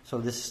So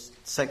this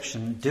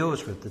section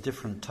deals with the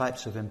different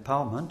types of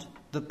empowerment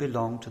that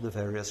belong to the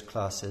various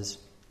classes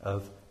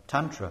of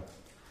Tantra.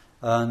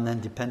 And then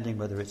depending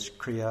whether it's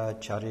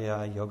Kriya,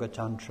 Charya, Yoga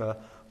Tantra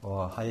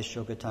or highest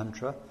Yoga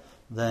Tantra,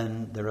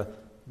 then there are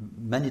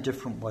many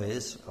different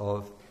ways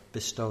of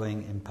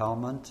bestowing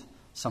empowerment.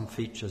 Some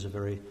features are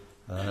very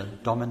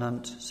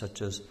dominant,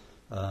 such as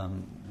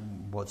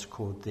what's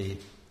called the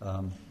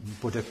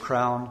Buddha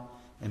crown,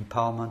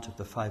 empowerment of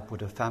the 5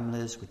 Buddha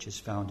families, which is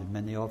found in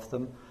many of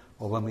them.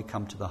 Or when we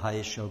come to the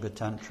highest Yoga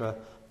Tantra,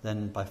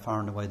 then by far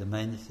and away the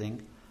main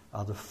thing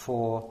are the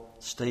 4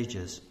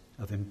 stages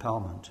of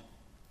empowerment.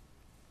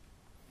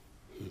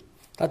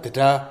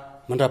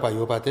 Tatita mandapa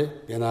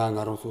yobate, Pena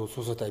Narosu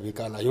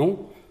Susatabica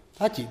Layon,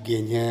 Tachi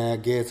Genya,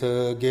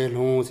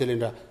 Gelon,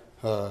 Cylinder,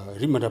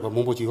 Rimadapa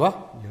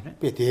Mombojiwa,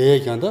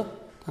 Pete Yanda,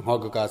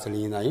 Hoga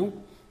Gasolina Yon,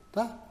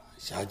 Ta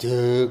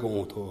Shaja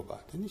Gontoba,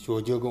 then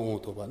Shoja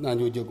Gontoba,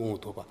 Nanjo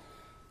Gontoba,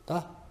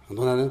 Ta,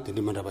 Dona, the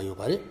Mandapa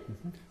Yobare,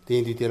 the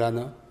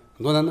Indiana,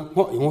 Dona,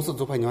 what you want to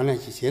do in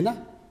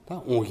Siena,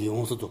 Ta, only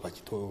wants to do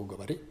Pachito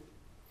Gabare.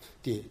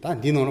 The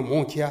Dino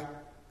Montia,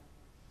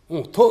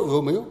 on to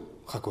Romeo.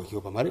 Kako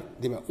Yobamari,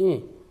 Dima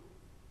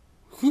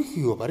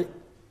Yobari,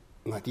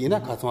 Matina,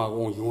 Katwa,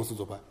 on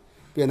Yonsuba,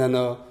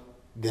 Penana,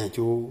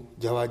 Denju,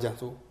 Java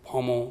Janso,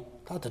 Pomo,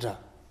 Tata.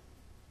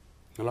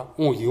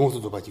 On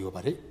Yonsuba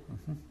Yobari,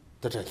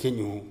 Tata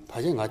Kenu,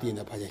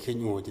 Pajangatina,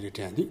 Pajakenu, the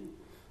Tandi,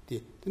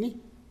 the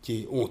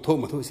G on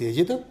Tomato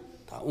Sejita,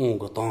 Ta on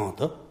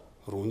Gotanta,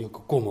 Runi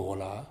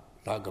Comola,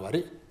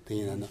 Lagavari,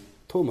 the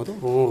Tomato,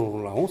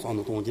 Rolls on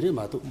the Tonjiri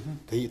Matu,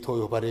 the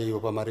Toyobari,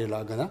 Yobamari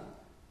Lagana.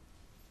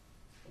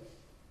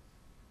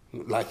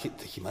 Like it,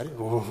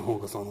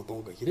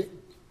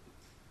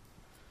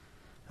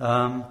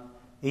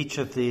 each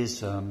of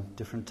these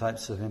different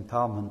types of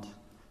empowerment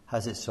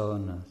has its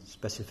own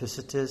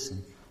specificities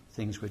and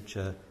things which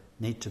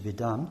need to be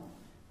done.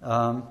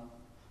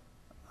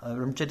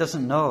 Rinpoche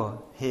doesn't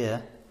know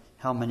here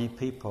how many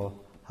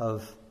people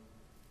have,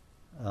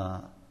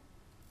 let's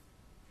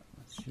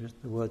use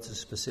the words as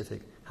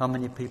specific, how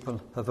many people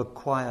have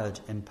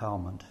acquired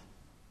empowerment.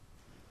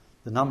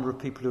 The number of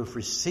people who have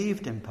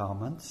received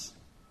empowerments,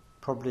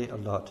 probably a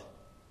lot.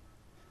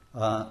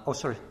 I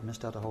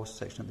missed out a whole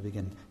section at the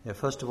beginning. Yeah,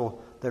 first of all,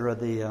 there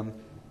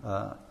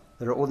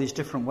are all these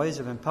different ways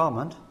of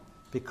empowerment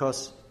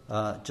because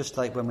just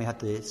like when we had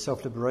the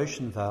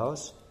self-liberation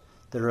vows,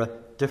 there are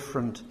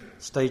different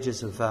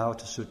stages of vow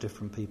to suit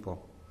different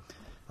people.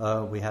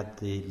 We had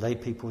the lay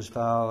people's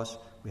vows,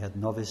 we had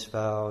novice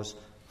vows,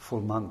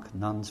 full monk,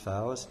 nuns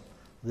vows.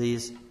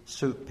 These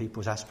suit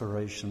people's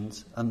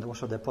aspirations and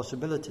also their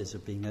possibilities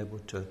of being able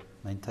to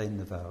maintain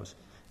the vows.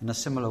 In a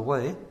similar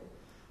way,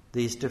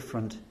 these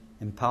different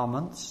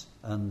empowerments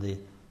and the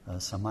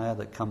samaya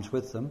that comes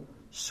with them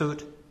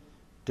suit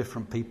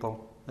different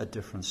people at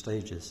different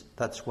stages.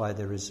 That's why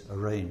there is a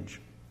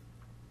range.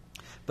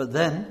 But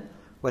then,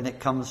 when it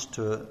comes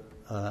to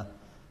the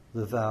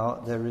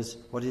vow, there is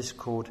what is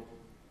called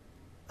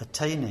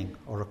attaining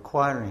or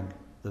acquiring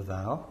the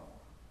vow.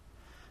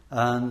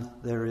 And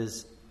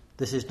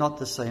this is not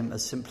the same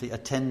as simply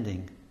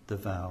attending the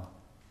vow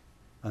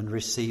and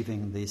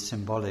receiving the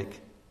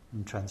symbolic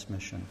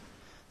transmission.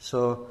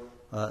 So,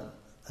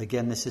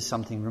 again, this is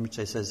something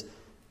Rinpoche says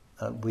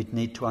we'd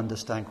need to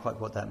understand quite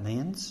what that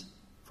means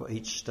for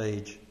each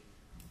stage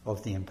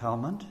of the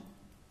empowerment,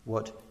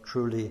 what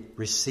truly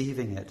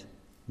receiving it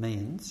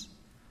means,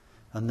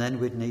 and then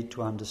we'd need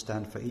to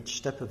understand for each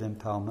step of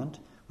empowerment,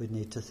 we'd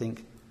need to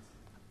think,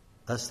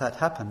 has that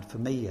happened for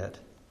me yet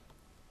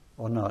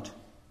or not?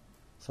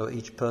 So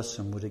each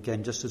person would,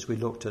 again, just as we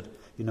looked at,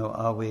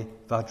 are we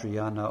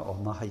Vajrayana or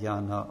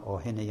Mahayana or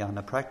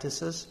Hinayana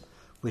practices?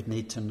 We'd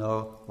need to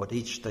know what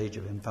each stage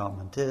of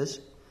empowerment is,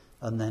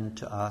 and then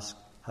to ask,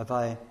 have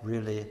I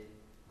really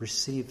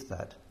received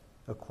that,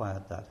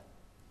 acquired that?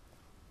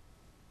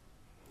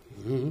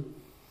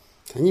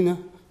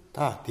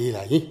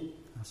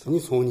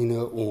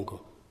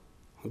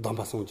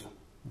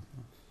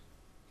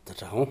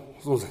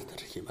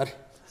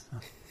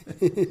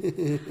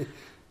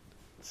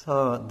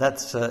 So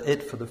that's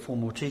it for the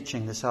formal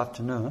teaching this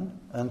afternoon,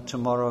 and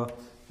tomorrow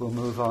we'll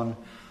move on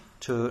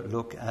to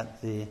look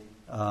at the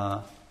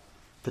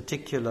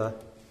particular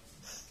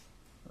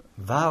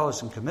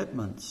vows and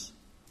commitments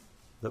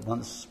that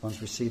once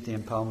received the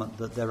empowerment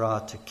that there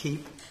are to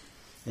keep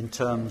in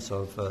terms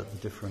of the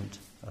different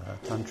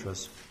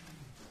tantras.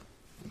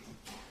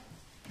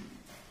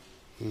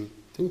 And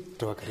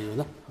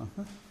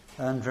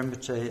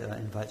Rinpoche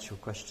invites your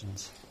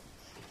questions.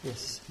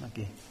 Yes,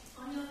 Maggie.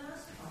 On your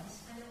last point,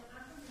 I know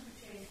Akram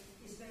Rinpoche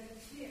is very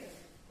clear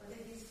whether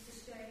he's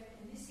described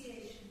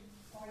initiation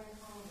or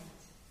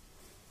empowerment.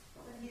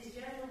 When his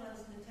general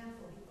ones in the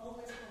temple, he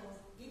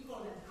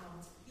called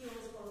empowerment, he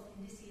always calls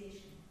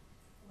initiation.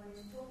 And when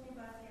he's talking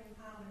about the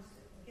empowerments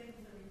that were given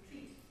for the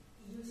retreat,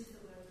 he uses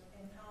the word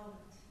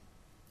empowerment.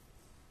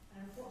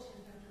 And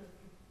unfortunately, I have to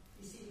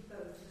receive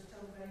both, just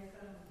told very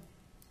firmly.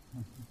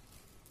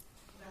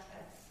 That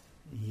helps.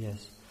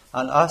 Yes.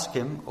 I'll ask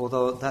him,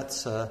 although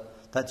that's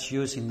that's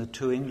using the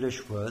two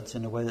English words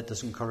in a way that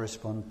doesn't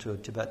correspond to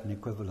Tibetan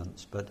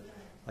equivalents. But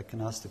I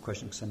can ask the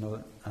question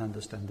because I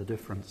understand the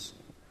difference.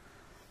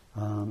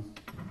 The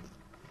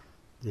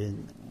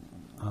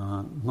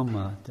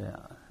Ngoma the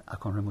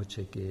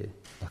Akonremucheke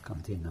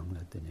Lakanti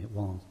Nangla Dene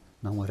Wang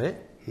Nangware.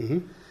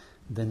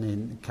 Then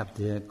in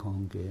Kapde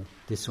Konge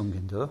de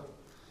Sungindo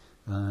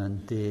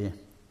the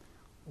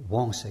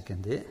Wang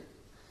second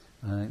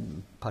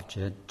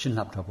Pache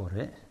Chinlap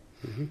Tabore.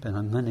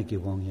 Penanganiki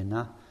Wang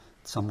Yena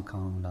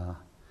Samkang la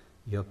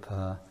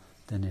Yopa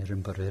Dene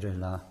Rimbarere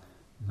la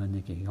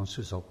Maniki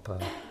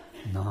Yonsusopa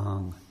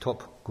Nang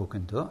Top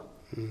Gokendo.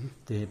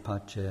 De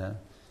Pache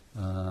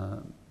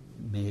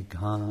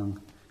Megang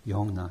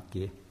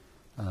Yongnaki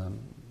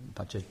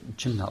Pache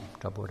Chinlap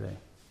Tabore.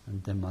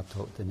 And then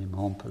Mato Dene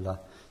Mompala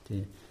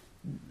the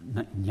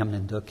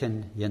Nyamnendo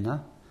Ken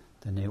Yena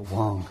Dene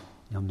Wang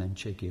Nyamnen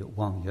Cheki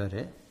Wang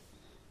Yore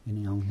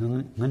in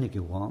Yanganiki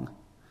Wang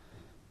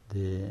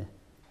the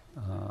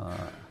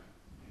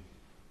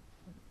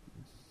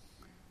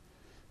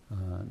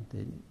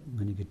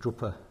Maniki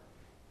Drupa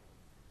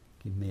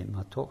ki me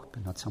matok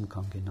penat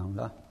samkang ki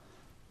nangla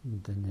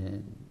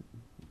then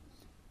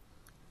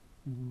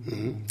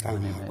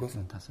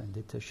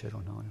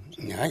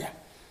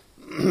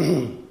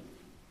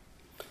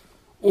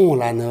on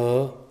la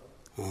no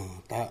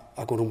ta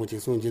akono ji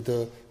song ji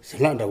de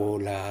shan da wo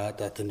la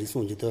da den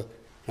song ji de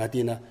la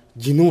di na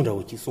jinon da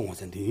wo ji song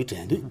san de yu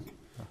zhen de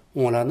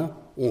on la no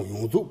on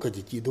yong zu ge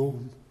ji do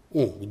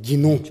on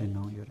jinon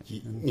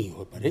ji ni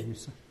ho ba re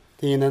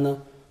de na na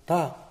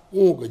ta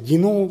on ge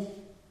jinon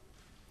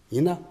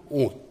ina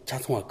on cha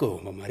song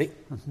ge ma ma re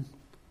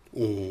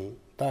on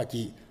ta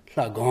ji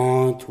la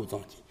gang chu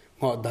zang ji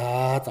ma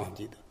da zang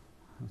ji de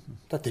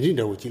ta de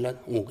da wo ji la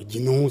on ge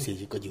jinon se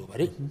ji ge ji ba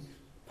re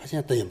现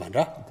在等办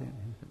着，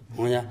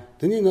我呀，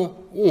等你呢，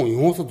我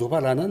用是做把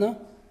来呢，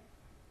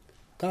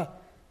他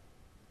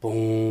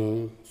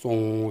嘣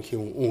松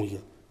胸我就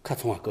看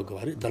从各个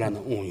的，当然呢，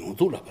我用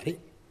做了吧的，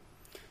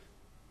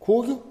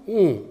可是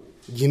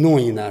一弄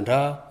一难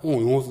着，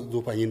我用是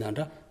做把一难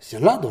着，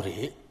先拉到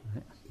的，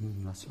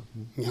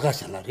你看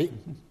先拉的，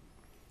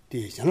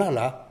对，先拉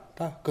了，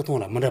他各种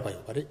了没得把有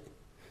吧的，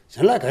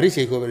先拉开的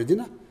谁个吧的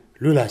呢？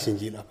六拉星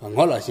期了吧，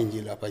我拉星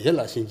期了吧，一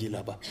拉星期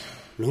了吧。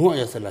另外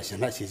要是来想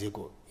来写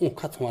过，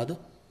看从哪的，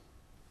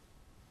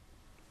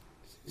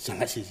想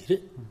来写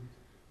的，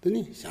等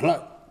你想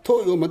来，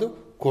头有么的，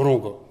各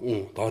种个，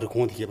到这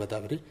工地去把它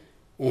的，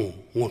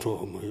我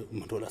说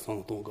没做了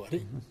上东个的，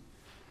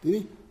等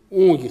你，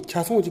就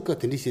恰送这个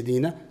等你写的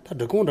呢，他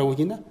这工作我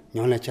呢，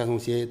原来恰送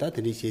写，他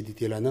等你写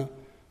的了呢，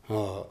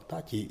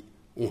他就，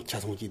恰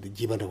送写的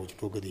基本上我就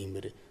做个的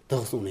没的，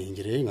都送人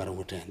家的，俺让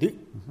我这样的，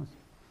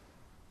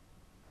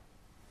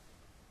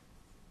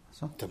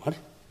怎么的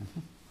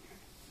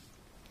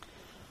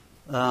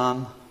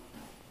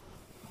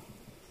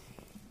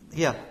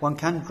？Yeah, one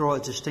can draw a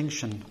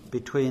distinction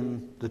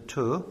between the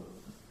two,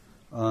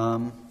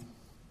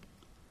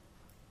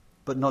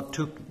 but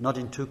not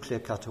in too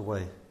clear-cut a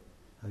way,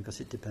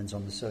 because it depends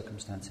on the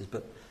circumstances.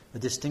 But a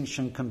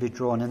distinction can be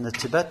drawn in the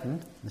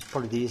Tibetan. It's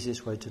probably the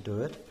easiest way to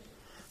do it.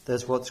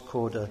 There's what's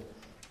called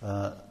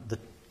the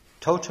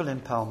total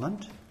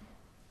empowerment.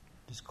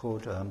 It's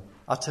called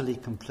utterly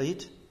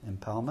complete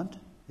empowerment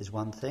is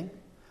one thing.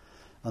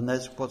 And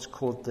there's what's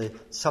called the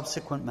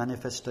subsequent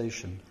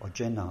manifestation, or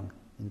Jenang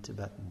in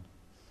Tibetan.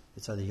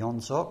 It's either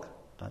Yonzok,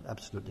 that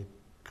absolutely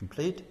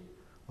complete,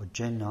 or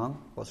Jenang,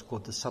 what's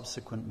called the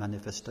subsequent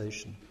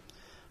manifestation.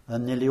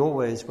 And nearly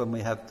always when we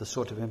have the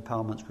sort of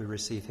empowerments we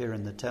receive here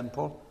in the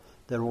temple,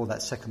 they're all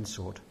that second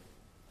sort.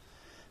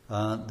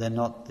 They're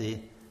not the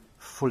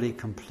fully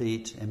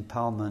complete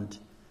empowerment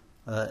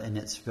in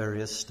its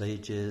various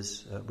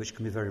stages, which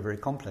can be very, very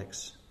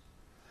complex.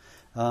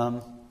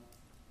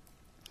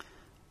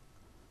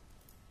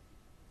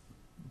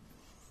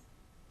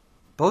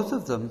 Both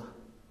of them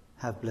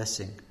have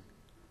blessing.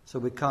 So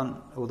we can't,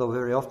 although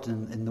very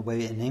often in the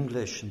way in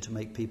English and to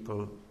make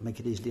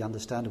it easily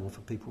understandable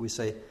for people, we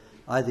say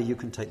either you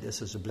can take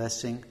this as a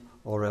blessing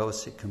or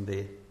else it can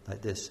be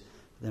like this.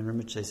 Then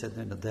Rinpoche said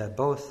that they're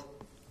both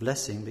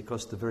blessing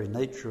because the very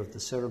nature of the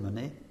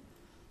ceremony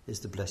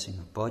is the blessing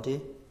of body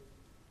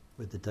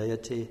with the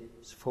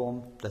deity's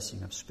form,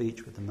 blessing of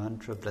speech with the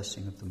mantra,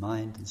 blessing of the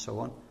mind and so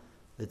on.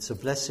 It's a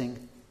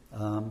blessing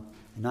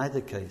in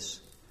either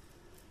case.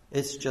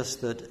 It's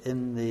just that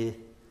in the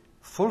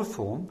full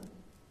form,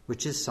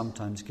 which is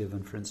sometimes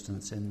given, for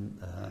instance, in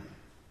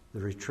the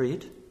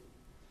retreat,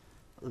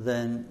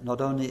 then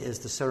not only is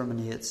the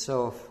ceremony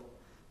itself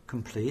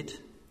complete,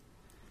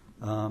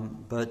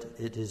 but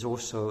it is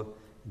also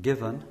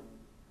given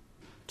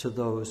to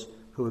those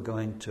who are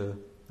going to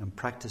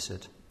practice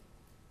it.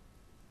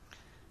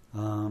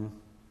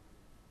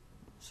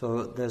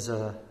 So there's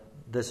a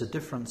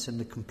difference in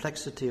the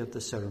complexity of the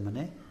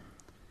ceremony.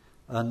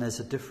 And there's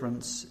a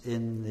difference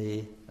in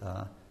the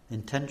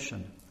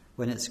intention.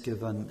 When it's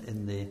given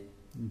in the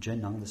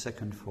Jenang, the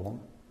second form,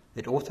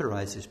 it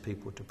authorizes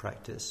people to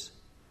practice.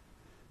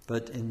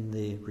 But in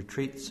the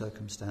retreat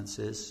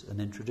circumstances and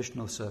in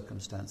traditional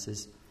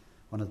circumstances,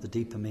 one of the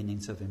deeper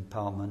meanings of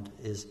empowerment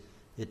is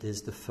it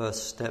is the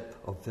first step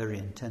of very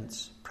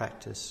intense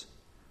practice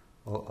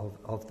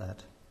of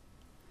that.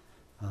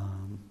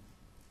 That's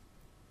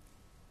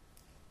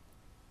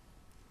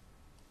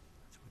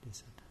what he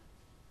said.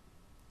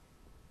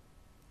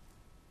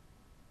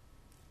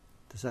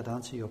 Does that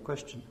answer your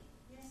question?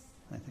 Yes.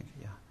 I think,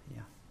 yeah.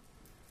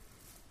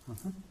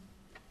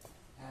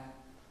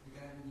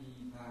 Regarding the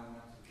vow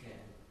not to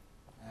kill,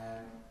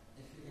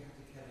 if you have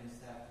to kill in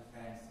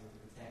self-defense or to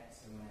protect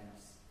someone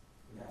else,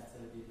 would that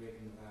still be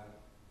breaking the vow?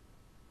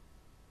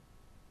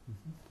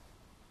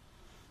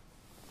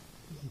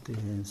 The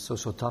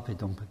sosotapi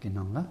dongpa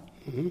kinangla,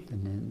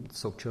 then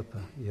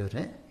sokchopa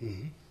yore,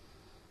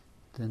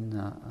 then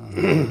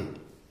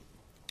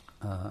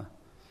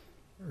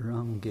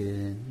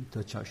rangi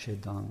docha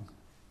shedang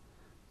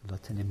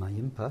latene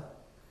mayimpa,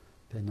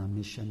 pena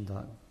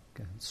mishenda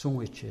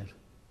sungwicher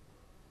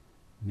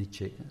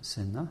miche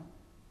sena,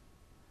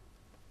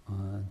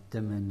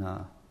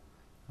 demena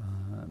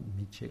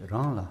miche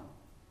rangla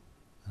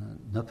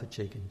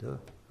napachekindo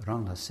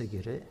rangla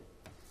segire,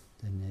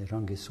 then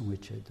rangi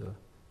sungwicher do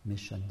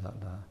mishenda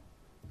la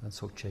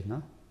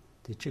sokchena,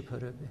 di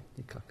chiparebe,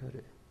 di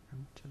kakare,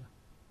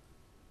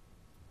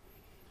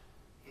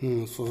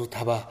 소소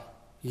타바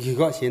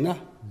이거 시나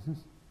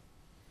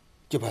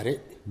저바래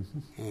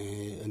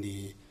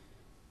아니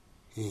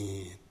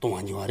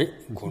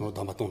동안이와래 고노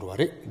담바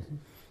동로와래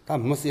다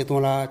무슨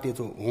동라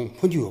때도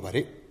혼주요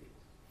바래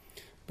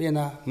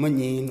배나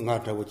뭐니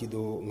nga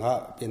잡고지도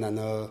nga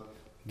배나너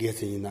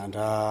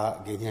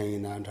게스이나다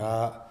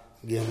게냐이나다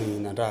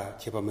게냐이나다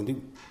제바면도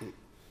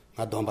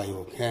nga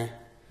dom바요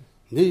해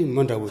네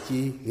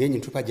먼저고지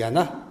녜니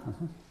추파잖아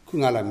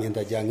그가라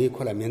면다자니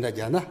콜라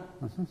면다잖아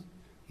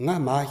nga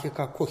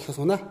마히카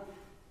코혀소나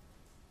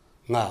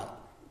nga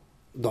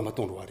domba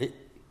동로와래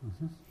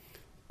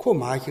코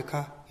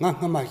마히카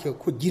nga 마히카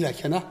코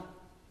지라샤나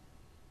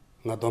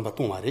nga domba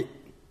동와래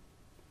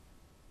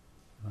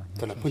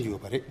tala punjigo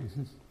pare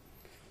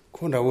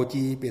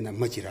콘라오지 베나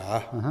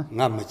머지라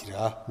nga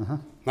머지라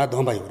nga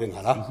domba 요래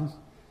nga라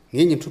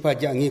녜니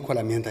추파자 녜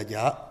콜라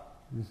면다자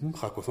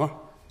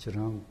하고서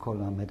저랑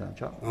콜라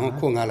메다자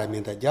코 nga라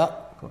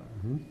면다자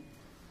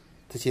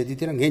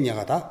tse디티랑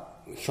녜냐가다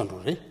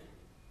현로래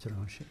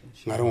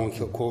나롱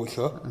코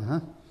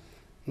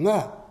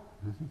nga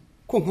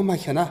콩하마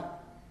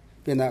혀나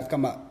베나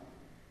까마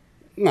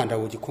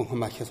nga다오지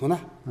콩하마 혀소나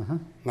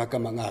nga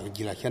까마 nga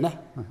지라 혀나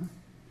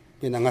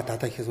베나 nga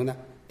다다 혀소나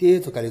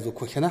떼서 가리서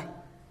코 혀나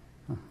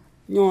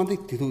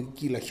뇽데 디도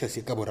지라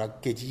혀세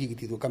까보라 깨지기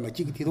디도 까마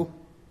지기 디도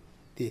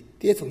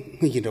떼서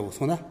흥기라고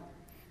소나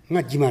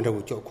nga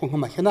지만다고 저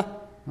콩하마 혀나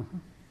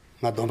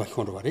nga dom바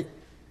혀로 바리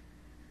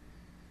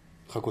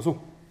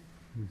하고서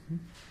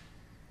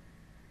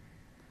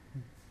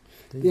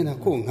얘나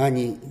꼭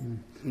가니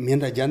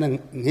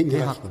면다자는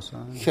내가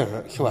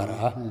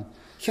혀와라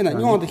혀나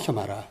뇽도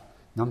혀마라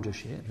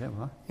남조시에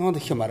레와 뇽도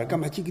혀마라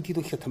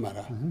까마지기디도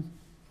혀타마라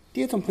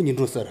떼좀 펀진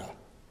로서라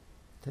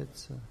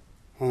됐어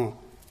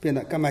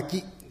배나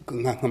까마지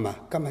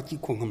그가하마 까마지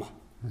콩하마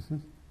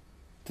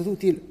저도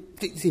띠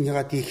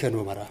신자가 띠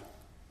혀노마라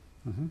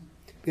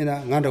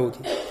배나 간다고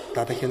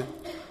다다 혀나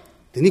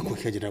드니 코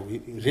혀지라고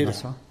레라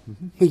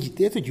뭐지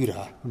떼서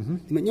주라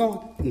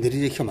뭐냐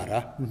느리게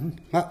혀마라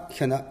마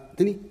혀나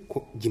드니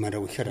코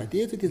지마라고 혀라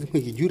떼서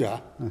뭐지 주라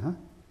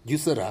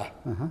주서라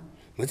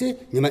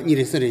뭐지 니만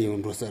이래서래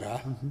용 로서라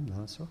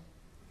나서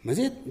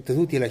뭐지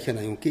저도 띠라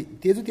혀나 용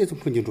떼서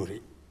펀진 로래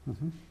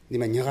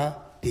니만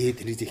녀가 떼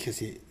드리지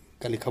혀세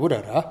깔리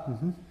가보라라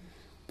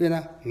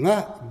배나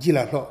nga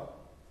지라로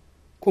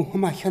코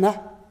험마 혀나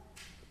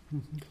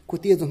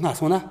코 떼서 nga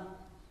소나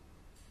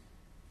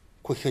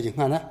코 혀지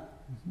하나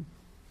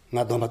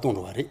nga domba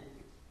tongro wari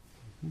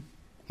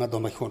nga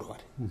domba hyonro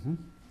wari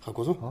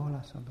hakozo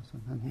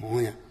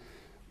뭐냐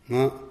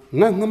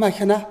nga ma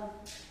hyana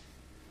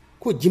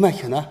ko jima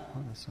hyana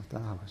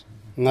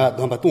nga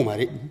domba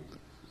tongmari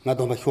nga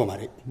domba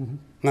hyomari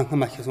nga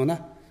ma hyosona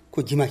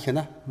ko jima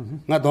hyana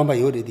nga domba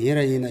yore de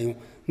yera yina yo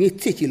ni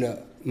tsechila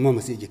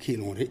momase je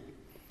kilonre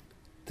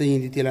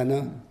tayindi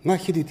tilana nga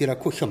hidi tila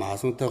ko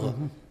hyamaso ta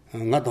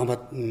nga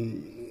domba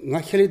nga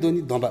hele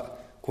doni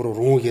domba 고로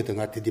롱게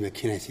등가 되디메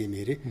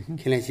키나시메리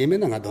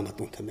키나시메나 nga domba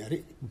tung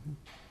tameri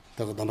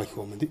daga domba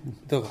hyomandi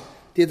daga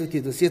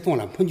tedo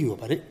setonla punjuyo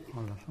pare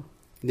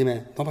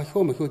dime domba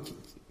hyoma hyo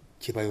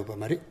chibayo ba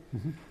mari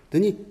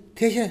deni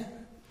tehe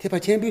tepa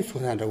chenbi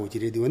sosanra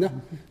ujire diona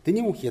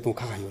deni mo hyeton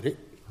kakayore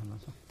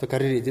to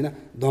karere dina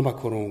domba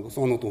korong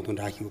sono tongton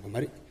ra hyo ba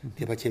mari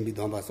tepa chenbi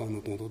domba sono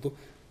tongton to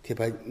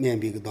tepa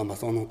nembi domba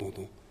sono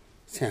tongton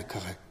sen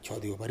kaka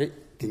chodiyo pare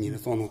deni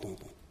sono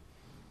tongton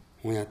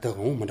뭐야 더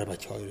뭔가 봐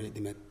줘야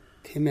되면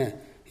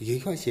테메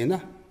이거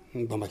시나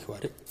너무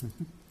좋아래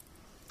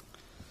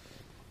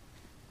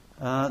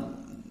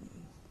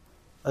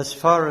as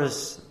far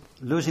as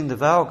losing the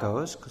vow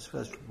goes, because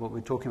that's what we're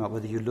talking about,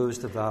 whether you lose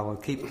the vow or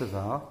keep the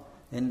vow,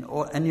 in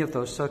any of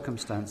those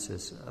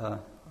circumstances,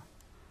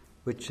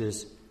 which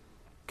is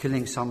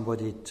killing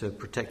somebody to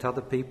protect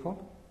other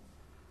people,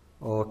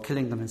 or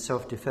killing them in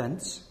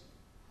self-defense,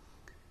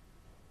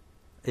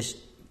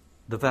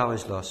 the vow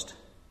is lost.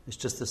 It's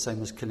just the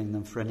same as killing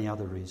them for any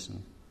other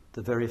reason.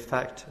 The very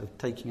fact of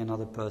taking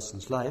another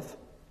person's life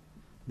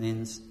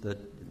means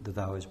that the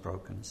vow is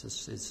broken.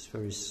 It's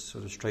very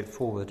sort of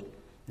straightforward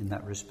in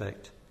that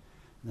respect.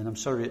 And then I'm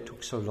sorry it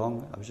took so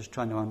long. I was just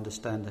trying to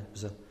understand. It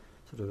was a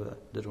sort of a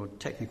little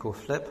technical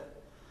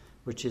flip,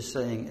 which is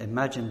saying,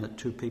 imagine that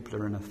two people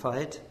are in a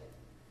fight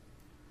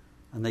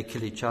and they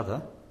kill each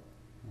other.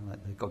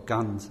 Like they've got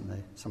guns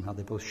and somehow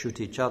they both shoot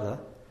each other,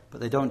 but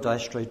they don't die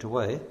straight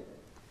away.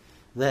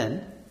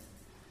 Then,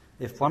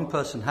 if one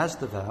person has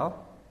the vow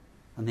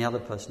and the other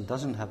person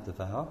doesn't have the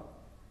vow,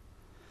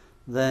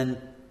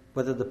 then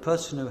whether the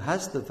person who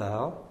has the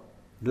vow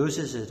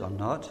loses it or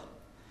not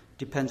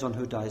depends on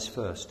who dies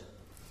first.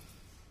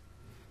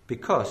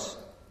 Because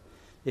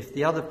if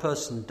the other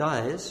person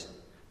dies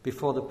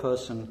before the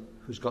person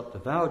who's got the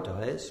vow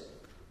dies,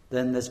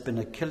 then there's been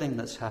a killing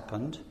that's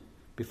happened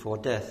before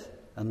death,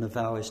 and the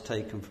vow is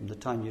taken from the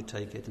time you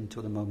take it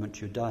until the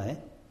moment you die.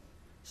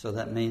 So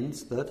that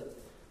means that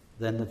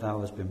then the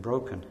vow has been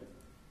broken.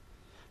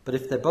 But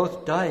if they're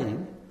both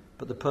dying,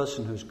 but the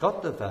person who's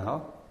got the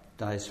vow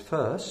dies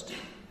first,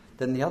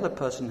 then the other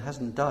person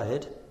hasn't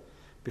died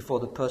before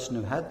the person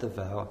who had the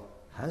vow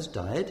has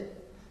died.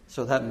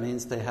 So that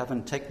means they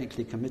haven't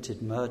technically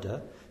committed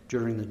murder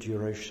during the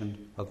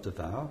duration of the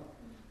vow.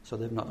 So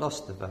they've not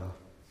lost the vow.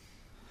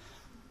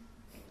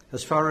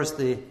 As far as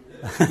the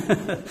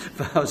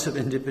vows of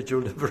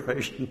individual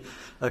liberation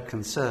are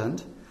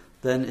concerned,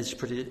 then it's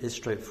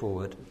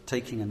straightforward.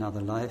 Taking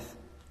another life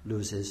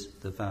loses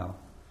the vow.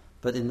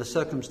 But in the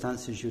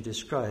circumstances you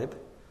describe,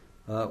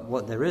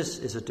 what there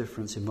is a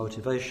difference in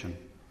motivation.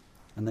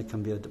 And there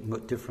can be a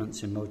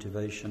difference in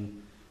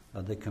motivation.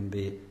 There can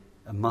be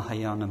a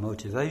Mahayana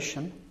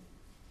motivation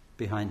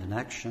behind an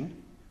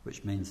action,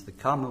 which means the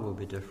karma will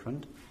be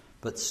different,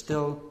 but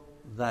still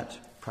that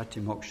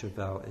pratimoksha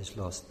vow is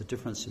lost. The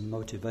difference in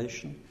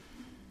motivation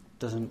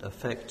doesn't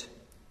affect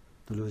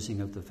the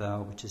losing of the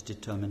vow, which is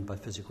determined by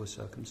physical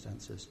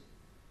circumstances.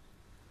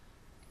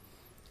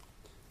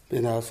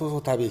 Pena so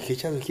tabi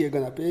khicha khi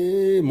gana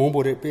pe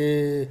mombore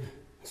pe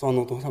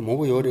sono to sa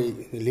mobo yore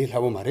le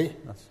labo mare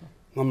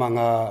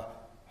mamanga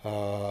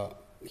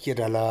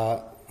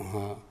khirala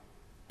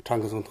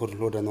trang thor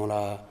lo da no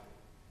la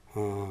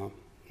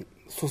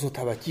so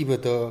taba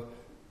jibedo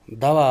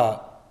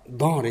dawa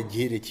don re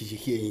ji re chi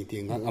chi yin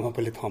de nga ma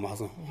pele thama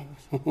so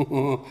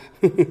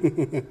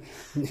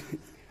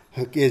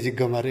ke ji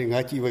gamare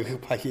nga chi ba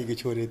pha hi ge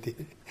chore de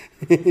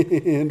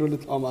ro le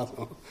thama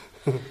so.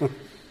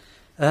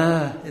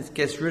 It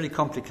gets really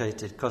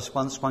complicated because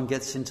once one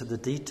gets into the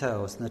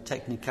details and the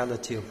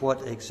technicality of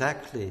what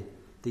exactly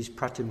these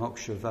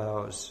pratimoksha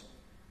vows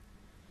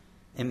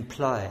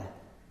imply,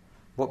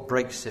 what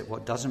breaks it,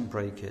 what doesn't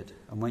break it,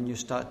 and when you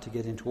start to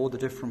get into all the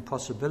different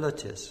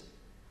possibilities.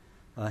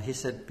 He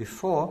said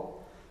before,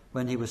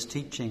 when he was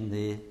teaching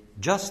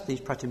just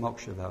these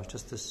pratimoksha vows,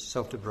 just the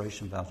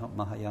self-liberation vows, not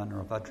Mahayana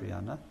or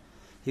Vajrayana,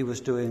 he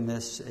was doing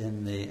this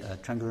in the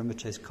Trungpa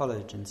Rinpoche's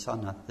college in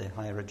Sanath, the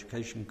higher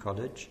education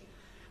college,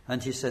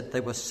 and he said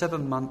they were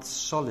 7 months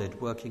solid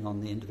working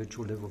on the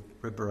individual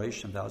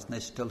liberation vows, and they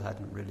still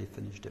hadn't really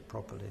finished it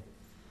properly.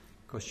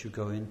 Of course, you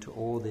go into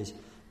all these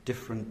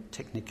different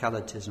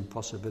technicalities and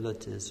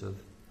possibilities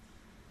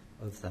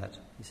of that.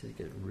 He said it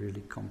gets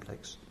really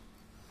complex.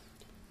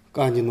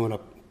 Kanji no la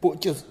po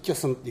just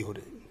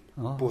yore.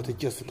 Po te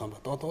just tamba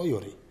to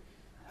yore.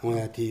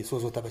 Moya ti so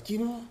taba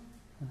chima.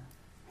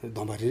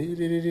 Damba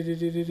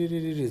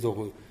re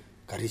zo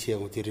kari che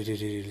o ti re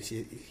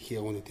he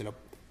o ni la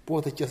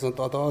po te just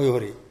to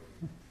yore.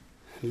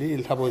 Le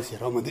labo se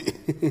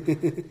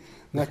ramade.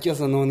 Na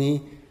just no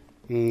ni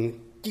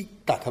ki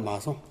ta ta ma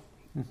so.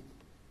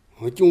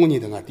 Ho chung ni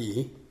da nga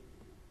ti.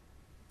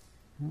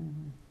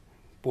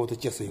 Po te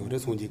just yore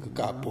so ji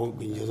ka po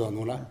bin yo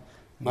no la.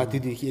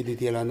 Matidi he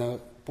de la na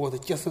po de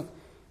just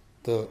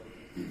the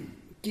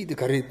ki de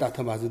kare ta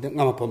ta ma de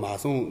ngama pa ma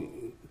so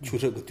chu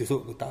se de so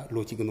ta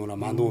lo ji no la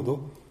ma do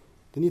do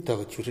de ni ta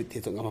chu se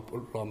de ngama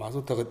lo ma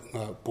so ta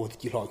po de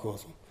ji lo ko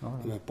so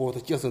po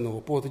de just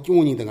no po de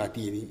jung ni de nga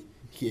ti ni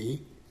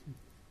he.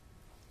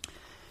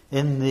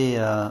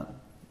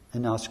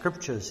 In our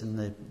scriptures in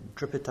the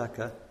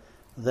Tripitaka,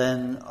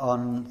 then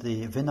on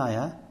the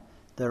Vinaya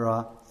there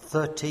are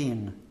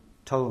 13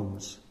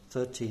 tomes,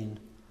 13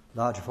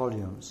 large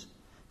volumes.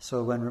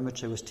 So when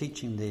Rinpoche was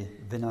teaching the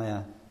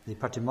Vinaya, the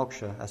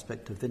Pratimoksha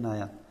aspect of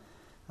Vinaya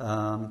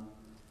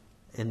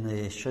in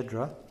the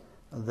Shedra,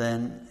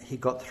 then he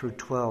got through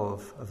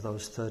 12 of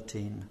those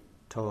 13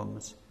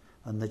 tomes,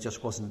 and there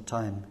just wasn't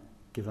time,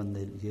 given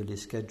the yearly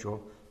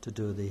schedule, to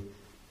do the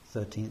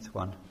 13th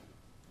one.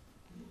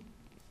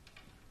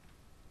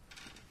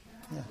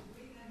 Yeah.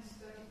 We can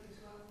study for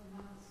 12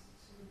 months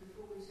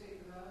before we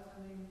take the vows. I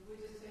mean, we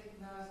just take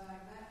vows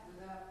like that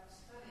without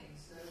studying,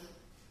 so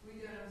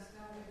we don't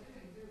understand what we're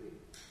doing, do we?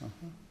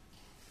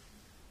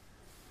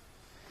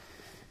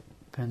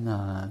 Pen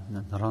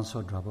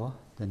naranso drabo,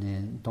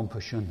 then dompa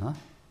shunna,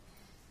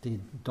 the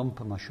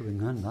dompa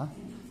mashuinganna,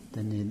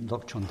 then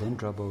lokchon den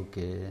drabo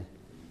ke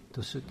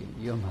tosuke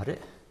yomare,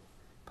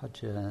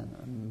 Pacha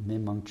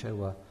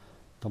Mimangchewa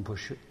Dompa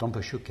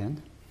Shuken,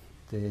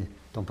 the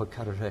Dompa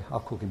Karare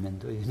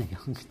Akugimendo,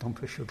 Young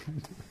Dompa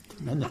Shuken.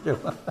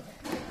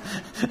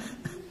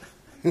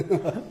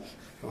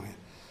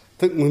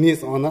 Took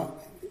Muniz on a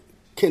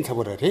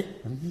Kentabore,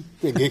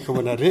 the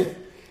Gekovare,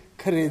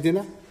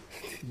 Karedina,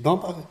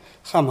 Dompa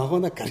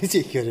Hamahona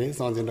Kariji Kere,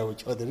 sounds in our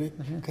children,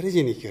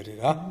 Karijini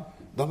Kerira,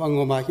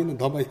 Domango Mahin,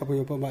 Doma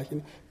Yapo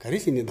Mahin,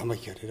 Karizini Doma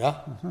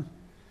Kerira.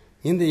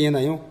 In the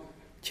Yenayo,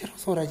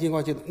 Cherosora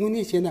Jingoja,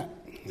 Unisena,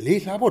 Lee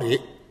Labore,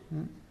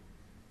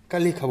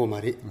 Kali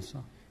Kabomari,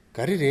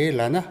 Karire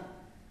Lana,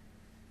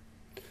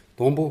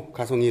 Dombo,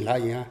 Kasoni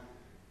Laya,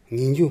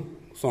 Ninju,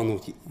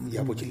 Sonuchi,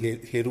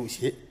 Yabuchi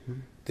Herushi.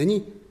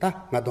 Teni,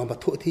 ta, Madame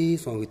Toti,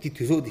 son with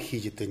Tituzo, the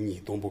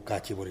Hijitani, Dombo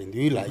Kachi, or in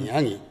Dula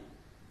Yangi,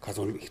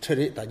 Kason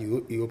Cherry, that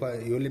you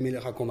limit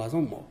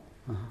Hakomazomo.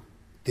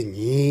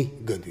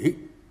 Teni, Gadu.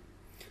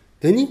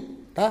 Teni,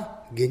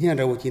 ta, Genya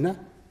Rawakina,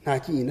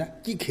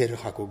 Nakina, Kiker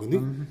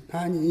Hakogunu,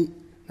 Nani,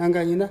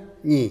 Nangaina,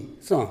 Ni,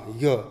 Son,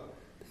 Yo,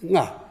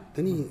 Nga,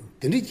 Teni,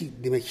 Teniki,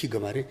 the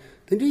Mexigamari,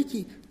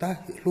 Teniki, ta,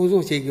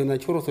 Lozo Seguna,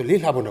 Choroso,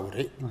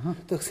 Lilabonore,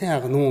 the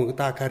Sang,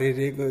 ta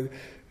Carre.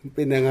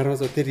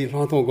 Penangaroso Terry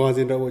Lanton goes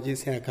in the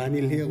Wojis and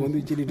Cani Lea on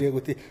the Chili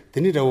Degote,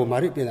 Tenida or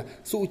Maripena,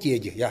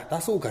 Suchi, ya,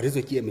 that's all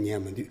Carizo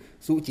Chiamaniaman,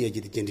 Suchi,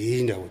 the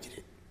Gendia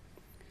Wojri.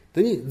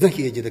 Then the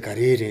Hage the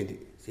Carrier,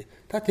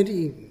 that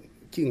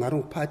King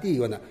Aron Party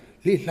on a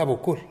little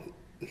Labo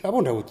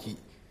Labonda Woki.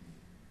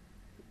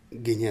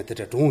 Genia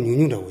that at home, you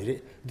knew the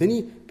way. Then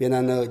he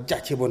Penana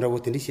Jachabonda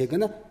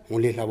Wotinisagana,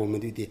 only Labo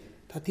Mediti,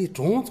 that he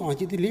drones on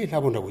the late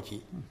Labonda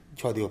Woki,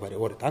 Chodio by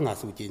or Tanga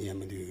Suchi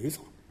Yamandu.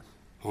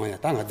 Oh, yeah,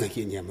 Tanga the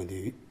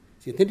Yamandu.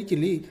 She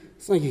technically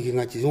Sanki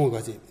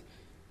Gazzi.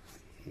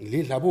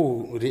 Li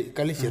Labo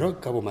Calisero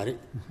Cabomari.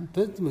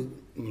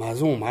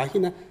 Mazon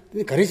Machina,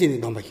 the Carisi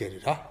in Domba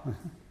Kerra.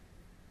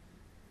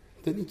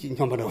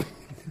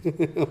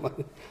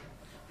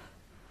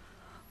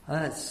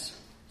 That's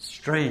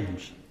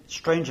strange.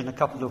 Strange in a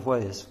couple of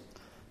ways.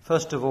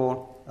 First of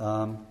all,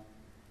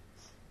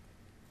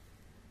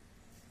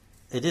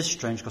 it is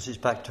strange because it's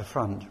back to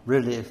front.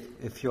 Really,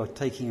 if you're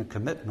taking a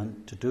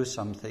commitment to do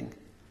something,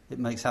 it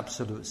makes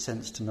absolute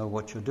sense to know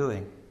what you're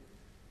doing.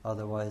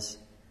 Otherwise,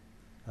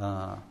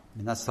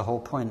 that's the whole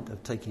point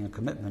of taking a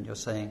commitment. You're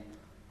saying,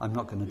 I'm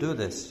not going to do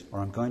this,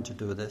 or I'm going to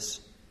do this.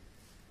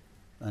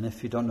 And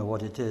if you don't know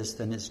what it is,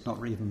 then it's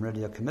not even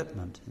really a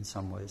commitment in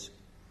some ways.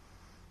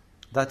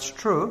 That's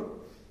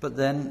true, but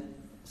then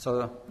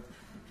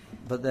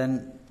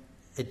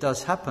it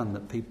does happen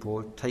that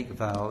people take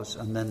vows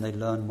and then they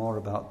learn more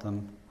about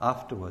them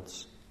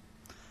afterwards.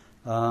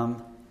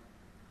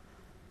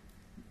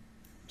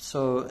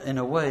 So in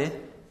a way,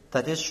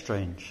 that is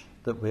strange,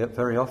 that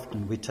very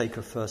often we take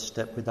a first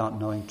step without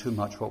knowing too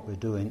much what we're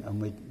doing,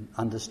 and we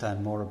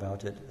understand more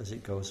about it as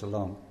it goes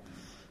along.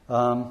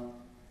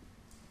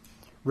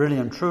 Really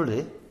and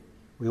truly,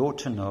 we ought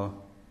to know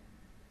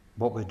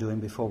what we're doing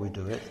before we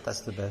do it.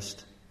 That's the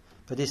best.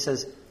 But he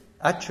says,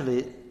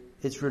 actually,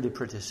 it's really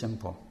pretty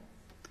simple.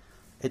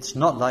 It's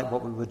not like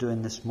what we were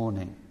doing this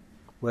morning,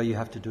 where you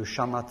have to do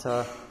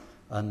shamatha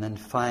and then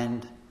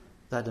find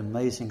that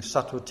amazing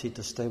subtlety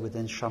to stay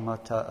within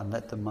shamatha and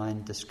let the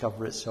mind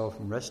discover itself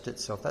and rest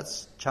itself.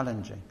 That's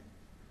challenging.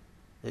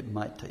 It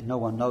might take, no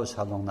one knows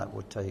how long that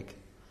would take.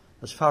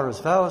 As far as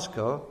vows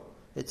go,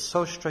 it's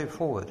so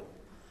straightforward.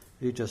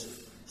 You just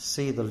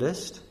see the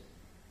list,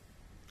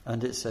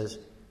 and it says,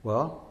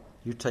 well,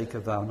 you take a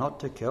vow not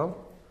to kill.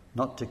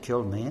 Not to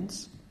kill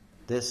means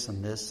this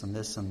and this and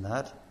this and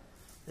that.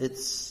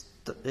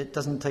 It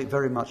doesn't take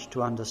very much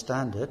to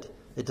understand it.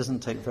 It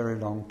doesn't take very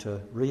long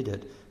to read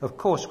it. Of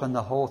course, when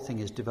the whole thing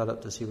is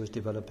developed as he was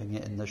developing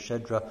it in the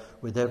Shedra,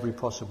 with every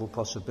possible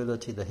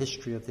possibility, the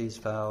history of these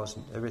vows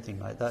and everything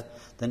like that,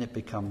 then it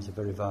becomes a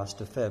very vast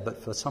affair.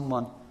 But for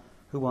someone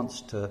who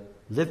wants to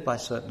live by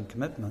certain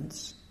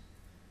commitments,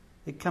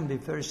 it can be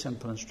very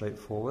simple and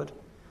straightforward.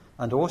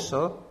 And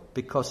also,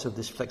 because of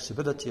this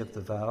flexibility of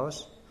the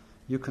vows,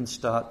 you can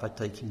start by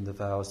taking the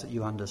vows that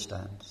you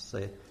understand.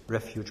 Say,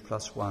 refuge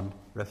 +1,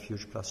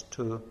 refuge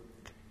 +2,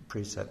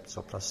 precepts,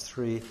 or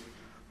 +3.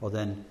 Or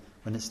then,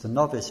 when it's the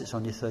novice, it's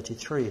only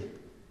 33,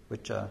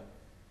 which are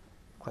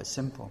quite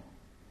simple.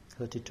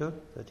 32,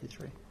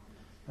 33,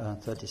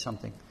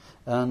 30-something.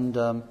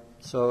 And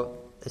so,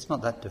 it's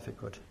not that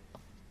difficult.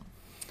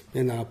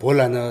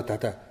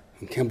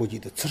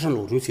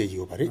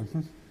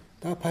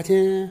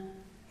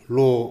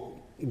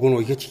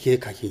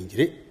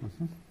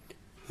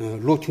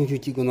 Lo chung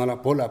chi go na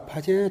bola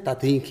paje ta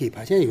tin ki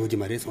paje yoji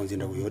mare sonjin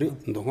da yore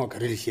ndong ga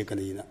re she kan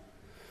ina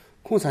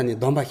khon sa ni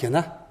dom ba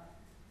khena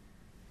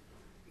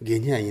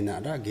genya ina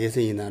da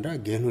gese ina da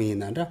genu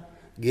ina da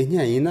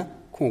genya ina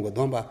khon go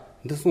dom ba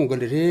nda song ga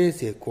re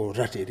se ko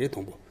ra te re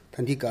tong bo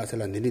tandi ka sa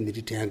la ni ni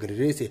ti tyang ga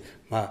re se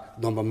ma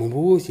dom ba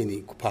mbu se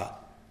ni ku pa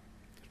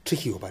chi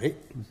hi yo ba re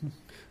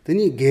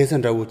tani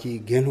gesan da wo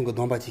chi genu go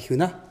dom ba chi hu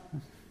na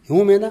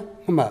yo me na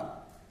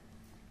ma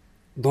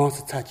dong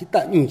sa cha chi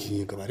ta nyung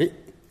chi ga ba re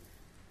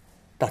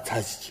다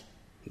차지지.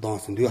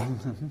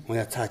 동선도야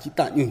뭐야 차지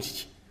다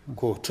용지지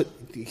고트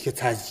해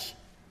차지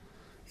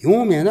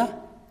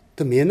용면나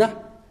더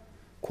면나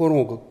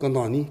코로 그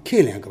건너니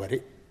캐량 거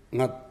말이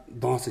나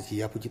동서지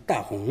야부지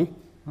다홍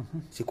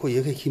지코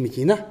이게 힘이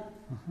지나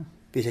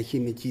비자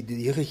힘이 지도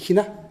이게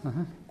힘나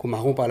고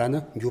마홍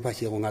발라는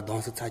유바시고 나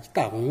동서 차지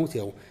다홍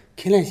저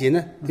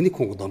캐량시는 근데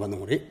공부 더 받는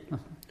거래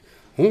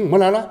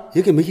뭐라라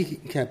이게 뭐히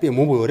그냥 빼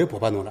뭐뭐래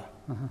보바노라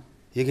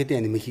이게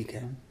때문에 뭐히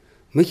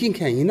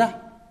뭐히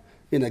이나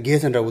이나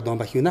계산하고 돈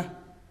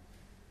받히나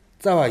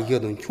자와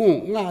이거는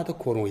총 나도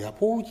코로야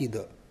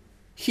보지도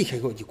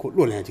희해고 지고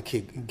로량지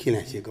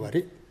키난시 거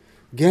말이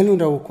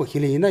겐룬다고 코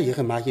힐이나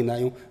이게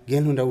마히나요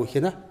겐룬다고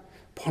히나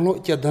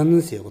폴로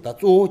자단세고 다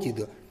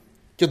쪼지도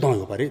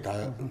저동요 말이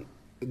다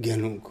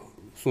겐룬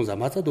순자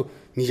맞아도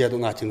미자도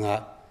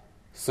나증아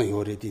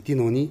선요리디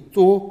디노니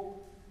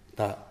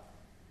쪼다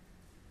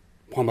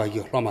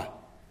폼바기 로마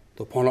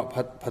또 폴로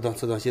파던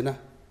쓰던시나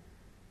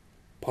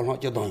폴로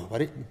저동요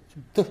말이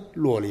또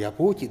로리야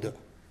보지도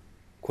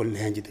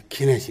콜렌지도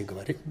키난시 거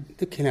말이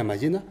또 키난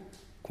맞이나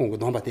공부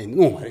돈 받대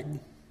놓 말이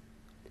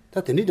다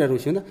되니다로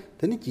시나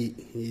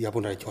되니지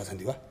야본라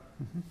조선디와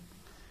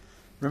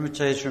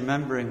Rinpoche is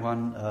remembering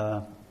one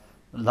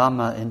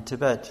Lama in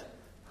Tibet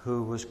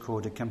who was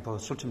called a Khenpo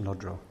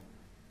Sutimnodro.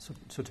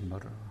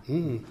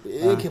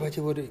 이렇게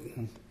받쳐버려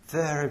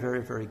Very,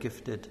 very, very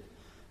gifted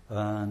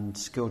and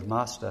skilled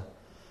master.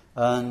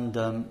 And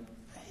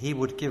he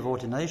would give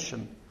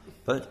ordination,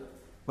 but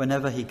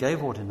whenever he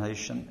gave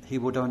ordination, he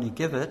would only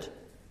give it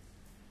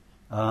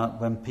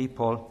when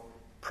people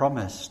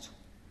promised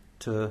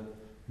to,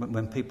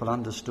 when people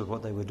understood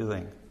what they were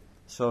doing.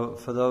 So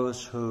for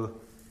those who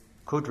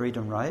could read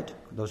and write,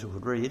 those who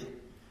could read,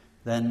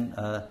 then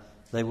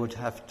they would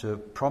have to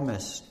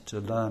promise to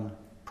learn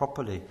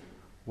properly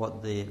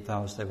what the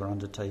vows they were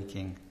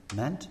undertaking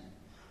meant.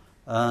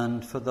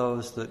 And for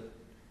those that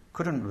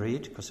couldn't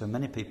read, because there were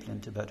many people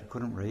in Tibet who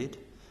couldn't read,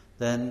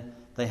 then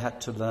they had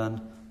to learn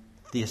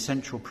the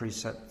essential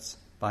precepts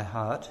by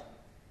heart.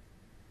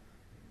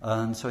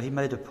 And so he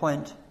made a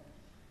point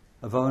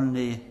of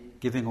only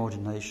giving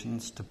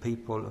ordinations to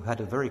people who had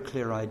a very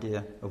clear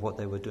idea of what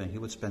they were doing. He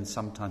would spend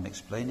some time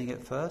explaining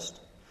it first,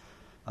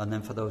 and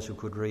then for those who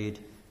could read,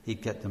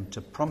 he'd get them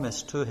to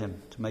promise to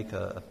him, to make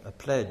a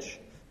pledge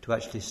to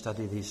actually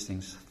study these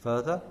things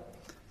further.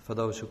 For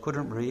those who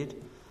couldn't read,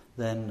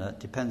 then it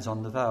depends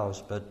on the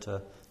vows, but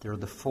there are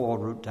the 4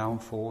 root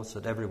downfalls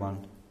that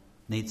everyone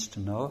needs to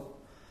know,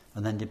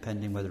 and then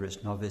depending whether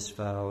it's novice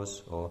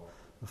vows or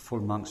the full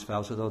monk's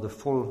vows, although the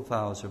full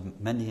vows are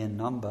many in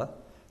number,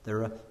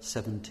 there are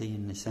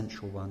 17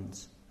 essential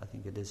ones, I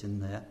think it is in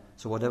there.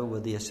 So whatever were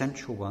the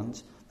essential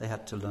ones, they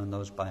had to learn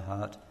those by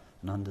heart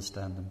and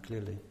understand them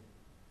clearly.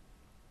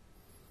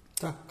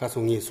 자,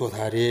 가송이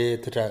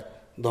소타리 드자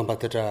돈바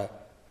드자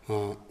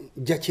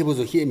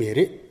자치부조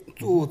히메레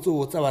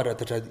쪼쪼 자와라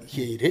드자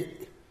히레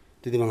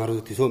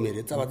드디망하로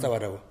디소메레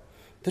자와라고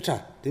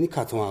드자 드니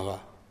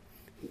카송아가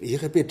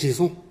이게 배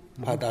지송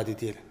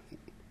바다디딜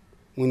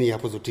문이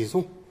야부조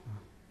지송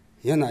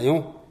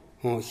야나용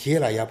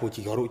히라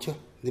야부지 여로죠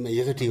근데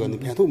이게 지고는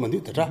편도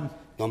만도 드자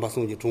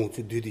넘바송지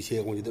중주 뒤뒤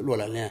시행공지도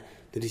로라래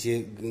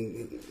드디시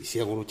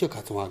시행으로 저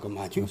카송아가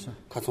마주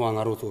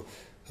카송아가로서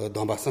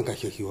dombasanka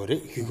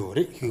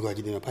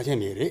휴거지 되면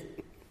파제메레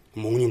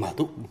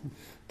몽니마도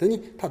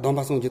더니 다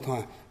domba송지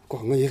통화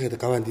거기 얘기도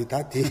가만히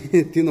다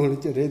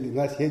디노를 저래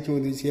내가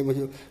세조니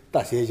세모죠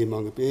다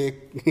세지만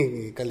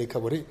그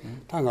갈리카버리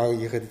당가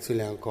얘기도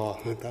쓸려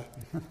거다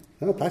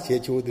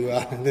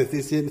세조도와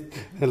대신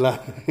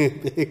라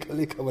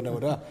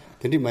갈리카버나라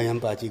근데 마양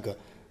빠지가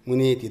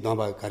문이 디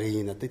dom바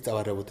가리나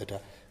뜻자와라부터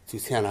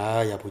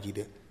주세나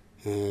야부지데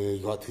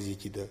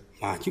요트지지데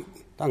마주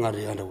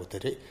당가리 한다고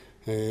때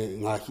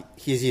nga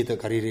hizi de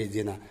karire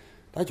jena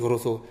ta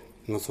joroso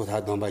ngo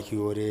sotha domba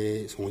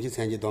hyore songji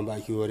sanji domba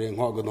hyore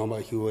ngo go domba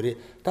hyore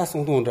ta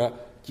songdong da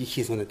ji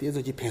hi song de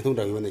de ji pen dong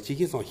da yo ne ji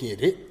hi song hi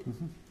de.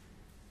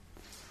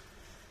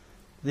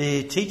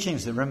 The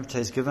teachings that Rinpoche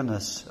has given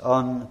us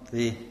on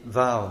the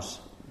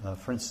vows,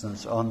 for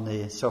instance on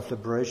the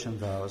self-liberation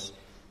vows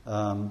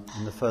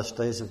in the first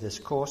days of this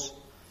course,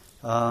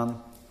 are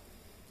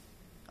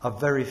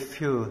very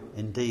few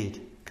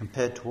indeed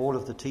compared to all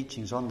of the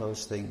teachings on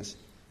those things.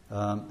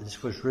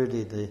 This was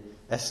really the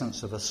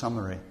essence of a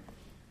summary.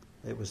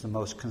 It was the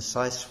most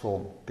concise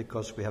form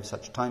because we have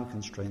such time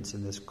constraints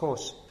in this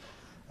course.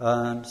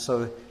 And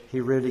so he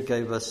really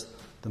gave us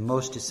the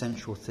most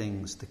essential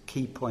things, the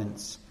key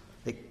points.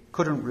 It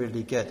couldn't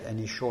really get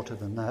any shorter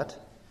than that.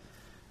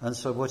 And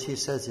so what he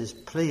says is,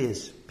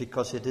 please,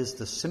 because it is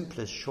the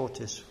simplest,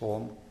 shortest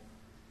form,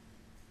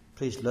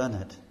 please learn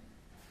it.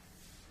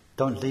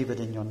 Don't leave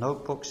it in your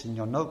notebooks. In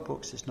your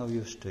notebooks, it's no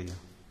use to you.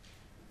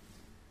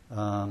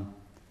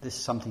 This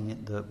is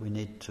something that we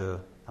need to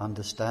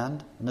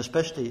understand, and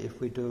especially if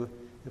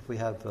we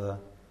have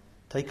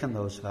taken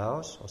those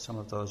vows, or some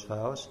of those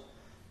vows,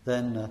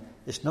 then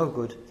it's no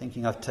good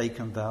thinking I've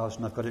taken vows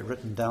and I've got it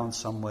written down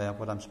somewhere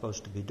what I'm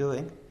supposed to be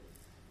doing,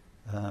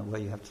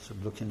 where you have to sort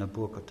of look in a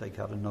book or take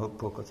out a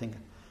notebook or think,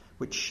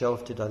 which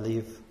shelf did I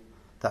leave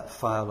that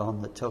file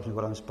on that tells me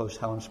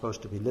how I'm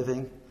supposed to be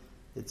living.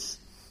 It's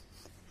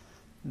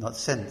not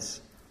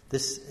sense.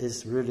 This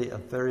is really a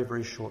very,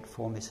 very short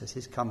form. He says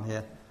he's come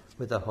here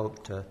with a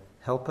hope to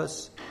help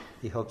us.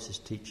 He hopes his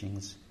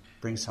teachings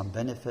bring some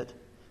benefit,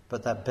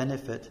 but that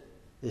benefit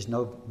is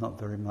not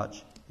very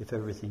much if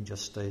everything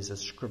just stays a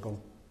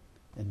scribble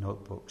in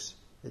notebooks.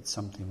 It's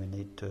something we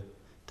need to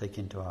take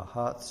into our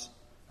hearts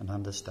and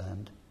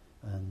understand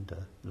and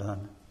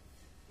learn.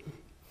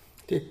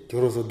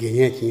 저로서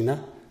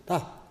개념이나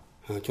다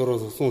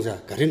저로서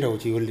송자 가린다고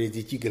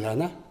지올리지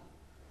지글하나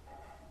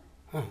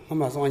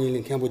아마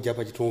소안이는 캠보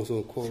잡아지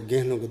총소 코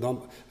개는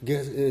거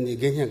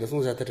개념 그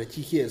송자들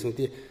지히에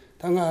송디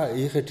당아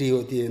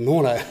이해티오디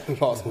노라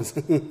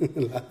라송스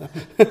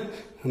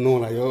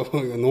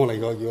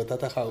노라요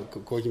다다하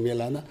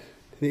고지멜라나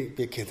네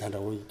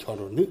괜찮다고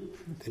저로는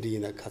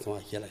드리나 가서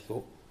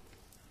하라고.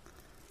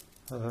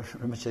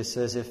 Rinpoche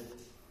says if,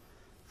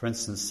 for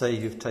instance, say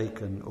you've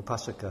taken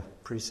Upasaka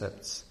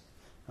precepts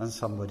and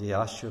somebody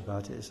asks you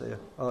about it, you say,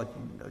 oh,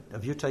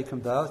 have you taken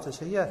vows? They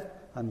say, yeah,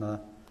 I'm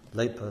a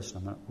layperson,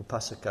 I'm an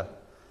Upasaka.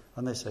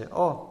 And they say,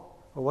 oh,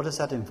 well, what does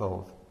that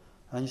involve?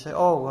 And you say,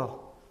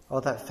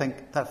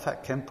 that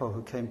fat Khenpo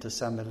who came to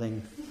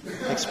Samiling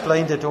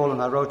explained it all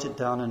and I wrote it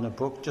down in a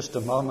book. Just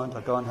a moment,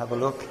 I'll go and have a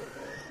look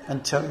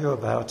and tell you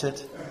about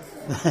it.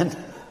 Then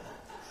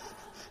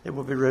it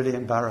will be really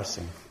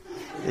embarrassing.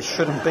 It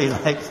shouldn't be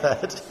like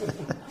that.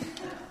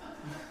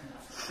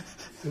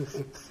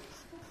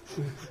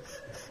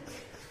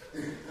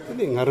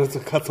 ngaroso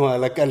katwa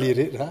la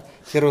kalire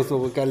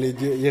cheroso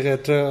kalije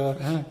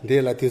yegata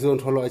de la tison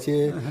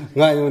tholoche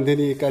ngayon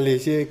deni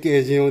kalise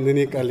kejion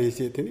deni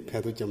kalise teni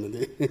phado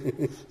chamde.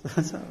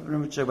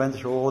 Rinpoche went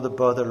through all the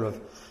bother of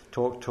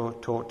talk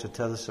to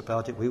tell us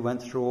about it. We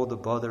went through all the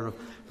bother of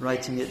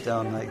writing it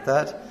down like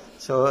that.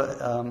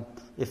 So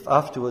if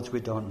afterwards we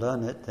don't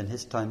learn it, then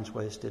his time's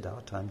wasted,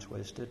 our time's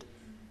wasted.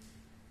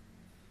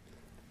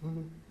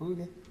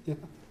 Okay. Yeah.